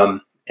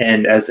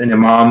 and as an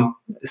imam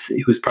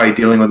who's probably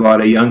dealing with a lot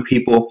of young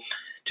people,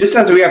 just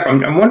as we wrap,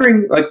 I'm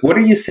wondering, what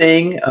are you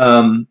saying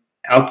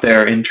out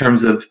there in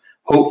terms of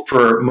hope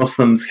for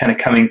Muslims kind of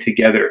coming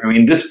together? I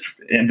mean,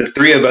 the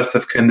three of us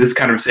in this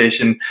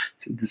conversation,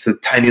 this is a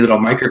tiny little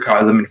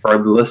microcosm, and for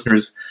the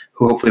listeners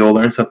who hopefully will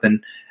learn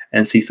something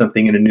and see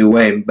something in a new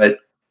way. But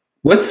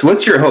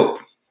what's your hope?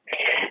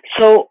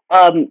 So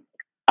I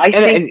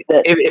think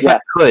that, if I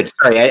could,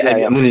 sorry,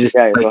 I'm going to just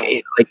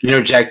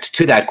interject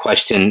to that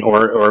question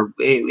or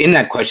in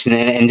that question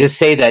and just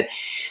say that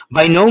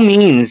by no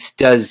means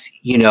does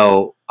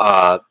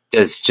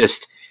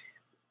just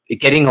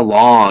getting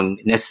along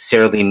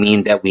necessarily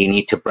mean that we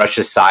need to brush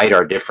aside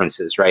our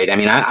differences, right? I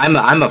mean,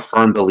 I'm a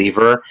firm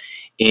believer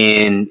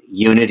in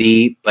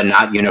unity, but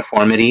not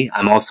uniformity.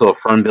 I'm also a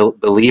firm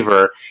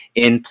believer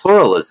in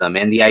pluralism.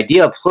 And the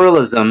idea of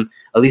pluralism,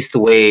 at least the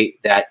way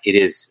that it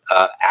is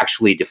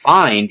actually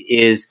defined,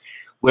 is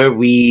where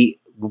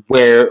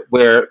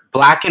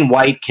black and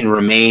white can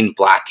remain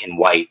black and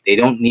white. They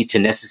don't need to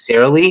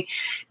necessarily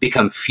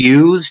become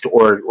fused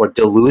or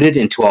diluted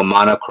into a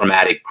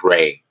monochromatic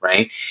gray,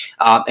 right?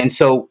 And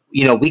so,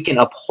 we can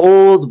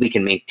uphold, we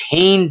can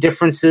maintain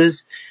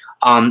differences,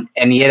 and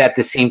yet at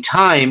the same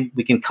time,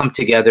 we can come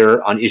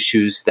together on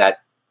issues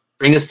that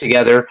bring us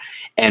together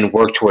and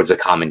work towards a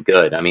common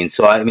good. I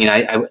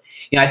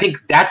think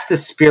that's the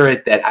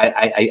spirit that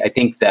I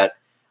think that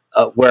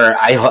where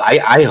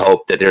I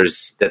hope that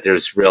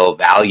there's real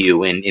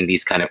value in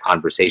these kind of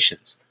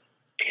conversations.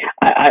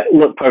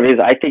 Look, Parvez,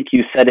 I think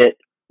you said it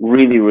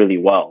really, really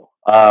well.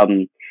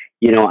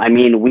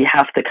 We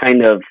have to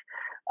kind of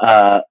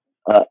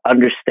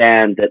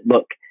understand that,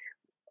 look,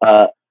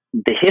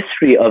 the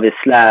history of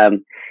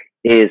Islam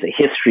is a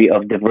history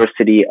of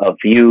diversity of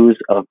views,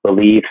 of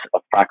beliefs,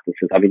 of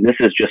practices. I mean, this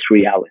is just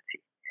reality.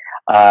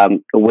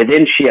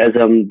 Within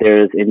Shi'ism,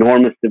 there's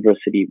enormous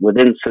diversity.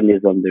 Within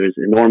Sunnism, there's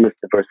enormous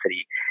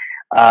diversity.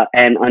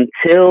 And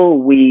until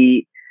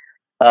we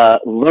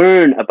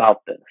learn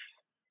about this,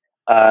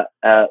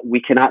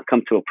 we cannot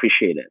come to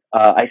appreciate it.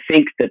 I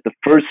think that the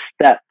first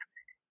step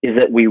is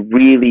that we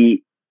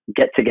really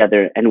get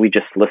together and we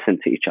just listen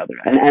to each other.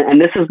 And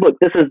this is, look,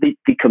 this is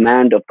the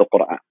command of the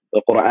Quran.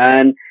 The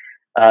Quran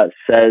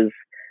says,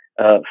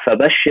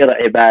 فَبَشِّرْ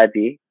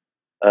عِبَادِي,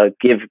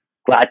 give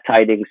glad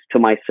tidings to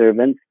my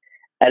servants,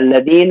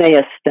 الَّذِينَ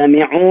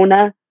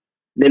يَسْتَمِعُونَ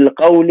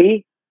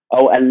لِلْقَوْلِ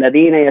أو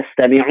الَّذِينَ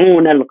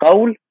يَسْتَمِعُونَ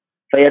الْقَوْلِ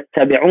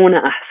فَيَتَّبِعُونَ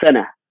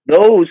أَحْسَنَهُ.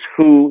 Those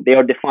who, they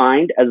are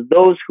defined as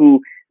those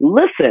who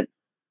listen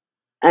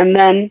and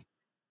then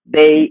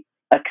they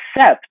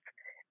accept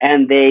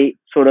and they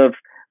sort of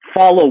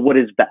follow what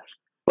is best.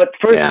 But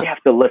first they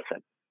have to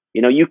listen.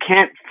 You know, you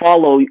can't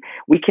follow,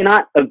 we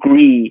cannot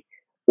agree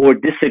or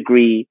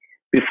disagree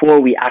before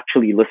we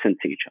actually listen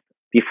to each other,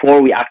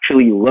 before we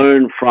actually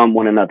learn from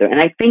one another. And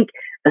I think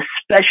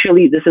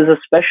especially, this is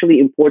especially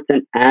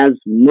important as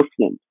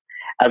Muslims,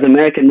 as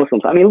American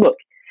Muslims. I mean, look,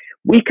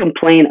 we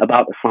complain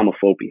about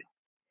Islamophobia.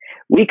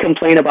 We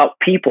complain about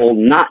people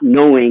not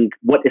knowing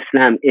what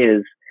Islam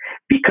is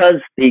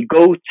because they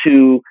go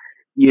to,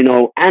 you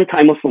know,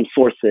 anti-Muslim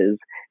sources.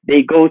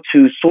 They go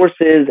to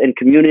sources and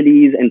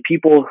communities and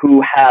people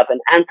who have an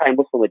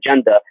anti-Muslim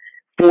agenda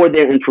for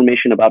their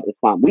information about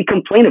Islam. We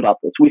complain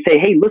about this. We say,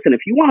 hey, listen,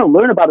 if you want to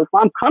learn about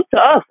Islam, come to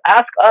us,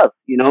 ask us,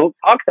 you know,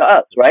 talk to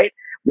us, right?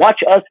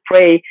 Watch us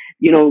pray,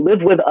 you know,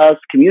 live with us,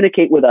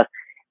 communicate with us.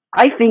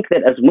 I think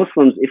that as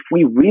Muslims, if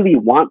we really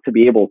want to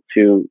be able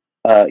to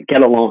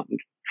get along, if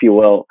you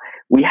will,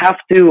 we have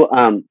to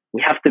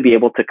be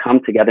able to come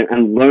together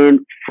and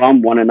learn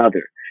from one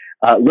another,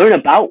 learn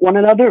about one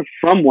another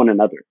from one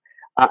another,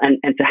 and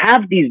to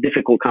have these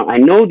difficult. I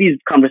know these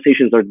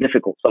conversations are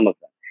difficult. Some of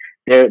them,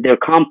 they're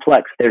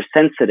complex, they're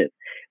sensitive,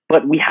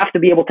 but we have to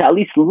be able to at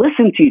least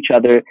listen to each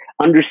other,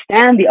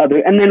 understand the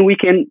other, and then we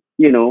can,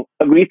 you know,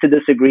 agree to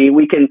disagree.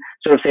 We can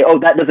sort of say, oh,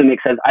 that doesn't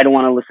make sense. I don't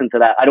want to listen to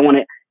that. I don't want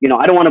to, you know,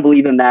 I don't want to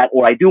believe in that,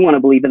 or I do want to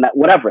believe in that.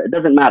 Whatever, it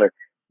doesn't matter.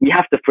 We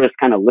have to first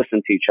kind of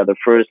listen to each other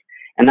first,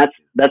 and that's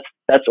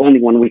only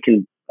when we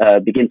can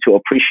begin to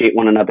appreciate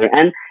one another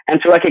and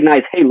to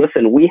recognize, hey,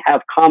 listen, we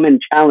have common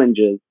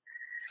challenges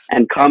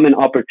and common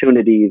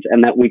opportunities,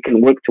 and that we can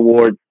work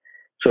towards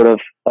sort of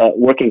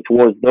working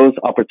towards those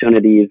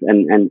opportunities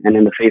and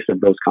in the face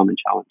of those common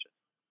challenges.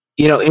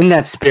 You know, in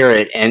that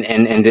spirit, and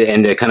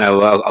to kind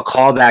of a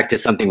callback to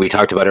something we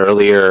talked about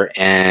earlier,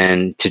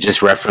 and to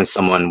just reference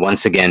someone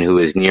once again who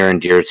is near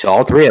and dear to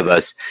all three of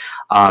us,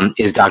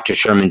 is Dr.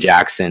 Sherman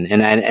Jackson.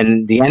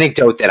 And the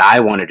anecdote that I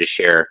wanted to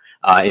share,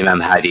 Imam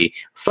Hadi,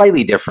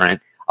 slightly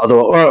different,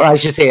 although, or I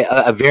should say,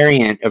 a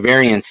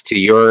variance to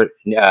your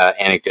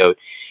anecdote,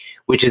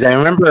 which is, I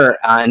remember,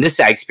 and this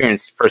I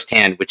experienced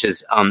firsthand, which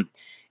is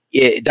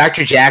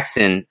Dr.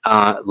 Jackson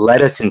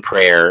led us in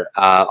prayer,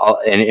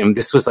 and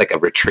this was like a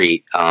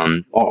retreat.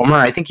 Omar,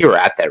 I think you were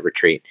at that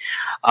retreat.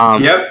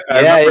 Yep.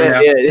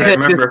 I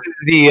remember. This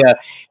is the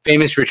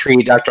famous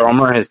retreat. Dr.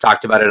 Omar has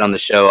talked about it on the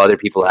show. Other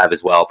people have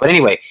as well. But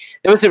anyway,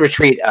 there was a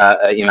retreat,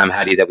 Imam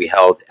Hadi, that we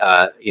held,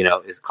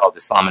 is called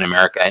Islam in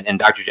America. And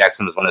Dr.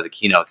 Jackson was one of the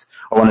keynotes,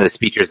 or one of the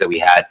speakers that we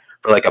had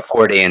for like a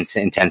 4-day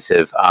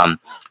intensive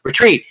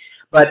retreat.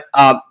 But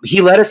he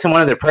led us in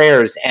one of the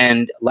prayers,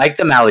 and like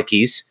the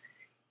Malikis,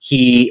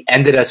 he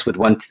ended us with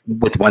one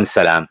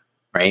salam,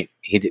 right?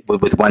 He did,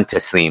 with one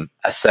taslim,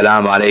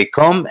 assalamu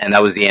alaikum, and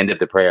that was the end of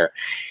the prayer.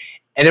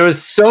 And there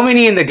was so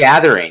many in the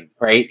gathering,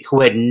 right,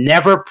 who had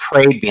never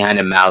prayed behind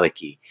a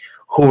Maliki,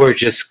 who were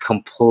just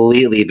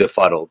completely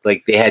befuddled.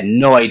 Like, they had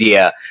no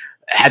idea.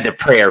 Had the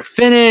prayer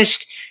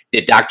finished?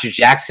 Did Dr.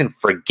 Jackson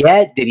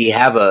forget? Did he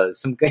have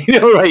some,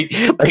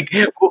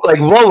 like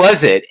what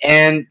was it?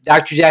 And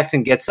Dr.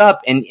 Jackson gets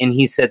up and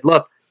he said,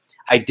 look,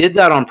 I did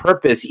that on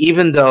purpose,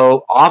 even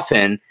though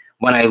often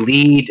when I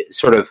lead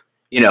sort of,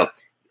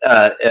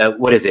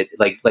 what is it,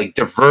 like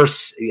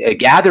diverse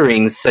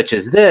gatherings such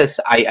as this,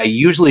 I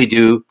usually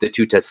do the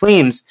 2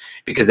 taslims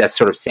because that's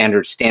sort of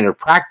standard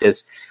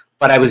practice.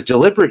 But I was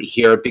deliberate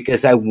here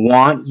because I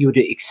want you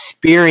to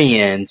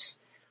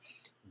experience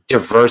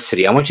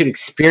diversity. I want you to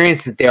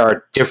experience that there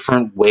are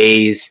different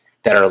ways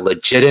that are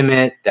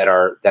legitimate, that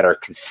are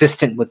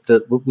consistent with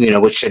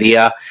with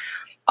Sharia.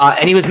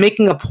 And he was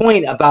making a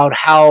point about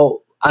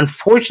how,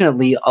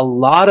 unfortunately, a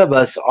lot of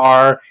us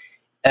are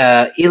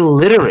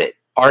illiterate,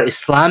 are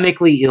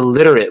Islamically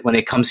illiterate when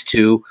it comes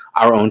to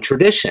our own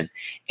tradition.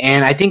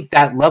 And I think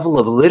that level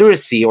of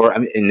literacy, or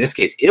in this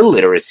case,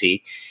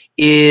 illiteracy,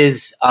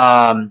 is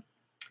what's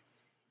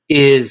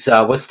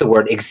the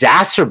word?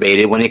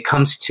 Exacerbated when it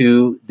comes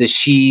to the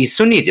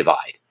Shi'i-Sunni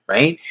divide,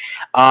 right?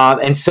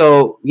 And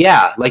so,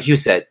 yeah, like you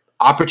said,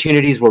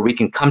 opportunities where we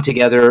can come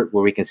together,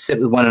 where we can sit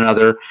with one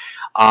another,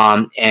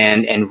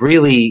 and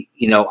really,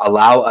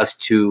 allow us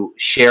to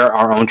share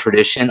our own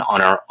tradition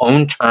on our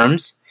own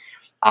terms,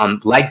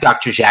 like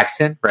Dr.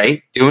 Jackson,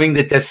 right? Doing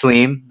the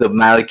taslim, the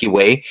Maliki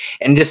way,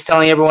 and just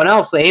telling everyone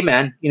else, hey,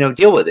 man,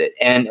 deal with it,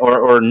 and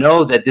or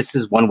know that this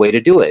is one way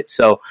to do it.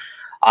 So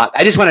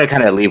I just wanted to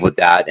kind of leave with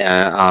that.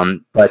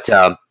 But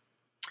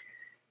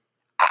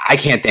I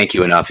can't thank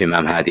you enough,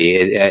 Imam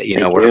Hadi. Thank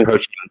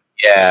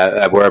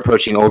We're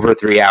approaching over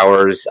 3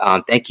 hours.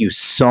 Thank you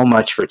so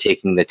much for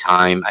taking the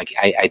time.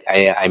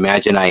 I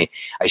imagine I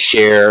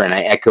share and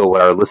I echo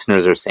what our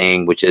listeners are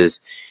saying, which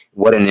is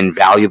what an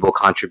invaluable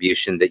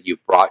contribution that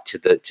you've brought to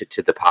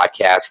the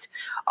podcast.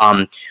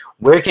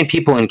 Where can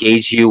people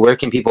engage you? Where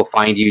can people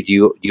find you?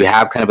 Do you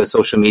have kind of a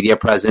social media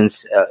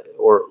presence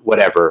or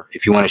whatever?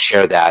 If you want to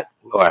share that,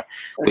 or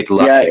we'd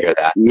love to hear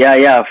that.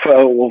 Yeah.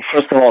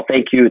 First of all,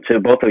 thank you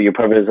to both of you,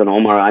 Parvez and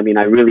Omar. I mean,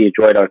 I really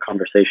enjoyed our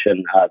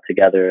conversation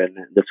together, and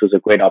this was a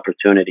great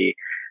opportunity.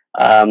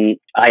 I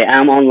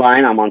am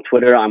online. I'm on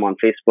Twitter. I'm on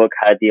Facebook,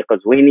 Hadi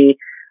Qazwini.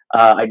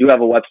 I do have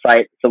a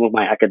website, some of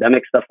my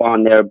academic stuff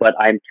on there, but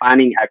I'm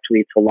planning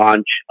actually to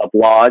launch a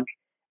blog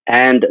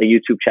and a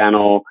YouTube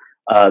channel.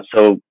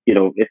 So,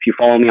 if you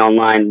follow me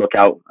online, look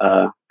out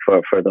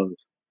for those.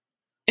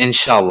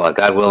 Inshallah,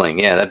 God willing.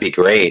 Yeah, that'd be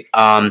great.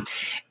 And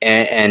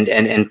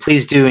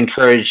please do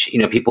encourage,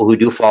 people who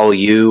do follow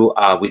you.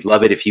 We'd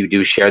love it if you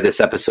do share this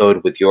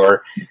episode with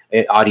your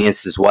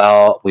audience as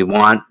well. We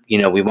want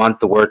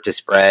the word to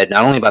spread,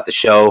 not only about the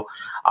show.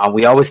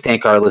 We always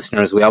thank our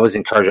listeners. We always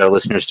encourage our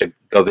listeners to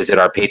go visit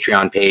our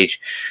Patreon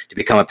page to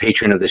become a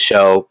patron of the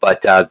show.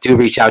 But do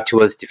reach out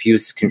to us,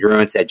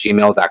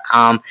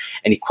 diffusedcongruence@gmail.com.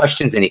 Any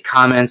questions, any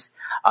comments?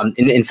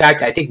 In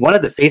fact, I think one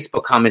of the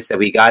Facebook comments that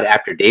we got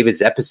after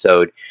David's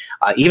episode,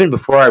 even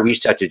before I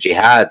reached out to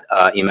Jihad,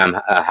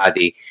 Imam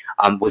Hadi,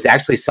 was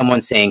actually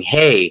someone saying,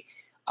 hey,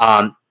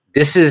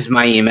 this is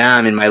my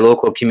imam in my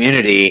local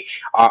community.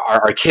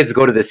 Our kids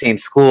go to the same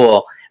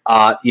school.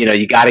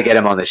 You got to get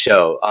him on the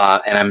show.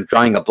 And I'm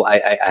drawing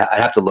I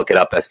have to look it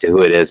up as to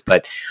who it is.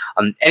 But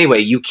anyway,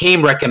 you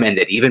came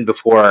recommended even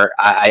before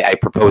I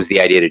proposed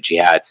the idea to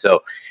Jihad.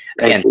 So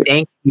again,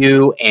 thank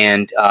you.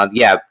 And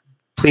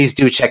please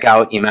do check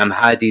out Imam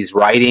Hadi's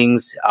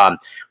writings.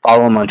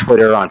 Follow him on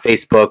Twitter, on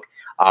Facebook.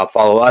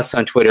 Follow us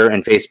on Twitter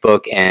and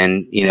Facebook,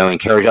 and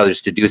encourage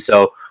others to do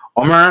so.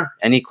 Omar,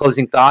 any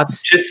closing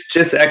thoughts?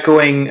 Just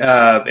echoing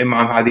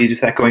Imam Hadi,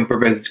 just echoing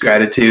Parvez's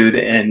gratitude,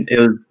 and it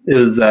was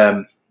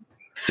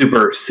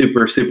super,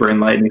 super, super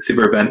enlightening,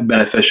 super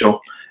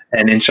beneficial.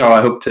 And inshallah,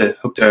 I hope to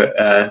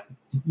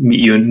meet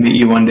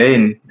you one day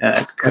and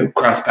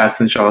cross paths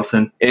inshallah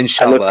soon.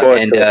 Inshallah,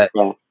 and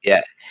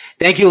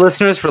thank you,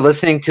 listeners, for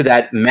listening to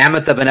that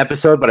mammoth of an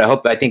episode. But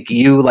I think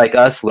you, like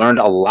us, learned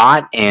a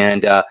lot,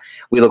 and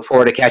we look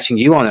forward to catching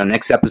you on our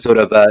next episode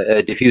of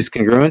Diffused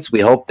Congruence.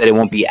 We hope that it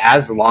won't be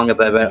as long of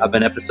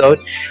an episode,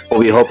 but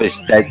we hope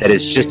that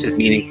it's just as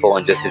meaningful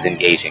and just as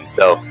engaging.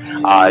 So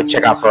look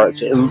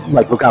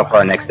out for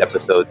our next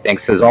episode.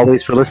 Thanks as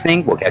always for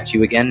listening. We'll catch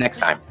you again next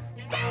time.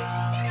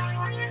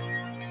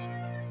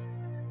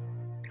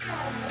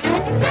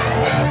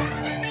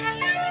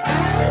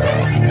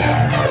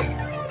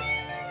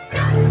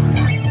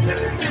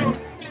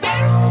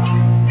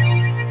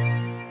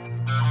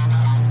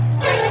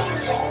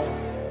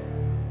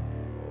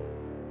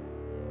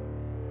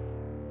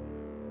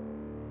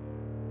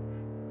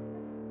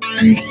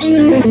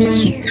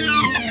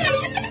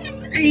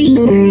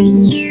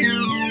 Mm-hmm.